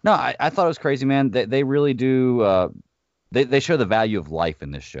 No, I thought it was crazy, man. They really do. They show the value of life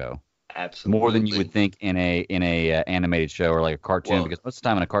in this show. Absolutely. More than you would think in a animated show or like a cartoon, because most of the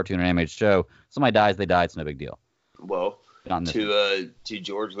time in a cartoon or animated show, somebody dies, they die, it's no big deal. Well, to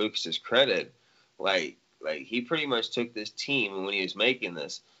George Lucas's credit, like he pretty much took this team, and when he was making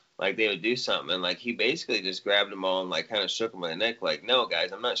this, like they would do something, and like he basically just grabbed them all and like kind of shook them by the neck, like, no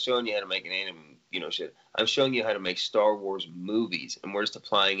guys, I'm not showing you how to make an anime, shit. I'm showing you how to make Star Wars movies, and we're just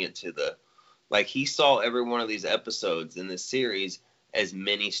applying it to he saw every one of these episodes in this series as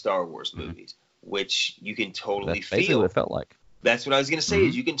mini Star Wars movies, which you can totally That's basically feel. what it felt like. That's what I was going to say,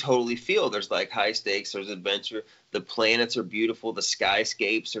 is you can totally feel there's like high stakes, there's adventure, the planets are beautiful, the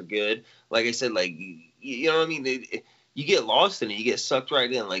skyscapes are good. Like I said, like, you know what I mean? You get lost in it, you get sucked right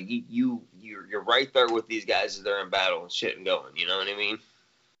in. Like you're right there with these guys as they're in battle and shit and going, you know what I mean?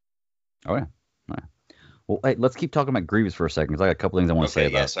 Oh yeah. All right. Well, hey, let's keep talking about Grievous for a second, because I got a couple things I want to say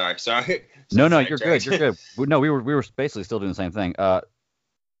about. Yeah, sorry. No, you're good. You're good. No, we were basically still doing the same thing.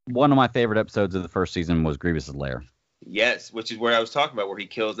 One of my favorite episodes of the first season was Grievous's lair. Yes, which is where I was talking about, where he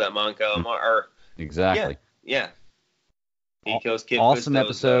kills that Mon Calamari. Exactly. Yeah. He kills Kid Awesome Fisto's,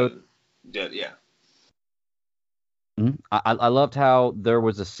 episode. Yeah. Mm-hmm. I loved how there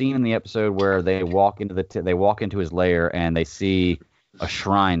was a scene in the episode where they walk into his lair and they see a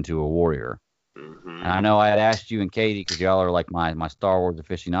shrine to a warrior. Mm-hmm. And I know I had asked you and Katie, because y'all are like my Star Wars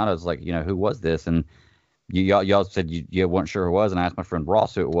aficionados, like, who was this? And y'all said you weren't sure who it was, and I asked my friend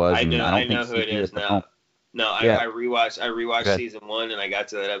Ross who it was. I know who it is now. No, I rewatched Good. season 1, and I got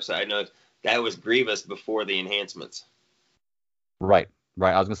to that episode. I know that was Grievous before the enhancements. Right.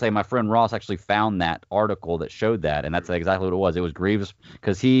 I was gonna say my friend Ross actually found that article that showed that, and that's exactly what it was. It was Grievous,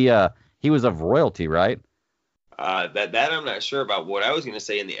 because he was of royalty, right? That I'm not sure about. What I was gonna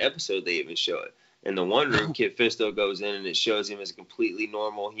say, in the episode they even show it. In the one room, Kit Fisto goes in and it shows him as a completely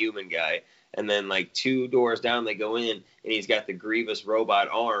normal human guy. And then like 2 doors down, they go in and he's got the Grievous robot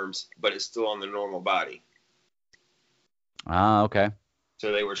arms, but it's still on the normal body. Ah, okay.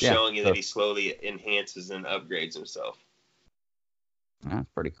 So they were showing you that he slowly enhances and upgrades himself. That's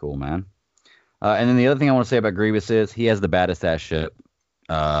pretty cool, man. And then the other thing I want to say about Grievous is he has the baddest ass ship.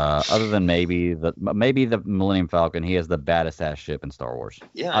 Other than maybe the Millennium Falcon, he has the baddest ass ship in Star Wars.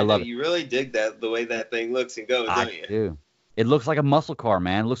 Yeah, I love it. You really dig the way that thing looks and goes, don't you? I do. It looks like a muscle car,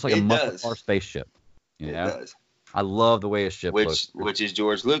 man. It looks like a muscle car spaceship. It does. I love the way his ship looks. Which is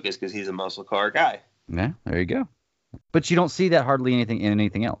George Lucas, because he's a muscle car guy. Yeah, there you go. But you don't see that hardly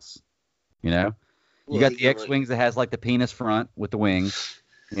anything else. You got the X-Wings that has like the penis front with the wings,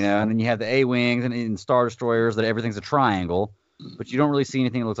 and then you have the A-Wings and Star Destroyers that everything's a triangle. But you don't really see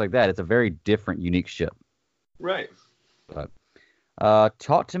anything that looks like that. It's a very different, unique ship. Right. But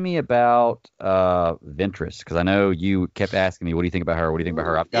talk to me about Ventress, because I know you kept asking me, what do you think about her? What do you think about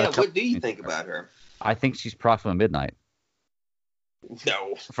her? What do you think about her? I think she's Proxima Midnight.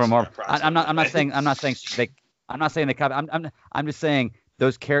 No. From our, I'm not saying they copy. I'm just saying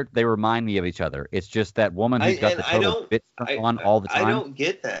those characters, they remind me of each other. It's just that woman who's got the total bits on all the time. I don't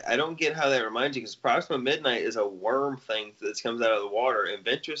get that. I don't get how that reminds you, because Proxima Midnight is a worm thing that comes out of the water, and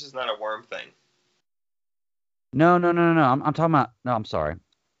Ventress is not a worm thing. No. I'm talking about. No, I'm sorry.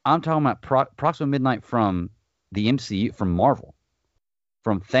 I'm talking about Proxima Midnight from the MCU, from Marvel,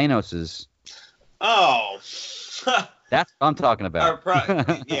 from Thanos's. Oh. That's what I'm talking about.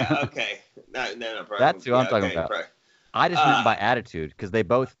 Yeah. Okay. No. That's who I'm talking about. I just meant by attitude, because they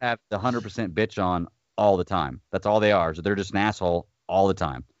both have the 100% bitch on all the time. That's all they are. So they're just an asshole all the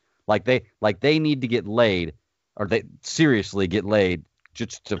time. Like they need to get laid, or they seriously get laid,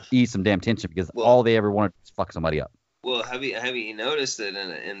 just to ease some damn tension, because all they ever want to do is fuck somebody up. Well, have you noticed that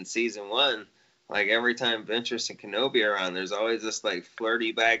in season 1, like every time Ventress and Kenobi are on, there's always this like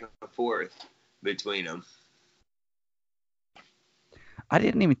flirty back and forth between them. I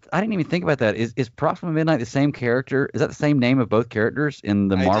didn't even think about that. Is Proxima Midnight the same character? Is that the same name of both characters in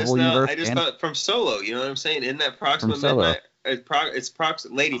the Marvel universe? I just thought from Solo. You know what I'm saying? Isn't that Proxima from Solo? Midnight?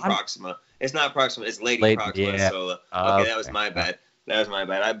 Lady Proxima. It's not Proxima. It's Lady Proxima yeah. Solo. Okay, that was my bad.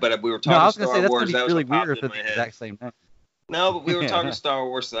 But we were talking no, I was Star gonna say, Wars. That's That was really what popped weird in if my it's the head. exact same name. No, but we were talking Star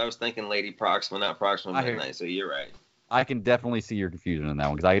Wars, so I was thinking Lady Proxima, not Proxima Midnight. So you're right. I can definitely see your confusion in that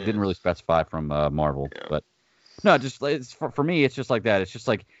one because I didn't really specify from Marvel. Yeah. But no, just it's for me, it's just like that. It's just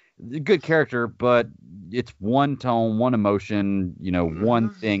like a good character, but it's one tone, one emotion, one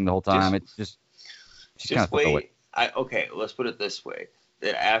thing the whole time. It's just kind of wait. Okay, let's put it this way: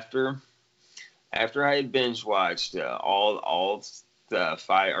 that after I had binge watched all the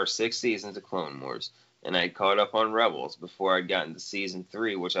 5 or 6 seasons of Clone Wars, and I caught up on Rebels before I'd gotten to season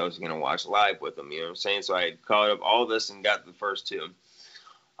 3, which I was going to watch live with them. You know what I'm saying? So I had caught up all this and got the first 2.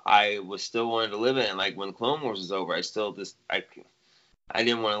 I was still wanting to live in it. Like when Clone Wars was over, I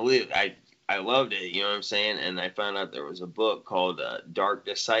didn't want to live. I loved it. You know what I'm saying? And I found out there was a book called Dark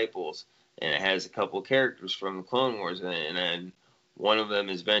Disciples, and it has a couple characters from the Clone Wars in it, and then one of them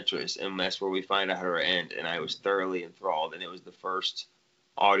is Ventress, and that's where we find out her end. And I was thoroughly enthralled, and it was the first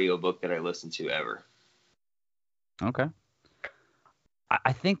audiobook that I listened to ever. Okay.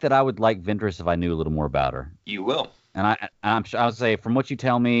 I think that I would like Ventress if I knew a little more about her. You will. And I'm sure, I would say, from what you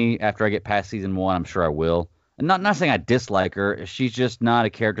tell me after I get past season 1, I'm sure I will. And not saying I dislike her. She's just not a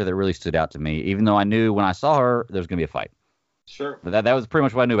character that really stood out to me, even though I knew when I saw her there was going to be a fight. Sure. But that was pretty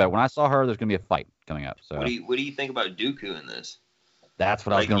much what I knew about it. When I saw her, there's going to be a fight coming up. So what do you think about Dooku in this? That's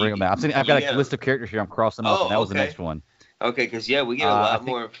what I was going to bring about. I've got a list of characters here I'm crossing off, and that was the next one. Okay, because we get a lot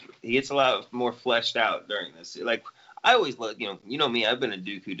more. He gets a lot more fleshed out during this. Like I always love, you know me. I've been a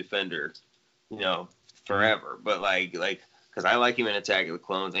Dooku defender, forever. But like because I like him in Attack of the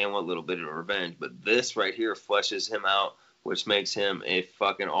Clones and want a little bit of revenge. But this right here fleshes him out, which makes him a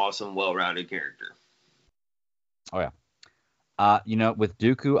fucking awesome, well-rounded character. Oh yeah. With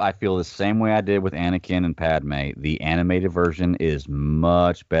Dooku, I feel the same way I did with Anakin and Padme. The animated version is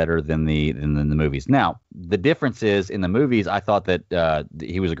much better than the movies. Now, the difference is in the movies, I thought that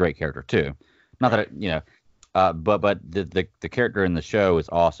he was a great character too. Not that but the character in the show is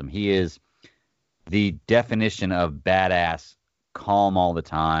awesome. He is the definition of badass, calm all the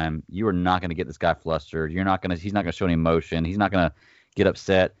time. You are not going to get this guy flustered. He's not going to show any emotion. He's not going to get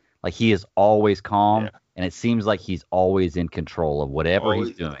upset. Like he is always calm. Yeah. And it seems like he's always in control of whatever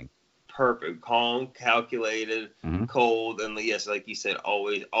he's doing. Perfect, calm, calculated, cold, and yes, like you said,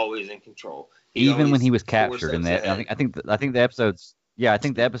 always in control. Even when he was captured in that, I think the episode's I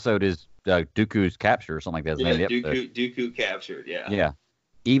think the episode is Dooku's capture or something like that. Yeah, Dooku captured. Yeah. Yeah.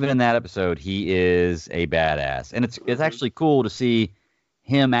 Even in that episode, he is a badass, and it's actually cool to see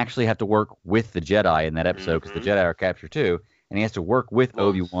him actually have to work with the Jedi in that episode because the Jedi are captured too, and he has to work with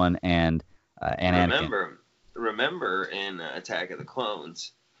Obi-Wan and Anakin. Remember in Attack of the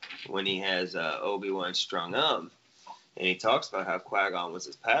Clones when he has Obi-Wan strung up and he talks about how Qui-Gon was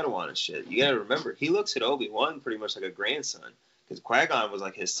his Padawan and shit. You gotta remember, he looks at Obi-Wan pretty much like a grandson because Qui-Gon was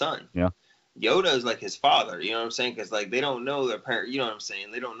like his son. Yeah. Yoda is like his father. You know what I'm saying? Because like they don't know their parent. You know what I'm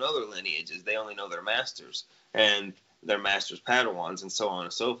saying? They don't know their lineages. They only know their masters and their masters' Padawans and so on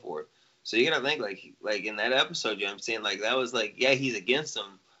and so forth. So you gotta think like in that episode, you know what I'm saying? Like that was like he's against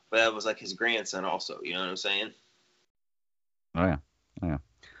him. But that was like his grandson also. You know what I'm saying? Oh, yeah.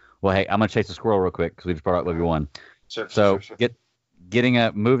 Well, hey, I'm going to chase the squirrel real quick because we just brought up Obi-Wan. Sure.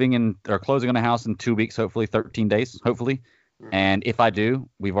 Moving in or closing on a house in 2 weeks, hopefully 13 days, hopefully. Mm-hmm. And if I do,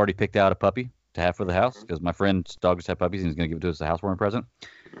 we've already picked out a puppy to have for the house because my friend's dog just had puppies and he's going to give it to us as a housewarming present.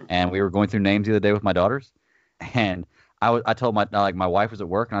 Mm-hmm. And we were going through names the other day with my daughters. And I told my wife was at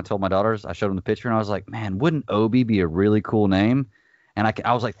work and I told my daughters, I showed them the picture and I was like, man, wouldn't Obi be a really cool name? And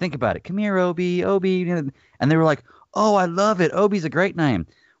I was like, think about it. Come here, Obi. And they were like, oh, I love it. Obi's a great name.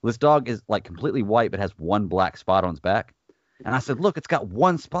 Well, this dog is like completely white but has one black spot on its back. And I said, look, it's got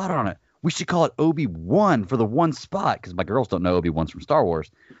one spot on it. We should call it Obi-Wan for the one spot because my girls don't know Obi-Wan's from Star Wars.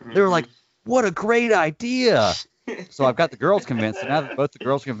 They were like, what a great idea. So I've got the girls convinced. And now that both the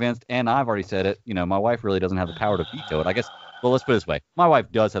girls are convinced and I've already said it, my wife really doesn't have the power to veto it. I guess, well, let's put it this way. My wife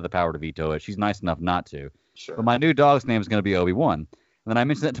does have the power to veto it. She's nice enough not to. Sure. But my new dog's name is going to be Obi-Wan. And then I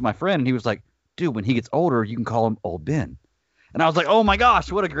mentioned that to my friend, and he was like, dude, when he gets older, you can call him Old Ben. And I was like, oh, my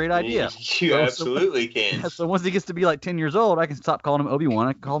gosh, what a great idea. You absolutely can. So once he gets to be like 10 years old, I can stop calling him Obi-Wan.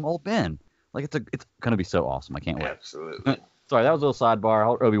 I can call him Old Ben. Like, it's going to be so awesome. I can't wait. Absolutely. Sorry, that was a little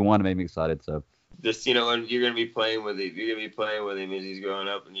sidebar. Obi-Wan made me excited. So just, when you're going to be playing with him, as he's growing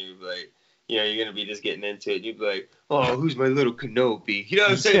up, and you're like, you're going to be just getting into it. You'd be like, oh, who's my little Kenobi? You know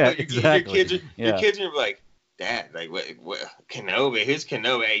what I'm saying? Yeah, like, exactly. Your kids are like, Dad, like what Kenobi? Who's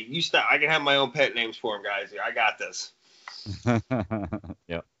Kenobi? Hey, you stop. I can have my own pet names for him, guys. I got this.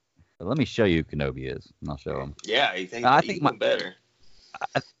 Yep. Let me show you who Kenobi is, and I'll show him. Yeah, you think even better.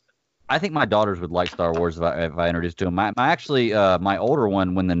 I think my daughters would like Star Wars if I introduced to them. My older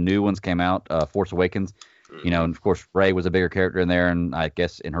one, when the new ones came out, Force Awakens, and of course Rey was a bigger character in there, and I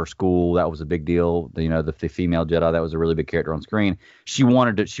guess in her school that was a big deal. The female Jedi, that was a really big character on screen. She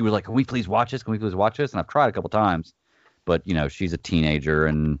was like, "Can we please watch this? Can we please watch this?" And I've tried a couple times, but she's a teenager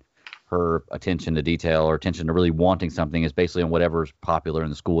and her attention to detail or attention to really wanting something is basically on whatever's popular in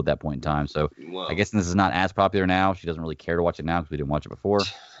the school at that point in time. So I guess this is not as popular now. She doesn't really care to watch it now because we didn't watch it before.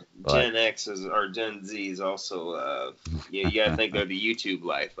 Gen X or Gen Z is also, you got to think of the YouTube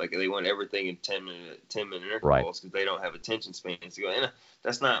life. Like they want everything in 10-minute intervals because they don't have attention spans.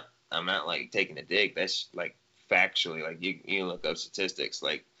 That's not, I'm not like taking a dig. That's like factually, like you look up statistics,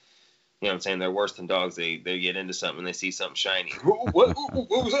 like, you know what I'm saying? They're worse than dogs. They get into something and they see something shiny. What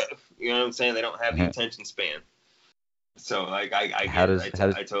was that? You know what I'm saying? They don't have the attention span. So like I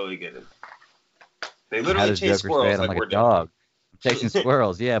totally get it. They literally chase squirrels like we're a dog. I'm chasing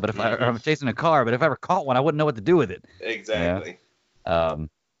squirrels, yeah. But if I'm chasing a car, but if I ever caught one, I wouldn't know what to do with it. Exactly. But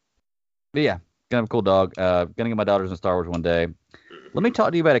yeah, gonna have a cool dog. Gonna get my daughters in Star Wars one day. Let me talk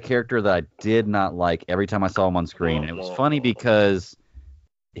to you about a character that I did not like every time I saw him on screen. And it was funny because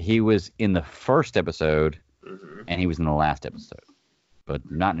he was in the first episode, and he was in the last episode, but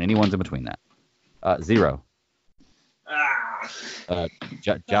not in any ones in between that. Zero.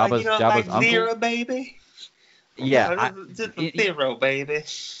 Jabba's uncle. Zero, baby. Yeah, Zero, baby.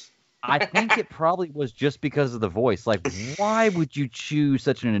 I think it probably was just because of the voice. Like, why would you choose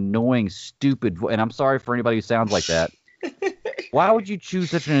such an annoying, stupid voice? And I'm sorry for anybody who sounds like that. Why would you choose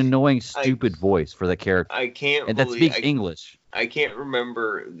such an annoying, stupid voice for the character? I can't and that speaks English. I can't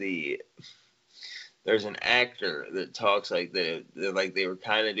remember there's an actor that talks like like they were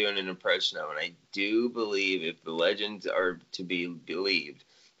kind of doing an impression of, and I do believe, if the legends are to be believed,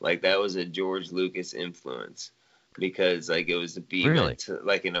 like that was a George Lucas influence, because like it was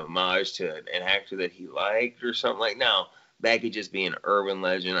like an homage to an actor that he liked or something. Like, now that could just be an urban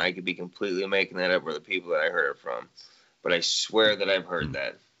legend. I could be completely making that up, or the people that I heard it from, but I swear that I've heard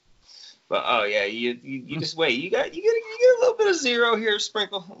that. But oh yeah, you just wait. You get a little bit of zero here,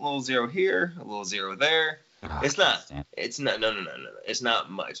 sprinkle a little zero here, a little zero there. It's not no. It's not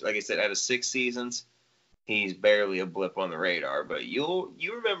much. Like I said, out of 6 seasons, he's barely a blip on the radar. But you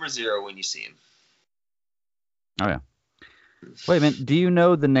remember Zero when you see him. Oh yeah. Wait a minute. Do you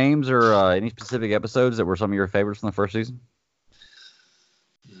know the names or any specific episodes that were some of your favorites from the first season?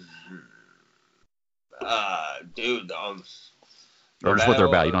 Dude, or just what they're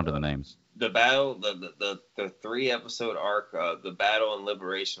about. You don't know the names. The battle, the 3-episode arc, the battle and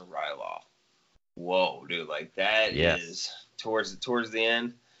liberation of Ryloth. Whoa, dude, like that is towards the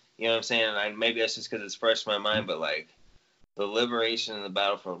end. You know what I'm saying? Maybe that's just because it's fresh in my mind, but like the liberation and the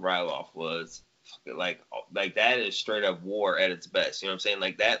battle for Ryloth was like that is straight up war at its best. You know what I'm saying?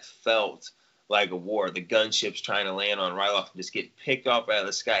 Like that felt like a war. The gunships trying to land on Ryloth and just get picked off out of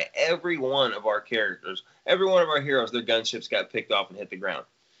the sky. Every one of our characters, every one of our heroes, their gunships got picked off and hit the ground.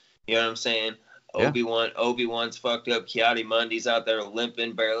 You know what I'm saying? Yeah. Obi-Wan's fucked up. Ki-Adi-Mundi's out there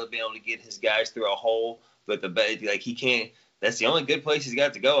limping, barely being able to get his guys through a hole. But he can't. That's the only good place he's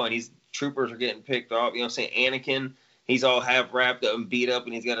got to go. And troopers are getting picked off. You know what I'm saying? Anakin, he's all half wrapped up and beat up,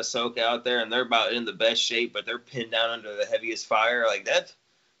 and he's got Ahsoka out there, and they're about in the best shape, but they're pinned down under the heaviest fire. Like that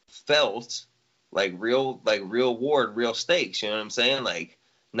felt like real war and real stakes. You know what I'm saying? Like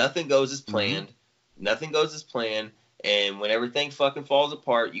nothing goes as planned. Mm-hmm. Nothing goes as planned. And when everything fucking falls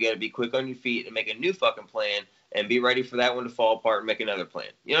apart, you got to be quick on your feet and make a new fucking plan and be ready for that one to fall apart and make another plan.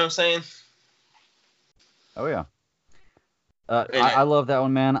 You know what I'm saying? Oh, yeah. I love that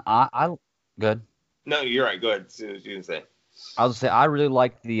one, man. Good. No, you're right. Go ahead. See what you can say. I was going to say, I really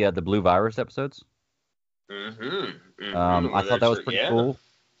liked the Blue Virus episodes. I thought that was pretty cool.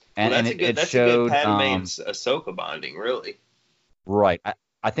 And, that's a good Padme and Ahsoka bonding, really. Right.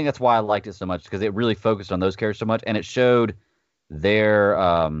 I think that's why I liked it so much, because it really focused on those characters so much, and it showed their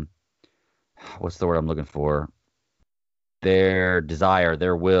what's the word I'm looking for? Their desire,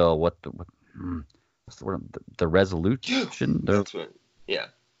 their will. What's the word? The resolution. Yeah.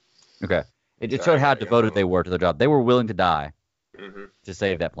 Okay. It showed how devoted they were to their job. They were willing to die to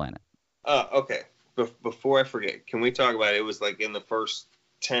save that planet. Okay. Before I forget, can we talk about it? It was like in the first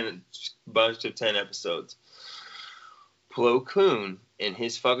 10 episodes. Plo Koon and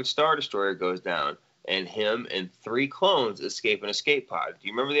his fucking Star Destroyer goes down, and him and 3 clones escape an escape pod. Do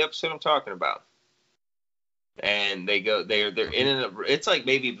you remember the episode I'm talking about? And they're in it's like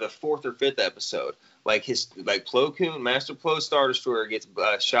maybe the 4th or 5th episode, like Plo Koon, Master Plo Star Destroyer gets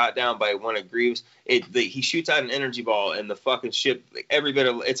shot down by one of Grievous. He shoots out an energy ball, and the fucking ship, every bit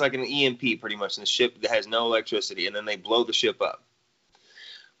of it's like an EMP pretty much, and the ship has no electricity, and then they blow the ship up.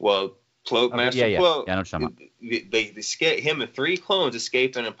 Well, Master Plo, I know what you're talking about. they escape. Him and 3 clones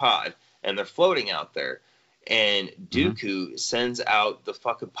escape in a pod, and they're floating out there. And Dooku sends out the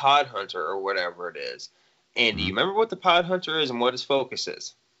fucking pod hunter or whatever it is. And do you remember what the pod hunter is and what his focus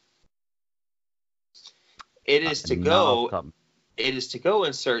is? It is to go. It is to go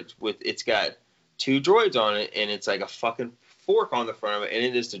and search with. It's got 2 droids on it, and it's like a fucking fork on the front of it, and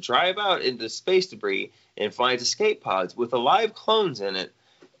it is to drive out into space debris and find escape pods with alive clones in it,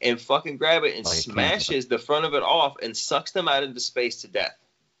 and fucking grab it and smashes the front of it off and sucks them out into space to death.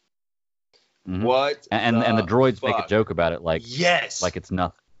 What? And the droids make a joke about it, like yes, like it's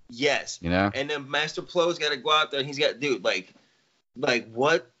nothing. Yes, you know. And then Master Plo's got to go out there, and he's got like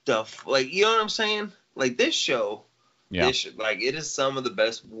what the like, you know what I'm saying? Like this show, like it is some of the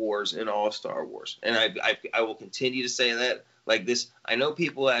best wars in all Star Wars, and I will continue to say that. Like this, I know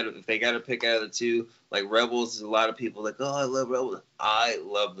people if they got to pick out of the 2, like Rebels, is a lot of people like, oh, I love Rebels. I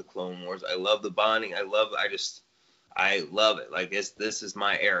love the Clone Wars. I love the bonding. I love it. Like this is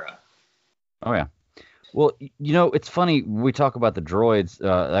my era. Oh yeah. Well, you know, it's funny we talk about the droids.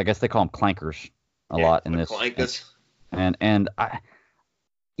 I guess they call them clankers a lot in this. Clankers. And I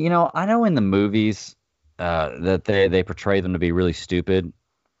know in the movies that they portray them to be really stupid,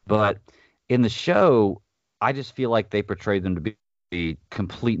 but in the show, I just feel like they portray them to be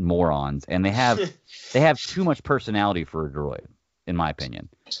complete morons, and they have too much personality for a droid, in my opinion.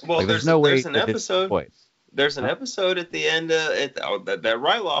 Well, like, there's an episode. There's an episode at the end that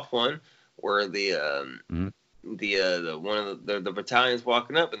Ryloth one where the one of the battalion's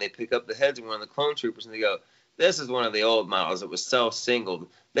walking up, and they pick up the heads of one of the clone troopers, and they go, "This is one of the old models that was self-singled.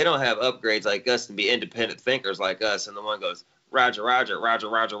 They don't have upgrades like us and be independent thinkers like us." And the one goes, "Roger, Roger, Roger,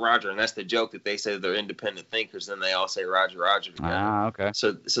 Roger, Roger," and that's the joke that they say they're independent thinkers. Then they all say Roger, Roger together. Ah, okay.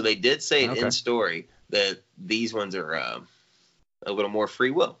 So they did say it in story that these ones are a little more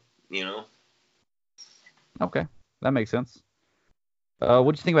free will, you know. Okay, that makes sense.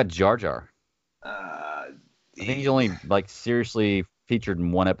 What do you think about Jar Jar? I think he's only seriously featured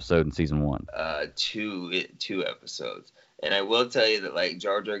in 1 episode in season 1. 2 episodes, and I will tell you that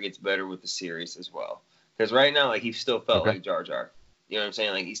Jar Jar gets better with the series as well. Because right now, he still felt like Jar Jar. You know what I'm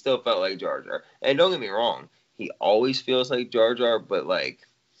saying? Like he still felt like Jar Jar. And don't get me wrong, he always feels like Jar Jar, but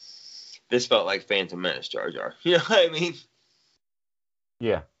this felt like Phantom Menace Jar Jar. You know what I mean?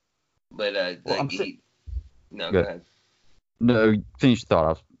 Yeah. But no, go ahead. No, finish the thought. I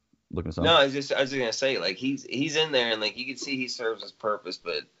was looking at something. No, I was just gonna say, he's in there, and you can see he serves his purpose,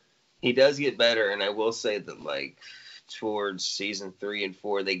 but he does get better. And I will say that towards season 3 and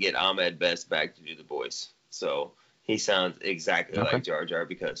 4, they get Ahmed Best back to do the voice, so he sounds exactly like Jar Jar,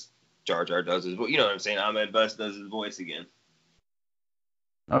 because Jar Jar does his voice. You know what I'm saying? Ahmed Best does his voice again.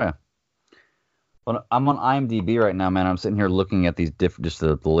 Oh yeah. Well, I'm on IMDb right now, man. I'm sitting here looking at these just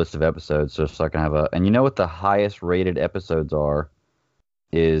the list of episodes, so I can have and you know what the highest rated episodes are?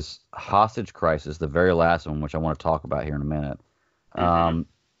 Is Hostage Crisis, the very last one, which I want to talk about here in a minute.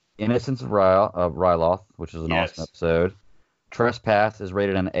 Innocence of Ryloth, which is an awesome episode. Trespass is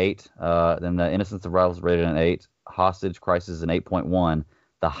rated an 8. Then the Innocence of Ryloth is rated an 8. Hostage Crisis is an 8.1.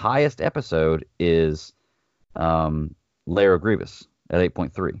 The highest episode is Lair of Grievous at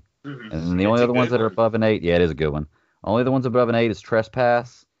 8.3. And the only other ones that are above an 8, it is a good one. Only the ones above an 8 is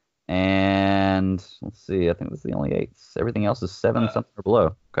Trespass, and let's see, I think that's the only 8s. Everything else is 7 something or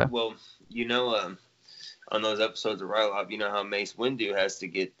below. Okay. Well, on those episodes of Ryloth, you know how Mace Windu has to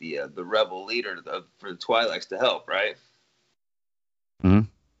get the rebel leader for the Twi'leks to help, right? Mm-hmm.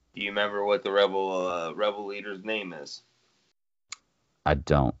 Do you remember what the rebel leader's name is? I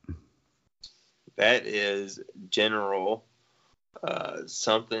don't. That is General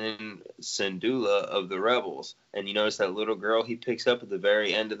something Syndulla of the Rebels. And you notice that little girl he picks up at the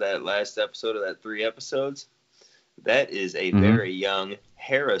very end of that last episode of that 3 episodes? That is a very young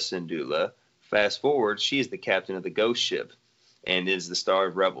Hera Syndulla. Fast forward, she is the captain of the ghost ship and is the star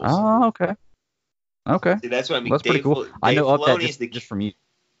of Rebels. Oh, okay. Okay. See, that's what I mean. That's pretty cool. I know of that just from you.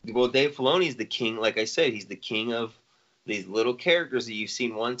 Well, Dave Filoni is the king. Like I said, he's the king of these little characters that you've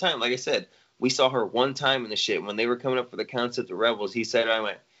seen one time. Like I said, we saw her one time in the shit. When they were coming up for the concept of Rebels, he said, I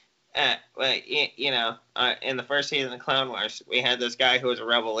went, in the first season of Clone Wars, we had this guy who was a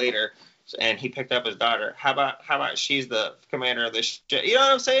rebel leader, and he picked up his daughter. How about she's the commander of this shit? You know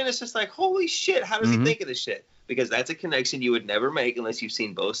what I'm saying? It's just like, holy shit, how does he think of this shit? Because that's a connection you would never make unless you've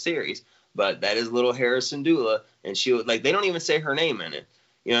seen both series. But that is little Hera Syndulla, and she would, they don't even say her name in it.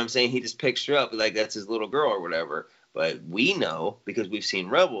 You know what I'm saying? He just picks her up like that's his little girl or whatever. But we know, because we've seen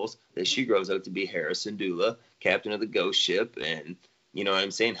Rebels, that she grows up to be Hera Syndulla, captain of the ghost ship, and, you know what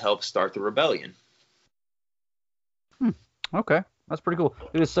I'm saying, helps start the rebellion. Okay. That's pretty cool.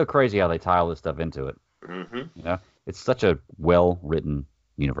 It is so crazy how they tie all this stuff into it. Mm-hmm. You know? It's such a well-written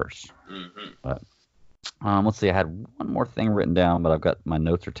universe. Mm-hmm. But, let's see. I had one more thing written down, but I've got my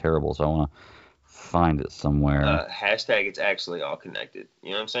notes are terrible, so I want to find it somewhere. Hashtag it's actually all connected.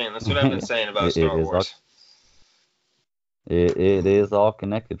 You know what I'm saying? That's what I've been saying about Star Wars. It is all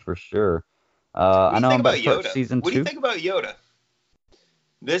connected for sure. I know I'm about to start season 2. What do you think about Yoda?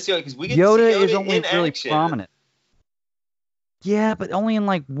 This Yoda, because we get Yoda to see Yoda is only in really action. prominent. Yeah, but only in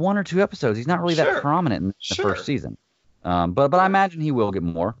like 1 or 2 episodes. He's not really that prominent in the first season. But I imagine he will get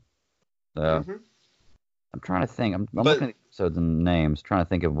more. So I'm trying to think. I'm looking at episodes and names, trying to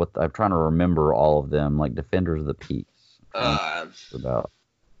think of what I'm trying to remember all of them, like Defenders of the Peace. About.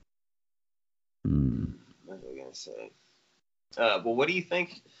 What was I gonna say? Well, what do you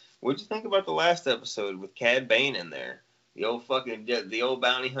think? What'd you think about the last episode with Cad Bane in there? The old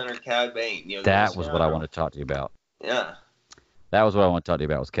bounty hunter Cad Bane. You know, that was what I wanted to talk to you about. Yeah. That was what I want to talk to you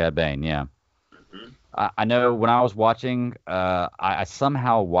about. Was Cad Bane? Yeah. Mm-hmm. I know when I was watching, I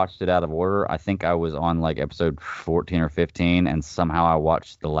somehow watched it out of order. I think I was on like episode 14 or 15, and somehow I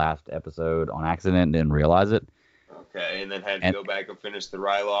watched the last episode on accident and didn't realize it. Okay, and then had to go back and finish the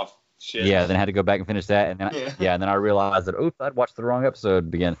Ryloth shit. Yeah, then I had to go back and finish that, and then and then I realized that oops, I'd watched the wrong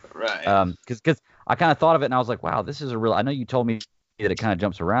episode again. Right. Because I kind of thought of it and I was like, wow, this is a real. I know you told me that it kind of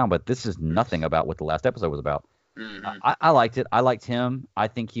jumps around, but this is nothing about what the last episode was about. Mm-hmm. I liked it. I liked him. I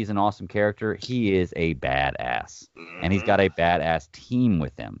think he's an awesome character. He is a badass, and he's got a badass team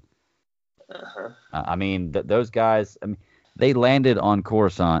with him. I mean, those guys. I mean, they landed on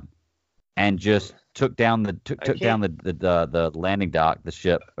Coruscant and just took down the landing dock, the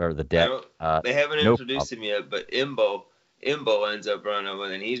ship or the deck. They haven't introduced him yet, but Imbo ends up running over,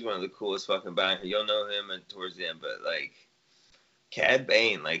 and he's one of the coolest fucking bounty. You'll know him towards the end, but like Cad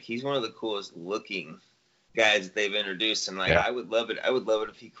Bane, like he's one of the coolest looking guys that they've introduced, and like I would love it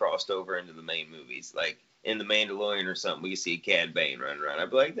if he crossed over into the main movies, like in the Mandalorian or something. We could see Cad Bane running around. I'd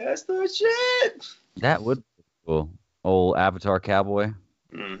be like, that's the shit. That would be cool. Old Avatar cowboy.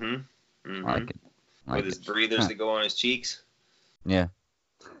 Mm-hmm. I like it. With his breathers that go on his cheeks. Yeah.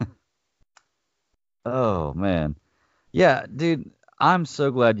 Oh man. Yeah, dude. I'm so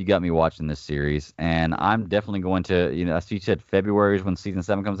glad you got me watching this series, and I'm definitely going to, you know, as you said, February is when season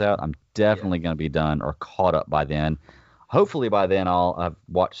 7 comes out. I'm definitely going to be done or caught up by then. Hopefully by then I'll have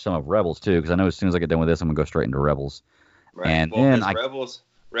watched some of Rebels too, because I know as soon as I get done with this, I'm going to go straight into Rebels. Right. And well, then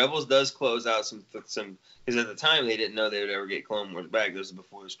Rebels does close out some because at the time they didn't know they would ever get Clone Wars back. This was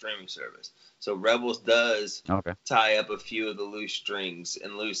before the streaming service. So Rebels does tie up a few of the loose strings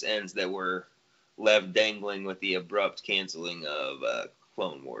and loose ends that were left dangling with the abrupt canceling of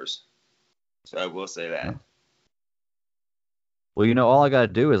Clone Wars. So I will say that. Well, you know, all I got to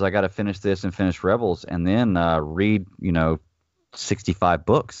do is I got to finish this and finish Rebels, and then read, 65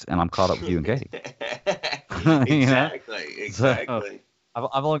 books, and I'm caught up with you and Katie. Exactly. So,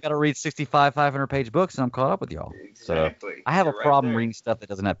 I've only got to read 65 500-page books, and I'm caught up with y'all. Exactly. So I have a problem reading stuff that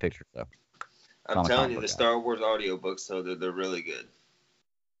doesn't have pictures, though. I'm telling you, the Star Wars audiobooks, though, they're really good.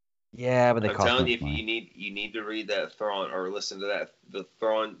 Yeah, but they cost I'm telling you, money. you need to read that Thrawn or listen to that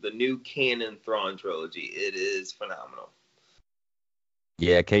the new canon Thrawn trilogy. It is phenomenal.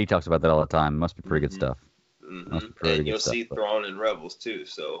 Yeah, Katie talks about that all the time. It must be pretty good stuff. Mm-hmm. And you'll see Thrawn and Rebels too,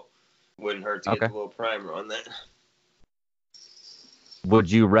 so wouldn't hurt to get a little primer on that. Would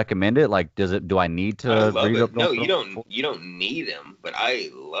you recommend it? Like, do I need to read up? No, you don't need them, but I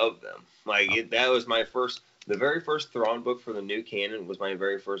love them. Like that was the very first Thrawn book for the new canon was my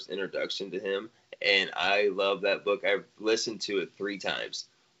very first introduction to him, and I love that book. I've listened to it 3 times,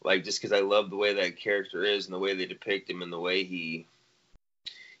 like just because I love the way that character is and the way they depict him and the way he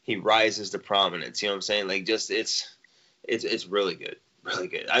rises to prominence. You know what I'm saying? Like just it's really good, really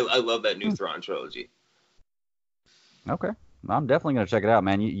good. I love that new Thrawn trilogy. Okay. I'm definitely going to check it out,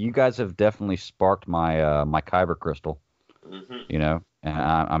 man. You guys have definitely sparked my my kyber crystal, and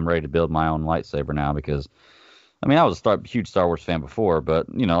I'm ready to build my own lightsaber now because, I mean, I was a huge Star Wars fan before, but,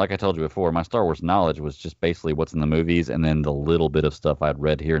 like I told you before, my Star Wars knowledge was just basically what's in the movies and then the little bit of stuff I'd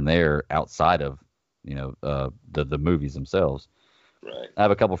read here and there outside of, the movies themselves. Right. I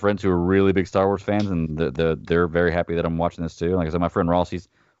have a couple friends who are really big Star Wars fans, and they're very happy that I'm watching this too. Like I said, my friend Ross, he's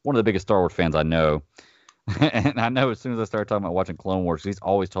one of the biggest Star Wars fans I know. And I know as soon as I started talking about watching Clone Wars, he's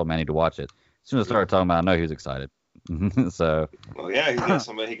always told me I need to watch it. As soon as I started talking about it, I know he was excited. So. Well, yeah, he's got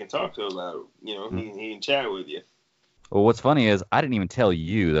somebody he can talk to about it. He can chat with you. Well, what's funny is I didn't even tell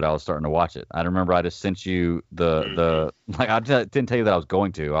you that I was starting to watch it. I remember I just sent you the like didn't tell you that I was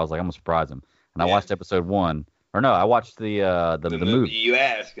going to. I was like, I'm gonna surprise him, and I Yeah. watched episode 1. Or no, I watched the movie. You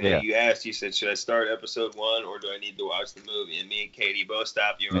asked. Yeah. You asked. You said, should I start episode 1 or do I need to watch the movie? And me and Katie both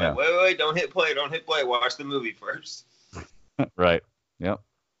stopped. You were Yeah. like, wait, don't hit play. Don't hit play. Watch the movie first. Right. Yep.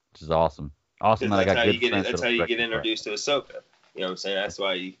 Which is awesome. Awesome that I got good friends. That's how you get introduced to Ahsoka. You know what I'm saying? That's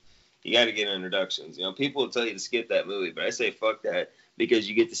why you got to get introductions. You know, people will tell you to skip that movie, but I say fuck that because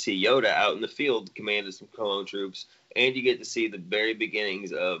you get to see Yoda out in the field commanding some clone troops, and you get to see the very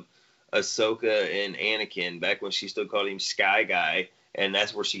beginnings of Ahsoka and Anakin back when she still called him Sky Guy, and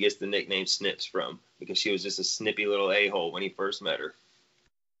that's where she gets the nickname Snips from because she was just a snippy little a-hole when he first met her.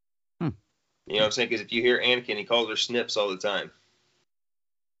 You know what I'm saying? Because if you hear Anakin, he calls her Snips all the time.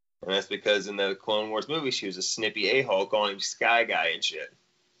 And that's because in the Clone Wars movie, she was a snippy a-hole calling him Sky Guy and shit.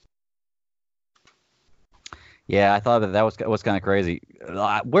 Yeah, I thought that was kind of crazy.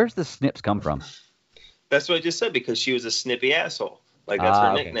 Where's the snips come from? That's what I just said, because she was a snippy asshole. Like, that's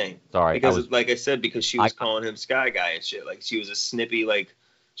her Okay. nickname. Sorry. Because, like I said, because she was calling him Sky Guy and shit. Like, she was a snippy, like,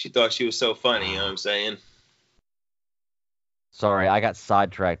 she thought she was so funny, you know what I'm saying? Sorry, I got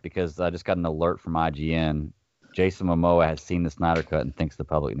sidetracked because I just got an alert from IGN. Jason Momoa has seen the Snyder Cut and thinks the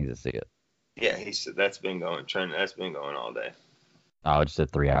public needs to see it. Yeah, he said that's been going all day. Oh, it just said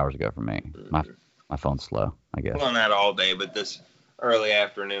 3 hours ago for me. Mm-hmm. My phone's slow, I guess. Well, not all day, but this early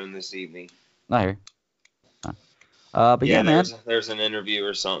afternoon this evening. I hear you. But yeah, man. There's an interview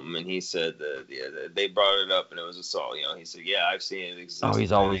or something, and he said that they brought it up, and it was assault. You know, he said, "Yeah, I've seen it exist. Oh,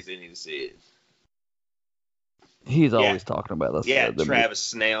 he's always they need to see it." He's always talking about this. Yeah, Travis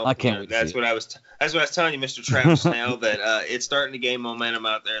Snail. I can't wait to that's see what I was telling you, Mr. Travis Snail, that it's starting to gain momentum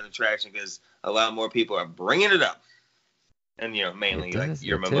out there in the traction because a lot more people are bringing it up, and you know, mainly like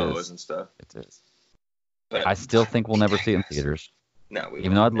your Momoas and stuff. It is. But I still think we'll never see it in theaters. No,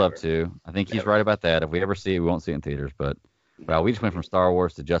 even though I'd love to. I think he's right about that. If we ever see it, we won't see it in theaters. But well, we just went from Star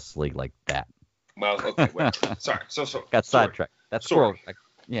Wars to Justice League like that. Well, okay, wait. Sorry. Got sidetracked. That's squirrel.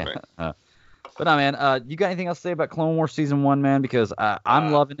 Yeah. Right. But no, man. You got anything else to say about Clone Wars Season 1, man? Because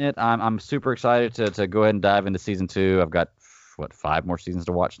I'm loving it. I'm super excited to go ahead and dive into Season 2. I've got 5 more seasons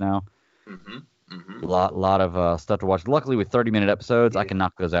to watch now. A lot of stuff to watch. Luckily, with 30-minute episodes, I can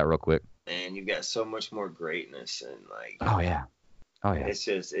knock those out real quick. And you've got so much more greatness and like. Oh yeah.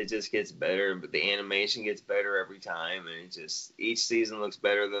 It just gets better, but the animation gets better every time, and each season looks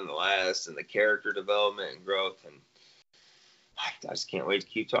better than the last, and the character development and growth, and I just can't wait to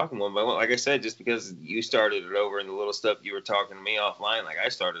keep talking one by one. Like I said, just because you started it over and the little stuff you were talking to me offline, like I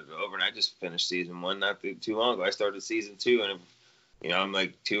started it over and I just finished season 1 not too long ago. I started season 2, and you know, I'm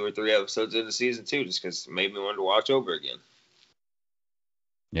like 2 or 3 episodes into season 2 just because it made me want to watch over again.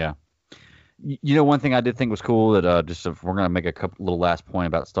 Yeah. You know, one thing I did think was cool that just if we're gonna make a couple little last point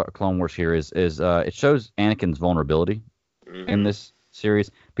about Clone Wars here is it shows Anakin's vulnerability in this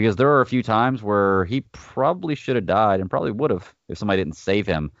series, because there are a few times where he probably should have died and probably would have if somebody didn't save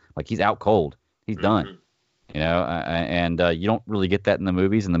him. Like, he's out cold, he's done. You know, and you don't really get that in the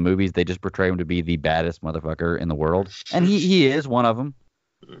movies. In the movies, they just portray him to be the baddest motherfucker in the world, and he is one of them.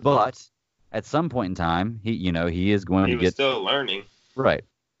 But at some point in time, he is going to get. He was still learning, right?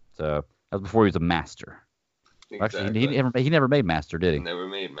 So. That was before he was a master. Exactly. Actually, he never made master, did he? Never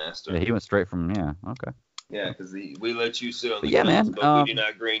made master. Yeah, he went straight from okay. Yeah, because we let you sit on the guns, but we do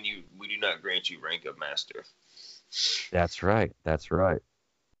not grant you rank of master. That's right. That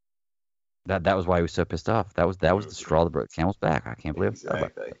was why he was so pissed off. That was the straw that broke the camel's back. I can't believe it.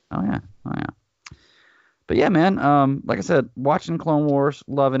 Exactly. Oh yeah. But yeah, man. Like I said, watching Clone Wars,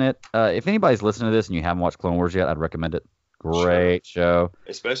 loving it. If anybody's listening to this and you haven't watched Clone Wars yet, I'd recommend it. Great show.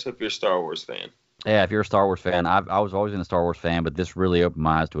 Especially if you're a Star Wars fan. Yeah, if you're a Star Wars fan. I was always been a Star Wars fan, but this really opened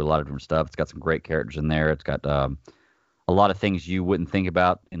my eyes to a lot of different stuff. It's got some great characters in there. It's got a lot of things you wouldn't think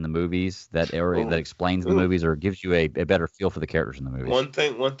about in the movies that explains the movies or gives you a better feel for the characters in the movies. One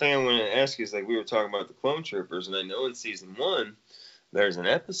thing I want to ask you is, like, we were talking about the clone troopers, and I know in season 1 there's an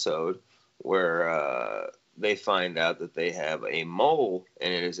episode where they find out that they have a mole,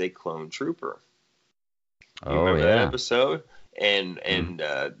 and it is a clone trooper. You remember that episode? And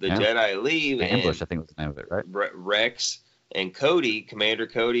the Jedi leave. Ambush, I think was the name of it, right? Rex and Cody, Commander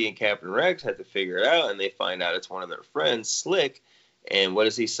Cody and Captain Rex, had to figure it out, and they find out it's one of their friends, Slick. And what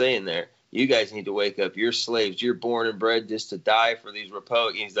is he saying there? You guys need to wake up. You're slaves. You're born and bred just to die for these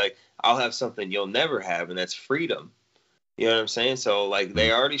Republicans. He's like, I'll have something you'll never have, and that's freedom. You know what I'm saying? So, like,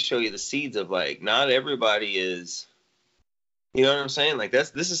 they already show you the seeds of, like, not everybody is... You know what I'm saying? Like,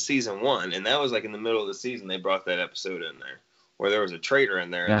 this is season 1, and that was like in the middle of the season they brought that episode in there, where there was a traitor in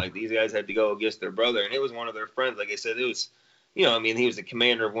there, Yeah. and like these guys had to go against their brother, and it was one of their friends. Like I said, it was, he was the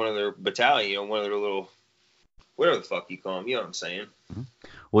commander of one of their battalion, one of their little, whatever the fuck you call them, you know what I'm saying?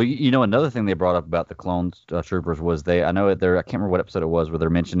 Well, another thing they brought up about the clone troopers was I can't remember what episode it was, where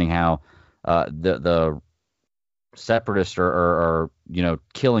they're mentioning how the separatists are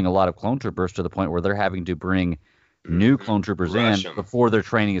killing a lot of clone troopers to the point where they're having to bring new clone troopers Rush in 'em. before their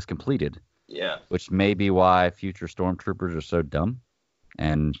training is completed. Yeah. Which may be why future stormtroopers are so dumb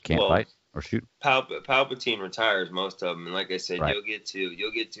and can't fight or shoot. Palpatine retires most of them, and like I said, Right.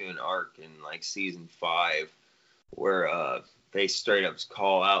 you'll get to an arc in like season 5 where they straight up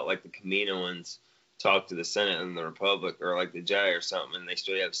call out, like the Kaminoans talk to the Senate and the Republic, or like the Jedi or something, and they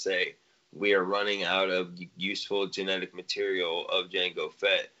straight up say, we are running out of useful genetic material of Jango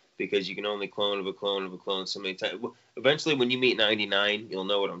Fett, because you can only clone of a clone of a clone so many times. Eventually, when you meet 99, you'll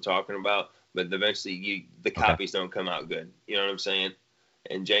know what I'm talking about, but eventually the copies don't come out good. You know what I'm saying?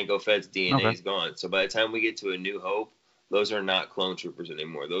 And Jango Fett's DNA is gone. So by the time we get to A New Hope, those are not clone troopers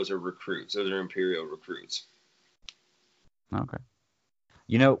anymore. Those are recruits. Those are Imperial recruits. Okay.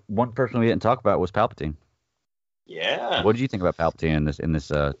 One person we didn't talk about was Palpatine. Yeah. What did you think about Palpatine in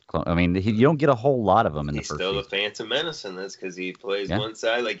this clone? I mean, you don't get a whole lot of them in the first He's still season. the Phantom Menace in this, because he plays one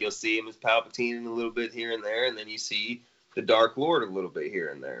side. Like, you'll see him as Palpatine a little bit here and there, and then you see the Dark Lord a little bit here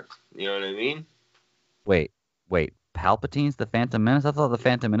and there. You know what I mean? Wait. Palpatine's the Phantom Menace? I thought the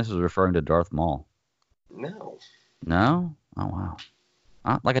Phantom Menace was referring to Darth Maul. No. No? Oh,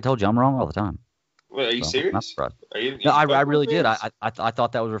 wow. Like I told you, I'm wrong all the time. Well, are you serious? I'm not surprised. No, I really did. I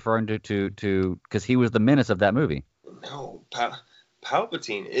thought that was referring to because he was the menace of that movie. No,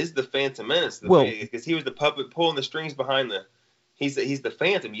 Palpatine is the Phantom Menace. Because he was the puppet pulling the strings behind the. He's the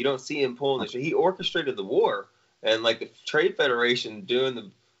Phantom. You don't see him pulling the strings. He orchestrated the war, and like the Trade Federation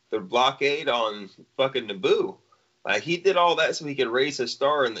doing the blockade on fucking Naboo. Like, he did all that so he could raise his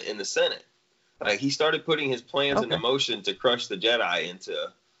star in the Senate. Like, he started putting his plans into motion to crush the Jedi and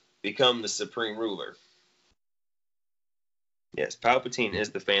to become the supreme ruler. Yes, Palpatine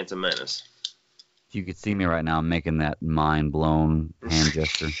is the Phantom Menace. If you could see me right now, I'm making that mind-blown hand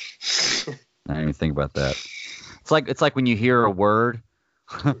gesture. I didn't even think about that. It's like when you hear a word,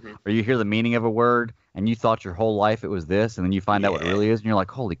 or you hear the meaning of a word, and you thought your whole life it was this, and then you find out what it really is, and you're like,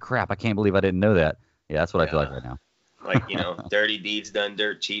 holy crap, I can't believe I didn't know that. Yeah, that's what I feel like right now. Like, dirty deeds done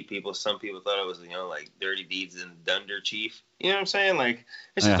dirt cheap. Some people thought it was, like dirty deeds done dirt cheap. You know what I'm saying? Like,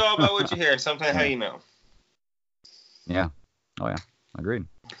 it's just all about what you hear and sometimes how you know. Yeah. Oh, yeah. Agreed.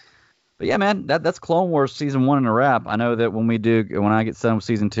 But yeah, man, that's Clone Wars season 1 in a wrap. I know that when I get done with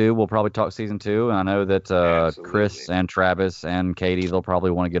season 2, we'll probably talk season 2. And I know that Chris and Travis and Katie, they'll probably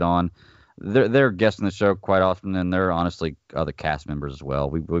want to get on. They're guests on the show quite often, and they're honestly other cast members as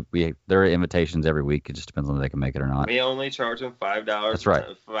well. There are invitations every week. It just depends on if they can make it or not. We only charge them $5. That's right.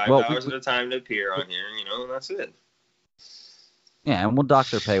 $5 at a time to appear on here. And that's it. Yeah, and we'll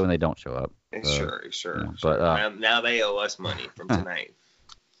dock their pay when they don't show up. Sure. But now they owe us money from tonight.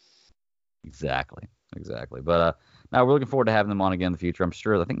 Exactly. But now we're looking forward to having them on again in the future.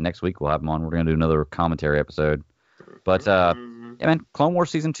 I think next week we'll have them on. We're going to do another commentary episode. But yeah, man, Clone Wars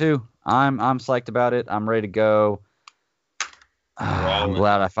season 2. I'm psyched about it. I'm ready to go. I'm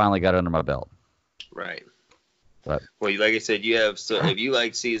glad I finally got it under my belt. Right. But well, like I said, if you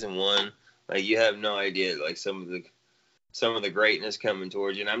like season 1, like, you have no idea, like, some of the greatness coming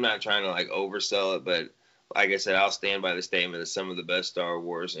towards you. And I'm not trying to like oversell it, but like I said, I'll stand by the statement that some of the best Star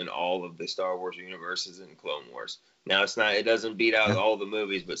Wars in all of the Star Wars universes in Clone Wars. Now, it doesn't beat out all the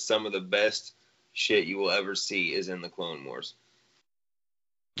movies, but some of the best shit you will ever see is in the Clone Wars.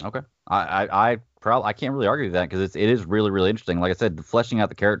 Okay. I can't really argue with that, because it is really, really interesting. Like I said, fleshing out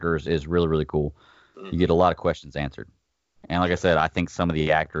the characters is really, really cool. You get a lot of questions answered. And like I said, I think some of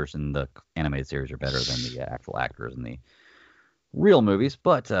the actors in the animated series are better than the actual actors in the real movies.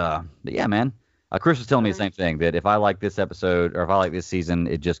 But yeah, man. Chris was telling me the same thing, that if I like this episode or if I like this season,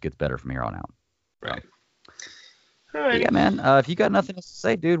 it just gets better from here on out. Right. All right. Yeah, man. If you got nothing else to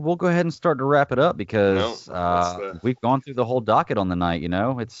say, dude, we'll go ahead and start to wrap it up, because we've gone through the whole docket on the night.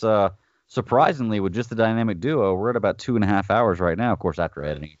 It's surprisingly, with just the dynamic duo, we're at about 2.5 hours right now. Of course, after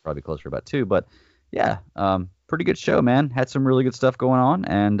editing, probably closer to about 2. But yeah, pretty good show, man. Had some really good stuff going on,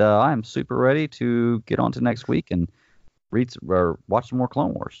 and I'm super ready to get on to next week and read or watch some more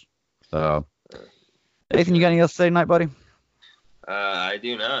Clone Wars. So, Nathan, you got anything else to say tonight, buddy? I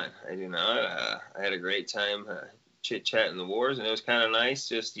do not. I had a great time chit-chatting the wars, and it was kind of nice,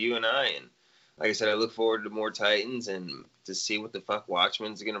 just you and I. And like I said, I look forward to more Titans and to see what the fuck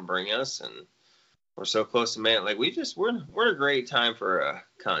Watchmen's going to bring us. And we're so close to man. Like we're in a great time for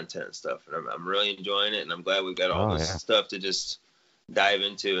content stuff, and I'm really enjoying it, and I'm glad we've got all this stuff to just dive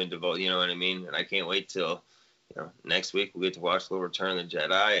into and devote. You know what I mean? And I can't wait till next week we'll get to watch the Return of the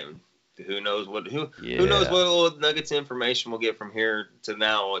Jedi, and who knows what little nuggets of information we'll get from here to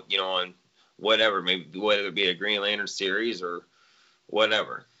now. On whatever, maybe whether it be a Green Lantern series or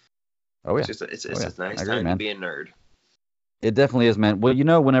whatever. Oh yeah, it's a nice time to be a nerd. It definitely is, man.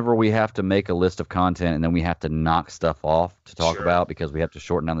 Well, whenever we have to make a list of content and then we have to knock stuff off to talk about because we have to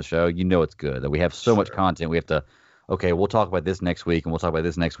shorten down the show, it's good that we have so much content. We have to, okay, we'll talk about this next week and we'll talk about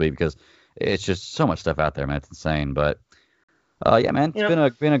this next week because it's just so much stuff out there, man. It's insane. But yeah, man,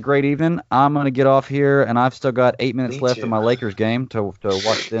 it's been a great evening. I'm gonna get off here, and I've still got 8 minutes left in my Lakers game to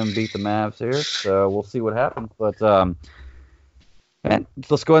watch them beat the Mavs here. So we'll see what happens. But man,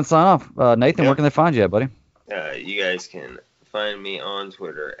 let's go ahead and sign off. Nathan, where can they find you at, buddy? You guys can find me on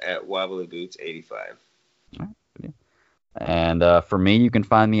Twitter at WobblyBoots85. And for me, you can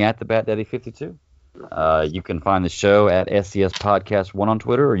find me at the BatDaddy52. You can find the show at SCS Podcast 1 on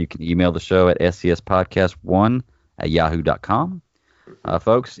Twitter, or you can email the show at scspodcast1@yahoo.com.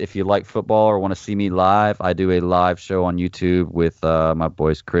 Folks, if you like football or want to see me live, I do a live show on YouTube with my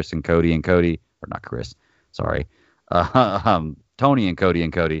boys Chris and Cody, or not Chris, sorry, Tony and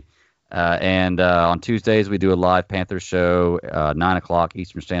Cody. And on Tuesdays, we do a live Panthers show, 9 o'clock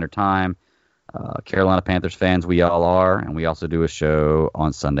Eastern Standard Time. Carolina Panthers fans, we all are. And we also do a show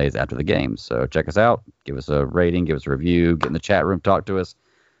on Sundays after the game. So check us out. Give us a rating. Give us a review. Get in the chat room. Talk to us.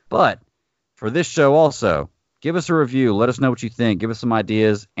 But for this show also, give us a review. Let us know what you think. Give us some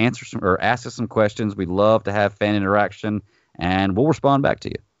ideas. Ask us some questions. We'd love to have fan interaction. And we'll respond back to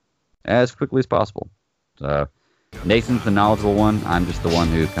you as quickly as possible. So Nathan's the knowledgeable one. I'm just the one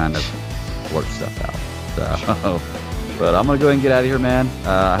who kind of blurts stuff out. So, but I'm going to go ahead and get out of here, man.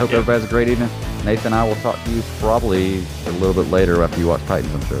 I hope everybody has a great evening. Nathan and I will talk to you probably a little bit later after you watch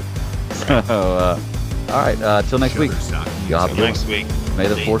Titans, I'm sure. So, all right, till next week. Y'all have a good one. May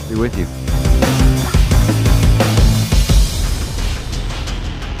the force be with you.